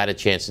 He got a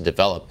chance to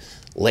develop.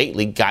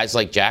 Lately, guys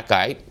like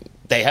Jack-Eye,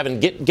 they haven't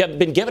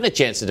been given a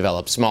chance to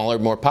develop. Smaller,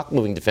 more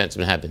puck-moving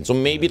defensemen have been. So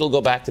maybe it'll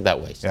go back to that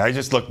way. Yeah, I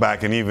just look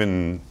back, and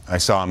even I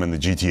saw him in the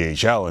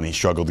GTHL, and he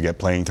struggled to get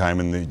playing time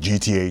in the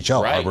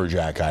GTHL, Arbor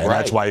Jack-Eye. And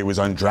that's why he was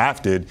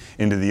undrafted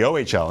into the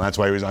OHL, and that's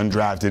why he was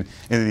undrafted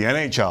into the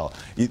NHL.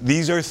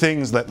 These are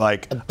things that,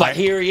 like... But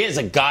here he is,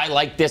 a guy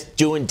like this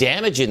doing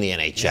damage in the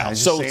NHL. Yeah,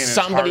 so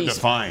somebody's... It's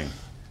hard to find.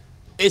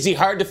 Is he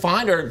hard to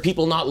find, or are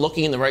people not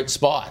looking in the right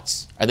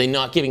spots? Are they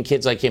not giving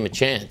kids like him a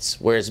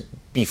chance? Whereas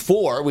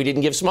before, we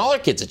didn't give smaller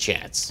kids a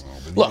chance.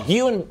 Look,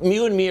 you and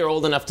me are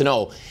old enough to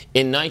know,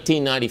 in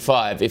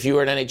 1995, if you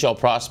were an NHL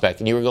prospect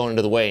and you were going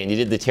into the weigh and you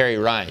did the Terry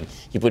Ryan,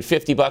 you put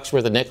 $50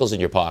 worth of nickels in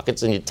your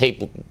pockets and you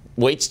taped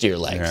weights to your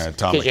legs. Yeah,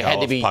 Tom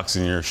McAuliffe, pucks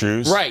in your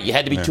shoes. Right, you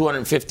had to be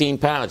 215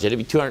 pounds. You had to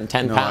be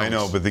 210 pounds. I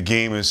know, but the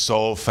game is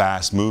so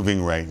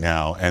fast-moving right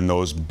now, and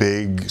those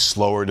big,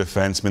 slower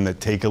defensemen that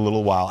take a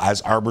little while,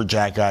 as Arbor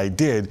Jack-Eye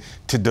did,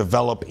 to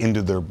develop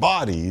into their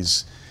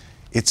bodies,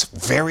 it's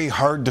very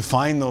hard to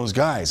find those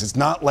guys. It's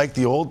not like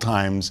the old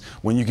times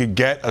when you could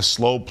get a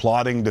slow,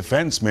 plodding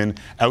defenseman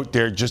out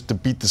there just to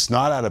beat the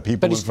snot out of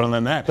people in front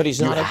of the net. But he's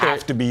not You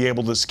have to be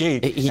able to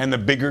skate, and the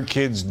bigger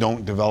kids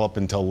don't develop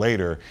until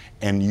later,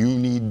 and you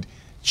need...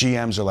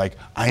 GMs are like,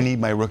 I need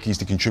my rookies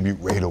to contribute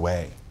right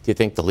away. Do you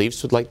think the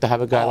Leafs would like to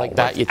have a guy like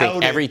that? You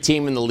think every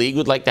team in the league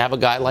would like to have a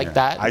guy like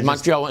that?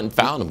 Montreal went and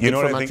found him. You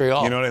know what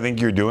I think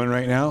you're doing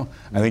right now?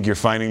 I think you're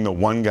finding the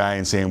one guy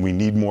and saying we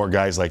need more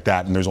guys like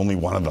that, and there's only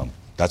one of them.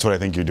 That's what I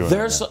think you're doing.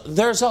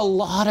 There's a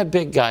lot of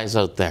big guys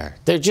out there.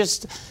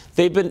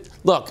 The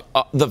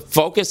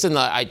focus in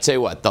I'd say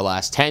the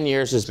last 10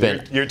 years has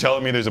been. You're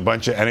telling me there's a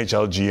bunch of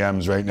NHL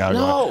GMs right now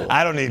going,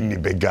 I don't need any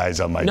big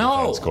guys on my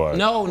defense squad.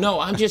 No.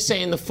 I'm just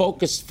saying the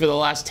focus for the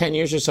last 10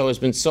 years or so has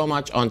been so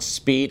much on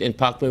speed and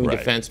puck moving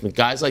defensemen.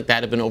 Guys like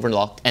that have been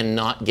overlooked and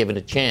not given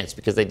a chance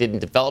because they didn't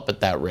develop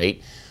at that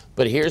rate.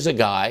 But here's a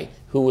guy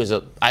who was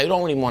I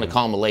don't even want to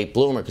call him a late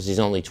bloomer because he's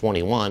only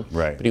 21.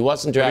 Right. But he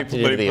wasn't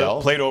drafted into the O.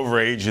 Played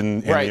overage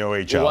in the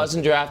OHL. He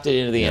wasn't drafted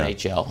into the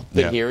NHL.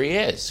 But here he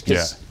is.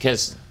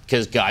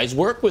 Because guys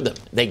work with him.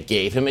 They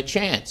gave him a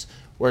chance.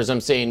 Whereas I'm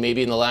saying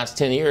maybe in the last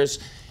 10 years,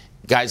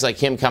 guys like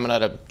him coming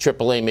out of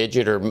AAA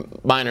midget or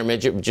minor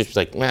midget would just be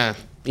like,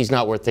 he's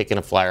not worth taking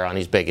a flyer on.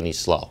 He's big and he's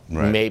slow.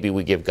 Right. Maybe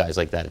we give guys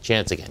like that a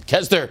chance again.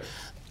 Because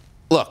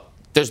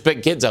there's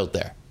big kids out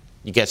there.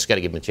 You guys got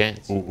to give him a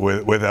chance.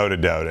 Without a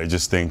doubt. I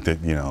just think that,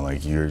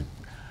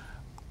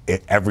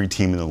 every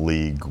team in the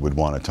league would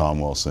want a Tom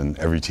Wilson.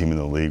 Every team in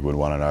the league would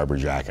want an Arbor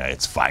Jack-Eye.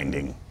 It's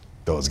finding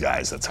those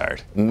guys that's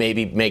hard.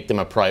 Maybe make them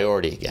a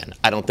priority again.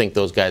 I don't think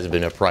those guys have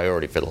been a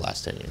priority for the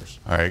last 10 years.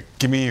 All right.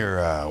 Give me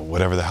your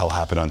whatever the hell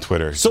happened on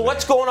Twitter. So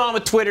what's going on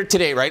with Twitter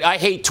today, right? I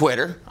hate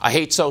Twitter. I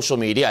hate social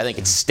media. I think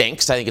it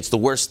stinks. I think it's the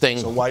worst thing.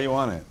 So why are you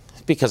on it?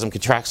 Because I'm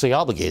contractually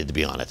obligated to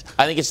be on it.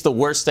 I think it's the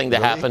worst thing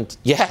that happened.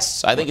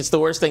 Yes, I think it's the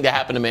worst thing to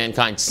happen to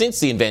mankind since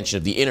the invention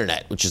of the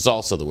internet, which is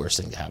also the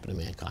worst thing to happen to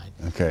mankind.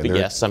 Okay. But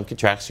yes, I'm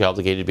contractually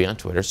obligated to be on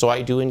Twitter, so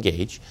I do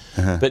engage.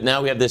 But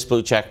now we have this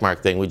blue check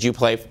mark thing. Would you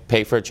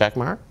pay for a check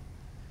mark?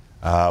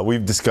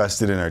 We've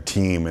discussed it in our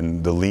team,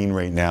 and the lean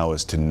right now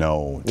is to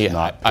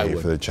not pay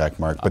for the check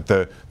mark. But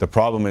the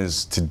problem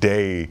is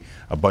today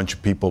a bunch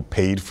of people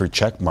paid for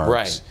check marks.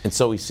 Right, and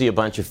so we see a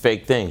bunch of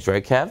fake things,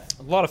 right, Kev?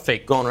 A lot of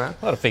fake going around.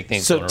 A lot of fake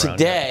things going around. So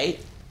today,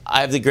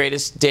 I have the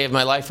greatest day of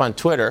my life on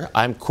Twitter.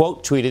 I'm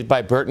quote tweeted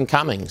by Burton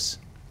Cummings.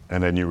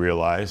 And then you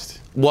realized?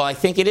 Well, I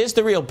think it is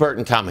the real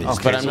Burton Cummings,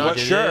 but I'm not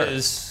sure.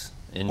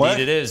 Indeed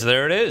it is.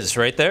 There it is,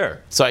 right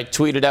there. So I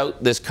tweeted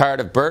out this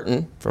card of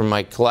Burton from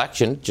my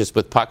collection, just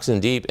with pucks in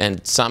deep,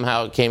 and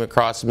somehow it came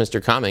across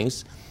Mr.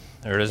 Cummings.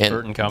 There it is,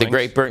 Burton Cummings. The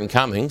great Burton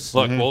Cummings.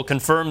 Look, we'll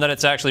confirm that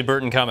it's actually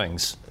Burton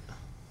Cummings.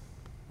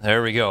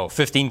 There we go.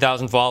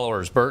 15,000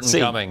 followers, Burton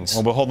Cummings.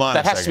 Well, but hold on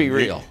that has to be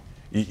real.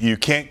 You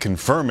can't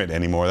confirm it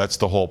anymore. That's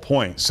the whole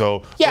point.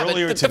 So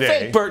earlier today,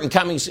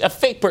 a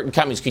fake Burton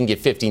Cummings can get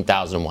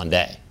 15,000 in one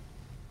day.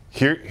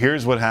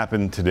 Here's what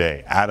happened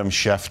today. Adam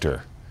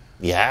Schefter.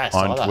 Yeah, I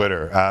saw on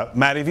Twitter.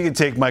 Matt, if you could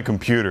take my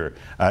computer,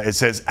 it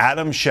says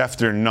Adam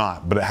Schefter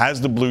not, but it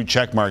has the blue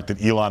check mark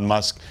that Elon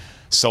Musk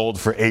sold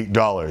for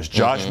 $8.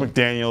 Josh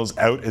McDaniels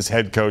out as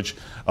head coach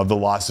of the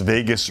Las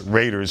Vegas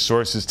Raiders,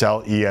 sources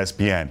tell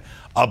ESPN.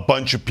 A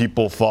bunch of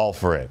people fall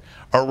for it.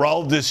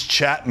 Aroldis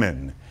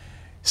Chapman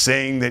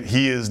saying that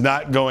he is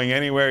not going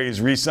anywhere.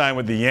 He's re-signed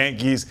with the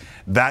Yankees.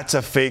 That's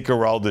a fake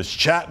Aroldis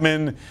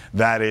Chapman.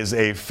 That is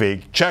a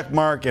fake check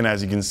mark. And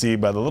as you can see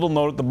by the little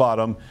note at the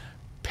bottom,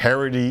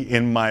 parody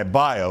in my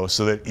bio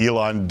so that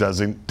Elon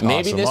doesn't toss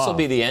Maybe him this off. will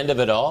be the end of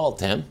it all,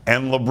 Tim.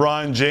 And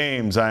LeBron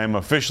James, I am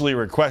officially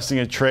requesting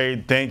a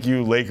trade. Thank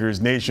you, Lakers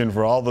Nation,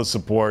 for all the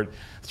support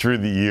through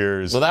the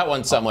years. Well, that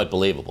one's somewhat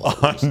believable.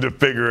 On to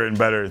bigger and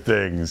better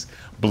things.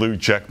 Blue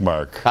check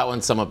mark. That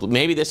one's somewhat.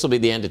 Maybe this will be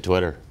the end of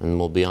Twitter, and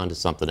we'll be on to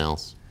something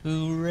else.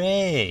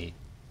 Hooray!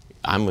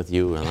 I'm with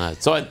you on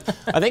that. So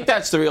I think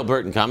that's the real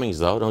Burton Cummings,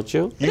 though, don't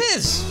you? It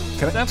is.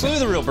 It's absolutely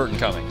the real Burton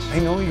Cummings. I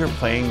know you're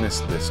playing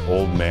this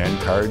old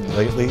man card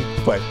lately,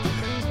 but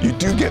You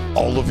do get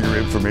all of your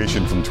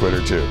information from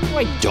Twitter, too. No,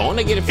 I don't.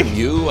 I get it from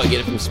you. I get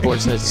it from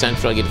Sportsnet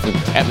Central. I get it from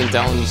Kevin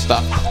telling me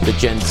stuff that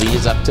Gen Z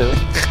is up to.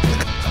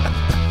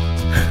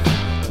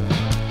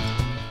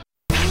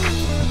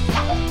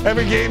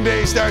 Every game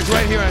day starts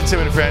right here on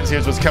Tim and Friends.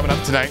 Here's what's coming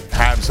up tonight.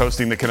 Habs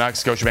hosting the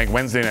Canucks, Scotiabank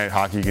Wednesday Night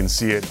Hockey. You can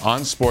see it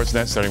on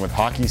Sportsnet, starting with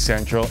Hockey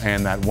Central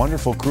and that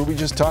wonderful crew we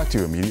just talked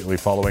to immediately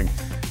following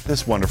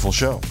this wonderful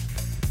show.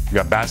 We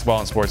got basketball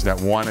on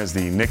Sportsnet 1 as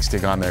the Knicks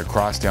take on their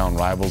crosstown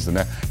rivals. The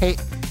Nets. Hey,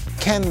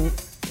 Kevin,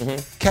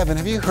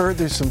 have you heard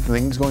there's some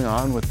things going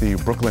on with the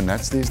Brooklyn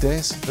Nets these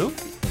days? Who?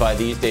 By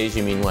these days,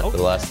 you mean what,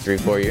 the last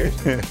 3-4 years?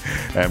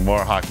 And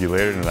more hockey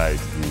later tonight.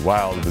 The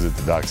Wild visit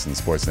the Ducks in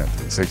Sportsnet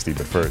 360.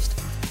 But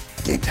first,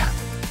 game time.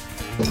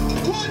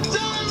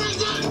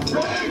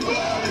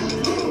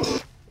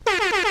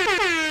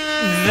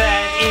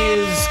 That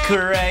is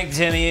correct,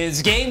 Timmy.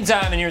 It's game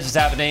time, and here's what's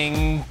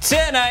happening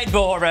tonight.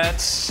 Bo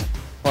Horvat,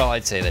 well,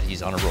 I'd say that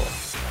he's on a roll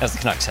as the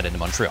Canucks head into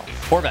Montreal.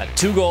 Horvat,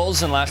 2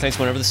 goals in last night's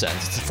win over the Sens.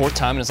 It's the 4th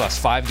time in his last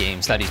 5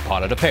 games that he's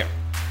potted a pair.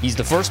 He's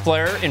the first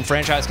player in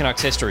franchise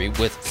Canucks history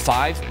with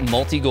 5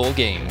 multi-goal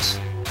games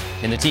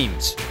in the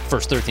team's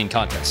first 13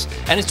 contests.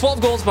 And his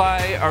 12 goals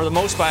are the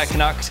most by a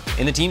Canuck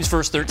in the team's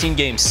first 13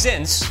 games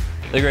since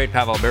the great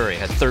Pavel Bure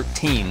had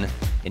 13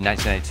 in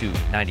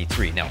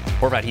 1992-93. Now,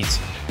 Horvat, he's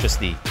just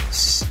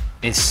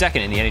is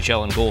second in the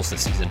NHL in goals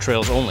this season,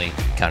 trails only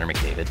Connor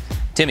McDavid.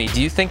 Timmy,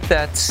 do you think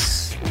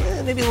that's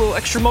maybe a little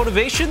extra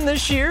motivation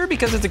this year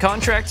because it's a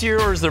contract year,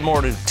 or is there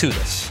more to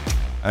this?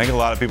 I think a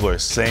lot of people are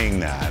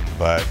saying that,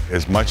 but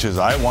as much as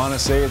I want to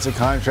say it's a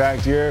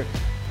contract year,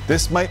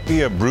 this might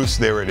be a Bruce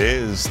there it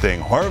is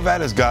thing.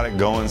 Horvat has got it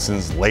going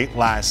since late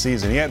last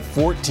season. He had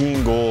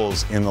 14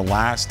 goals in the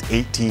last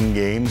 18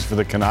 games for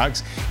the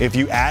Canucks. If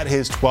you add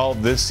his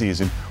 12 this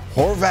season,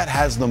 Horvat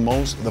has the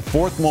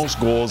 4th most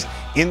goals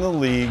in the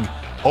league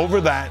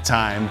over that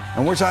time.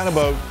 And we're talking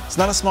about, it's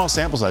not a small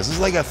sample size. This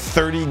is like a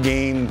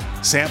 30-game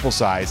sample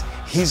size.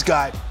 He's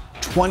got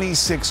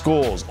 26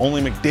 goals.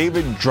 Only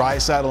McDavid,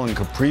 Draisaitl, and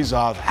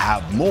Kaprizov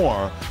have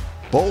more.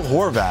 Bo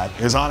Horvat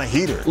is on a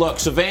heater. Look,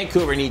 so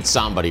Vancouver needs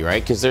somebody,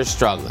 right? Because they're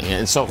struggling.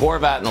 And so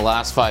Horvat in the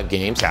last 5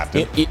 games.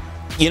 Captain.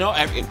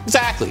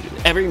 Exactly.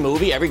 Every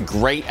movie, every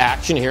great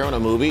action hero in a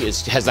movie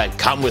has that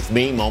come with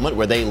me moment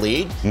where they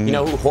lead. Mm-hmm. You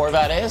know who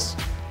Horvat is?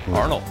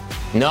 Arnold.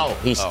 No,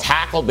 he's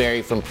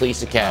Tackleberry from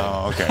Police Academy.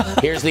 Oh, okay.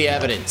 Here's the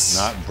evidence.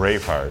 Not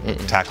Braveheart.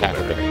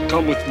 Tackleberry.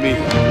 Come with me.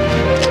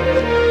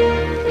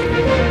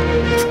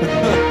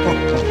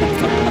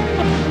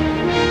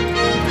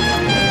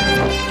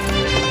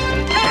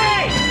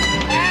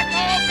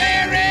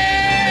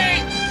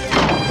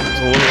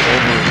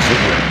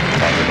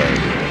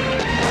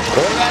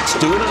 Horvat's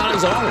doing it on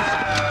his own.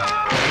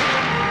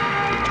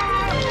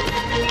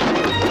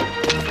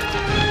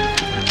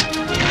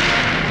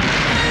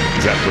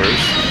 Is that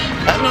Bruce?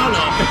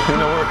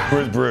 No.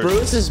 Where's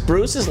Bruce?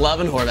 Bruce is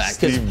loving Horvat.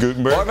 Steve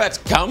Guttenberg? Horvat's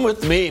come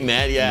with me,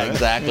 man. Yeah,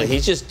 exactly.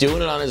 He's just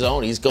doing it on his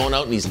own. He's going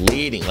out and he's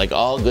leading like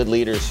all good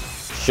leaders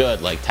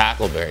should, like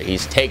Tackleberry.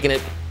 He's taking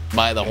it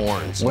by the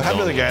horns. What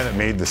happened to the guy that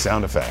made the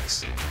sound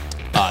effects?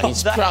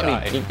 He's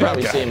you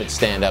probably see him at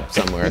stand-up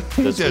somewhere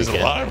this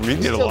weekend. He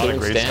did a lot of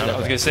great stand-up. I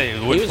was going to say,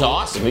 he was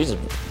awesome. He was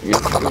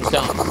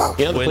done.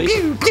 You know, the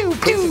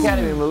Police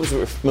Academy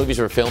movies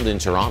were filmed in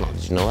Toronto.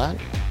 Did you know that?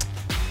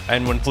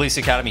 And when Police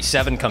Academy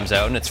 7 comes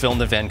out and it's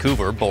filmed in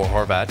Vancouver, Bo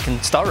Horvat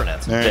can star in it.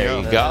 There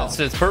you go.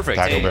 It's perfect.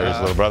 Tackleberry's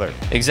little brother.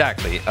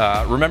 Exactly.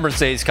 Remembrance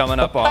Day is coming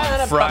up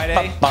on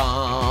Friday.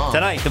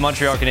 Tonight, the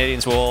Montreal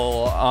Canadiens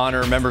will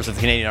honor members of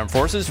the Canadian Armed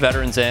Forces,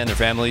 veterans, and their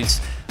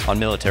families on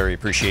Military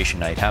Appreciation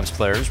Night. Habs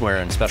players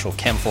wearing special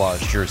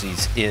camouflage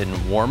jerseys in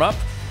warm-up.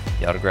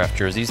 The autographed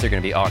jerseys, they're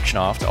going to be auctioned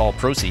off. All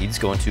proceeds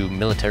going to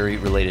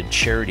military-related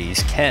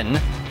charities. Ken,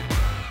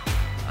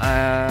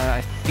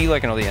 I feel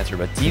like I know the answer,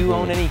 but do you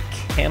own any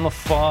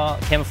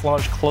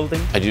camouflage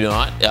clothing? I do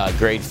not.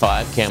 Grade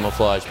 5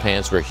 camouflage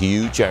pants were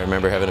huge. I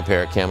remember having a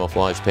pair of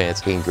camouflage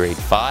pants in grade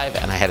 5,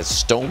 and I had a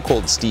Stone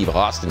Cold Steve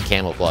Austin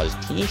camouflage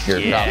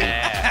t-shirt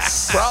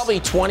probably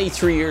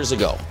 23 years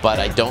ago, but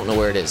I don't know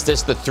where it is.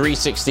 The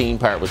 316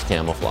 part was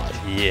camouflage.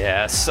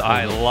 Yes,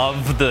 I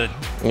love the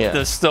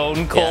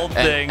Stone Cold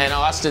thing. And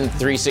Austin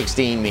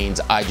 316 means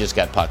I just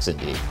got pucks in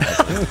deep.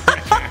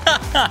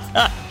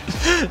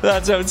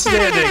 That's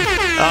outstanding.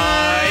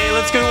 Hey,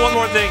 let's do one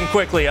more thing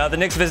quickly. The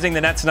Knicks visiting the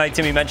Nets tonight.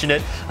 Timmy mentioned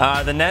it.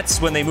 The Nets,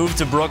 when they moved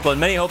to Brooklyn,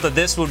 many hope that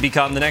this would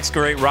become the next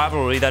great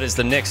rivalry. That is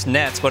the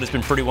Knicks-Nets, but it's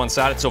been pretty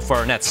one-sided so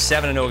far. Nets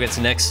 7-0 against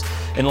the Knicks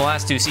in the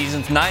last 2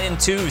 seasons.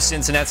 9-2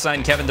 since the Nets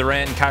signed Kevin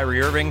Durant and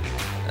Kyrie Irving.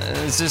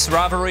 Is this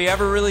rivalry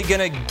ever really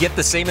going to get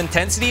the same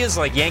intensity as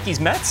like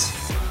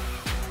Yankees-Mets?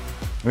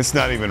 It's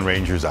not even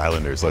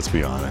Rangers-Islanders, let's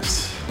be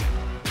honest.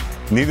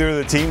 Neither of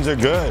the teams are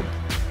good.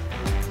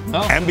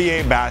 Oh.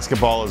 NBA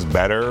basketball is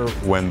better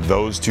when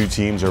those 2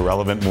 teams are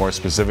relevant, more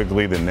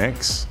specifically the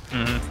Knicks.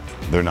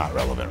 Mm-hmm. They're not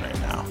relevant right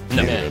now.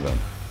 Neither of them.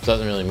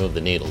 Doesn't really move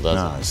the needle, does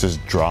it? No, it's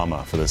just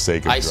drama for the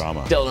sake of drama.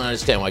 I still don't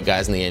understand why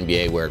guys in the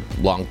NBA wear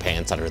long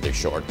pants under their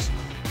shorts.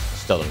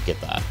 Still don't get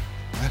that.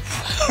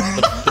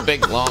 The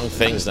big long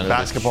things.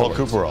 Basketball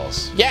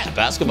Cooperalls. Yeah,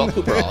 basketball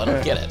Cooperall. I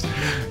don't get it.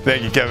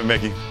 Thank you, Kevin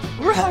Mickey.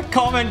 Where'd that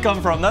comment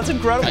come from? That's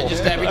incredible.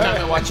 Every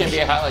time I watch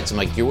NBA highlights, I'm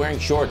like, you're wearing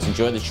shorts.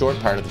 Enjoy the short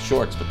part of the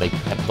shorts, but they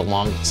have the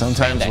long.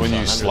 Sometimes when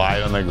you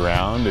slide on the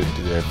ground,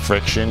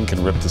 friction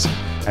can rip this.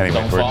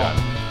 Anyway, we're done.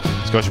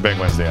 Scotiabank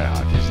Wednesday Night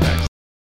Hockey.